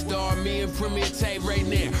Gangstar, me and Premier Type right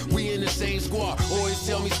now. We in the same squad. Always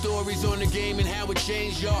tell me stories on the game and how it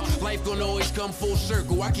changed, y'all. Life gonna always come full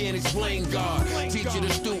circle. I can't explain God. Teacher to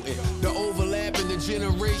student. The overlap and the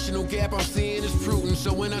generational gap I'm seeing is prudent.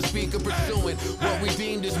 So when I speak of pursuing what we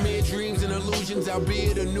deemed as mere dreams and illusions,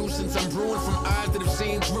 albeit a nuisance, I'm brewing from eyes that have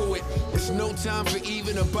seen through it. It's no time for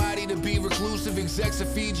even a body to be reclusive. Execs to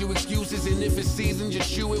feed you excuses, and if it's season,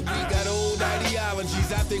 just chew it. We got old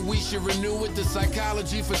ideologies. I think we should renew it. The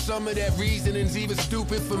psychology for some of that reasoning's even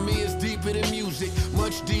stupid. For me, it's deeper than music,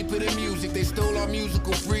 much deeper than music. They stole our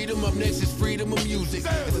musical freedom. Up next is freedom of music.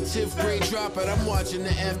 As a 10th grade dropout, I'm watching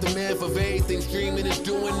the aftermath of everything streaming is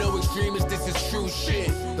doing. No extremists, this is true shit.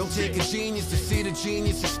 Don't take a genius to see the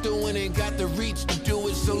genius is doing. Ain't got the reach to do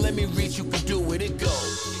it, so let me reach. You can do it. It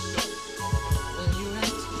goes.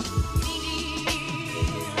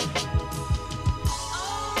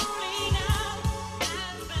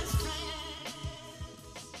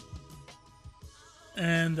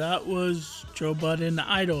 And that was Joe Budden,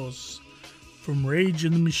 Idols from Rage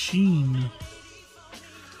and the Machine.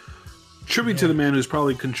 Tribute to the man who's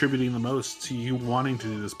probably contributing the most to you wanting to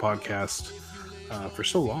do this podcast for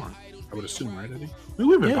so long. I would assume, right, Eddie? I mean,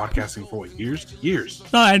 we've been podcasting for what, years? Years.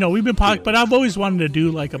 No, I know we've been but I've always wanted to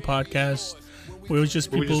do like a podcast where it was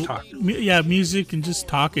just Where we people, just talking. music and just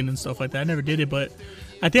talking and stuff like that. I never did it, but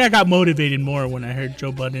I think I got motivated more when I heard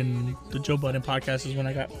Joe Budden. The Joe Budden podcast is when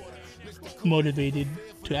I got motivated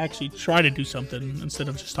to actually try to do something instead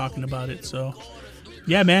of just talking about it. So,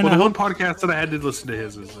 yeah, man. Well, the one podcast that I had to listen to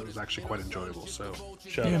his was actually quite enjoyable. So,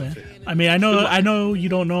 shout out man. to him. I mean, I know you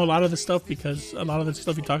don't know a lot of the stuff because a lot of the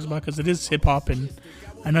stuff he talks about because it is hip hop, and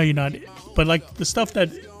I know you're not, but like the stuff that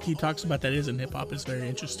he talks about that isn't hip hop is very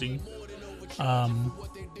interesting.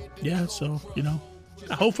 Yeah, so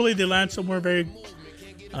hopefully they land somewhere very,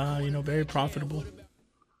 very profitable.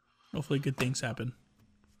 Hopefully, good things happen.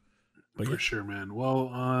 But For sure, man. Well,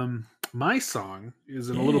 my song is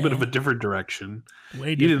in a little bit of a different direction.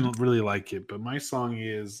 You didn't really like it, but my song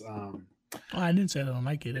is. I didn't say I don't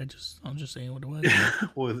like it. I'm just saying what it was.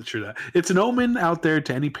 Well, it's true that it's an omen out there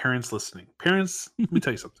to any parents listening. Parents, let me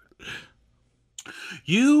tell you something.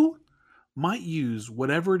 You might use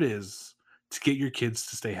whatever it is to get your kids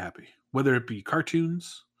to stay happy, whether it be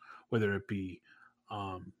cartoons, whether it be,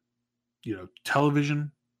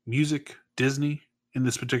 television, music, Disney. In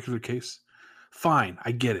this particular case, fine,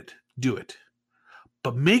 I get it. Do it.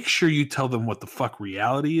 But make sure you tell them what the fuck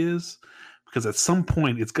reality is, because at some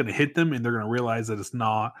point it's going to hit them and they're going to realize that it's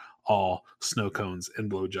not all snow cones and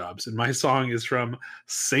blowjobs. And my song is from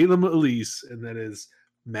Salem Elise, and that is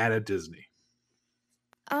Mad at Disney.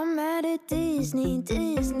 I'm mad at Disney,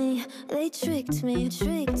 they tricked me,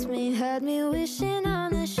 had me wishing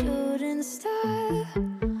on a shooting star.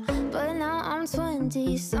 But now I'm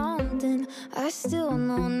 20-something, I still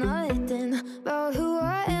know nothing about who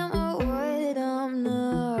I am or what I'm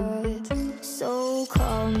not. So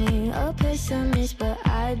call me a pessimist, but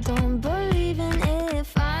I don't believe in it.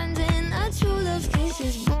 Finding a true love kiss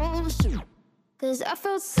is bullshit. 'Cause I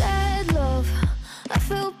felt sad love, I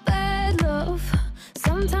felt bad love,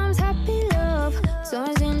 sometimes happy love,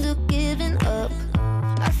 sometimes into giving up.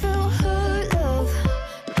 I felt hurt love,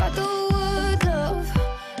 got the word love.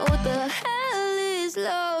 What the hell is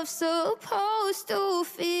love supposed to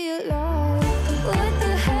feel like? What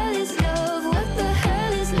the hell is love? What the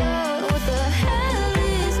hell is love? What the hell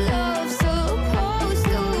is love supposed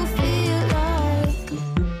to feel like?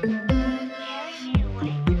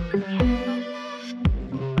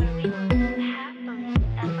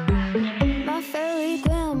 My fairy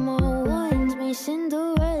grandma warned me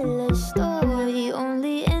Cinderella's story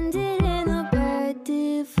only ended in a bad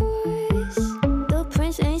divorce. The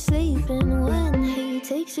prince ain't sleeping when he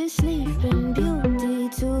takes his sleeping beauty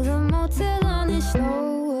to the motel on his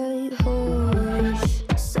snow white horse.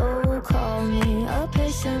 So call me a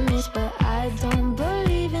pessimist, but I don't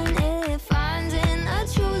believe in it. Finding a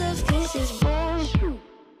true love kiss is bullshit.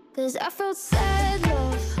 'Cause I felt sad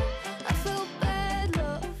love, I felt bad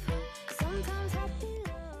love, sometimes happy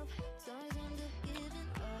love, sometimes end up giving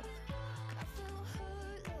up. I felt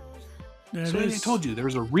hurt love. There it So I is. told you there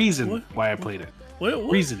was a reason What? why I played it.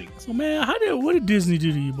 What? Reasoning. So man, what did Disney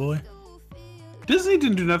do to you, boy? Disney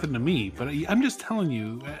didn't do nothing to me, but I'm just telling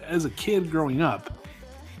you, as a kid growing up,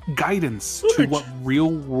 guidance to hurt what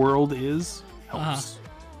real world is helps.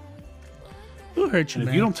 Uh-huh. Who hurt you, And if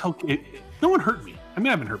man? you don't tell, no one hurt me. I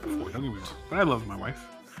mean, I've been hurt before, don't get me wrong, but I love my wife.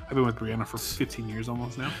 I've been with Brianna for 15 years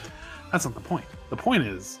almost now. That's not the point. The point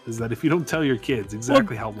is that if you don't tell your kids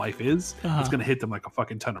exactly how life is, it's going to hit them like a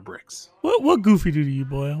fucking ton of bricks. What Goofy do to you,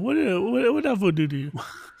 boy? What that fool do to you?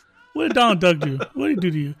 What did Donald Duck do? What did he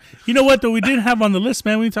do to you? You know what though? We didn't have on the list,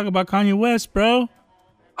 man. We talk about Kanye West, bro.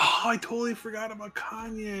 Oh, I totally forgot about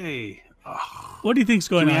Kanye. Oh. What do you think's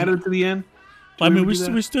going Can we on? add it to the end? I mean, we do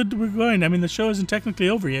that? we're going. I mean, the show isn't technically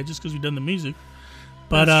over yet, just because we've done the music.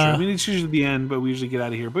 But That's true. I mean, it's usually the end, but we usually get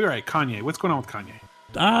out of here. But all right, Kanye. What's going on with Kanye?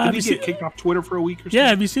 Did he get kicked off Twitter for a week or something? Yeah,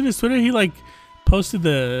 have you seen his Twitter? He like posted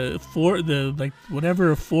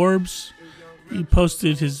whatever Forbes. He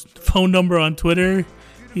posted his phone number on Twitter.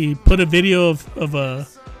 He put a video of a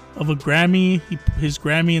Grammy, his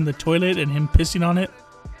Grammy in the toilet and him pissing on it.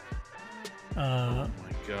 Oh my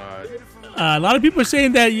god. A lot of people are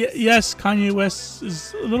saying that yes, Kanye West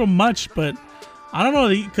is a little much, but I don't know,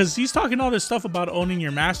 because he's talking all this stuff about owning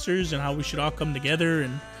your masters and how we should all come together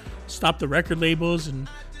and stop the record labels and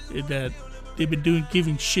that they've been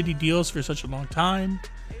giving shitty deals for such a long time.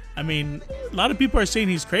 I mean, a lot of people are saying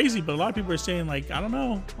he's crazy, but a lot of people are saying like, I don't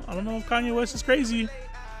know if Kanye West is crazy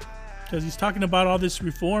because he's talking about all this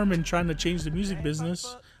reform and trying to change the music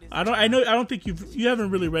business. I don't think you haven't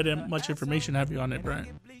really read much information, have you, on it,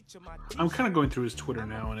 Brian? I'm kind of going through his Twitter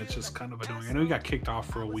now, and it's just kind of annoying. I know he got kicked off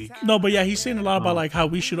for a week. No, but yeah, he's saying a lot about like how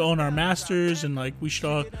we should own our masters and like we should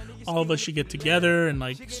all of us should get together and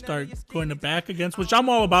like start going to back against, which I'm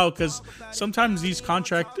all about because sometimes these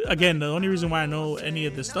again, the only reason why I know any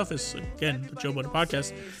of this stuff is again the Joe Budden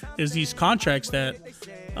podcast is these contracts that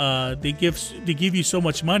they give you so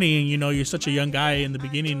much money, and you're such a young guy in the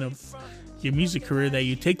beginning of your music career that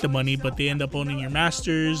you take the money, but they end up owning your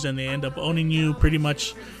masters and they end up owning you pretty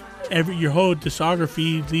much your whole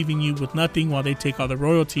discography, leaving you with nothing while they take all the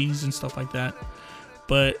royalties and stuff like that.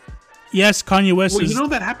 But yes, Kanye West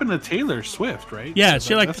that happened to Taylor Swift, right? Yeah, that's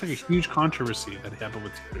like a huge controversy that happened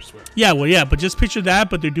with Taylor Swift. Yeah, well, yeah, but just picture that,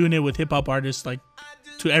 but they're doing it with hip hop artists, like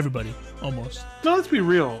to everybody almost. No, let's be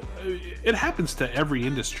real. It happens to every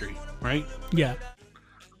industry, right? Yeah.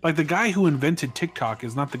 Like the guy who invented TikTok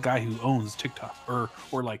is not the guy who owns TikTok or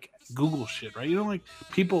like Google shit, right? Like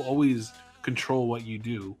people always control what you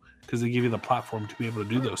do because they give you the platform to be able to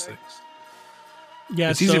do those things. Yeah,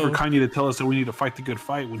 it's easy for Kanye to tell us that we need to fight the good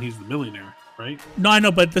fight when he's the millionaire, right? No, I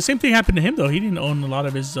know, but the same thing happened to him though. He didn't own a lot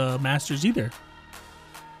of his masters either.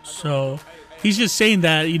 So he's just saying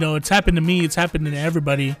that it's happened to me, it's happened to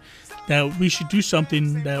everybody, that we should do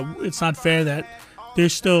something, that it's not fair that they're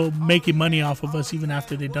still making money off of us even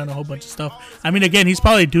after they've done a whole bunch of stuff. I mean, again, he's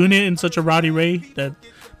probably doing it in such a rowdy way that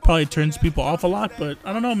probably turns people off a lot, but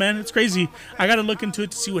I don't know, man. It's crazy. I got to look into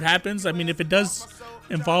it to see what happens. I mean, if it does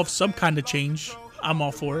involve some kind of change, I'm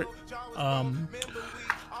all for it.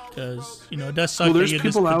 Because, it does suck. Well, there's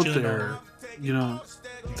people out there,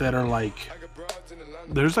 that are like,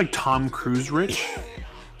 there's like Tom Cruise rich,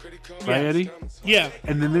 right, Eddie? Yeah.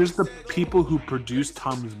 And then there's the people who produce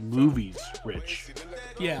Tom's movies rich.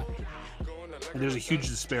 Yeah. And there's a huge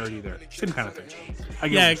disparity there. Same kind of thing. I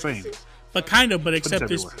get what you're saying. But kind of, but except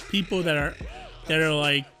there's people that are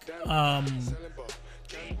like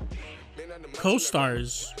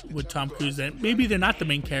co-stars with Tom Cruise that maybe they're not the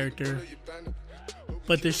main character,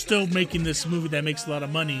 but they're still making this movie that makes a lot of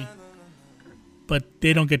money, but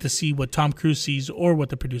they don't get to see what Tom Cruise sees or what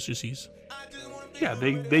the producer sees. Yeah,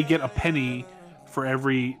 they get a penny for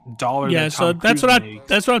every dollar. Yeah, that so Tom that's Cruise what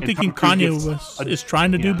that's what I'm thinking Kanye West is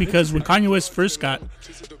trying to do, because when Kanye West first got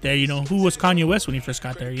there, who was Kanye West when he first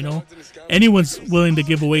got there? Anyone's willing to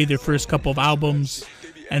give away their first couple of albums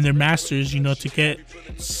and their masters, to get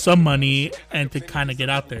some money and to kind of get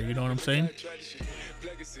out there. You know what I'm saying?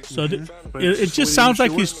 So it just sounds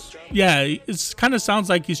like it kind of sounds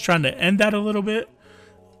like he's trying to end that a little bit.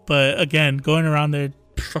 But again, going around there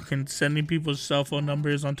fucking sending people's cell phone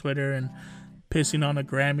numbers on Twitter and pissing on a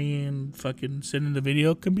Grammy and fucking sending the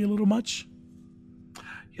video can be a little much.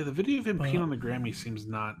 Yeah, the video of him peeing on the Grammy seems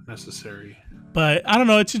not necessary. But I don't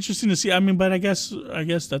know. It's interesting to see. I mean, but I guess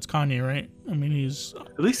that's Kanye, right? I mean, he's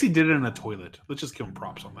at least he did it in a toilet. Let's just give him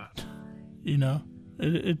props on that.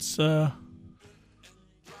 It's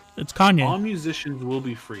Kanye. All musicians will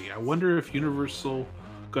be free. I wonder if Universal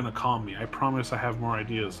gonna call me. I promise I have more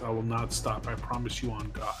ideas. I will not stop. I promise you on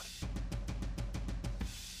God.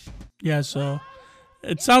 Yeah, so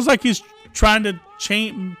it sounds like he's trying to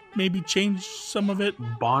change some of it.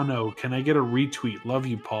 Bono, can I get a retweet? Love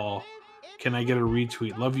you, Paul. Can I get a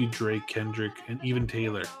retweet? Love you, Drake, Kendrick, and even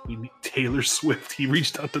Taylor. We need Taylor Swift. He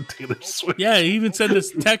reached out to Taylor Swift. Yeah, he even said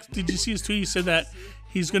this text. Did you see his tweet? He said that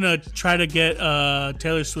he's gonna try to get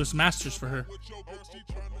Taylor Swift's masters for her.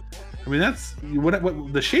 I mean, that's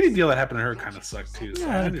what the shady deal that happened to her kind of sucked too. So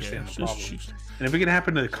I understand the problem. And if it can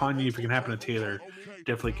happen to Kanye, if it can happen to Taylor,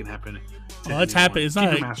 definitely can happen. Well, it's happening. It's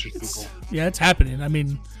not like it's happening. I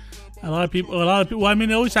mean, a lot of people. Well, I mean,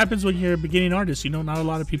 it always happens when you're a beginning artist. Not a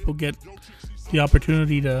lot of people get the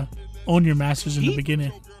opportunity to own your masters in the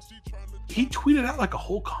beginning. He tweeted out like a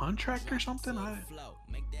whole contract or something.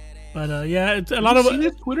 But yeah, it's a lot of. Seen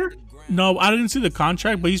his Twitter? No, I didn't see the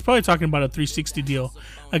contract, but he's probably talking about a 360 deal.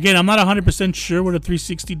 Again, I'm not 100% sure what a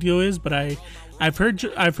 360 deal is, but I've heard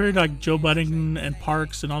like Joe Budden and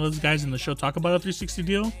Parks and all those guys in the show talk about a 360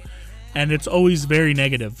 deal, and it's always very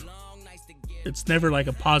negative. It's never like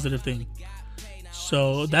a positive thing.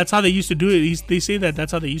 So that's how they used to do it. They say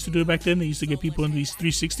that's how they used to do it back then. They used to get people in these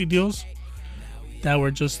 360 deals that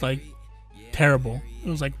were just like terrible. It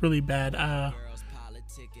was like really bad.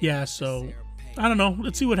 Yeah, so I don't know.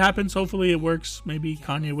 Let's see what happens. Hopefully it works. Maybe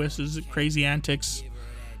Kanye West's crazy antics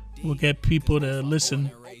will get people to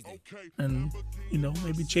listen and,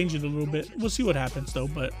 maybe change it a little bit. We'll see what happens, though.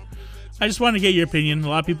 But I just want to get your opinion. A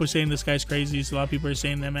lot of people are saying this guy's crazy. So a lot of people are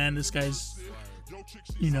saying that, man, this guy's,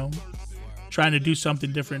 trying to do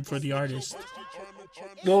something different for the artist.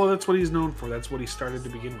 Well, that's what he's known for. That's what he started to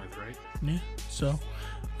begin with, right? Yeah. So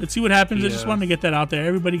Let's see what happens. I just wanted to get that out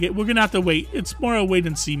there. We're gonna have to wait. It's more a wait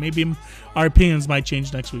and see. Maybe our opinions might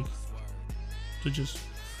change next week. So just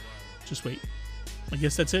wait. I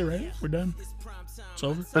guess that's it, right? We're done. It's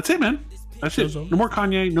over. That's it, man. That's it. No more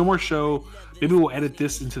Kanye. No more show. Maybe we'll edit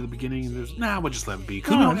this into the beginning. And we'll just let it be.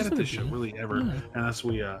 Because we don't edit this shit really ever, unless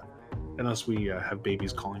we have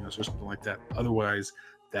babies calling us or something like that. Otherwise,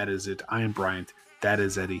 that is it. I am Bryant. That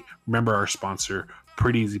is Eddie. Remember our sponsor,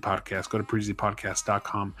 Pretty Easy Podcast. Go to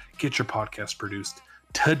prettyeasypodcast.com. Get your podcast produced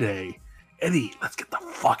today. Eddie, let's get the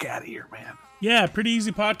fuck out of here, man. Yeah, Pretty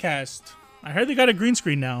Easy Podcast. I heard they got a green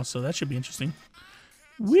screen now, so that should be interesting.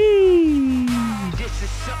 Whee! This is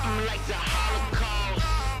something like the Holocaust.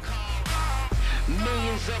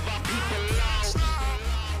 Millions of our people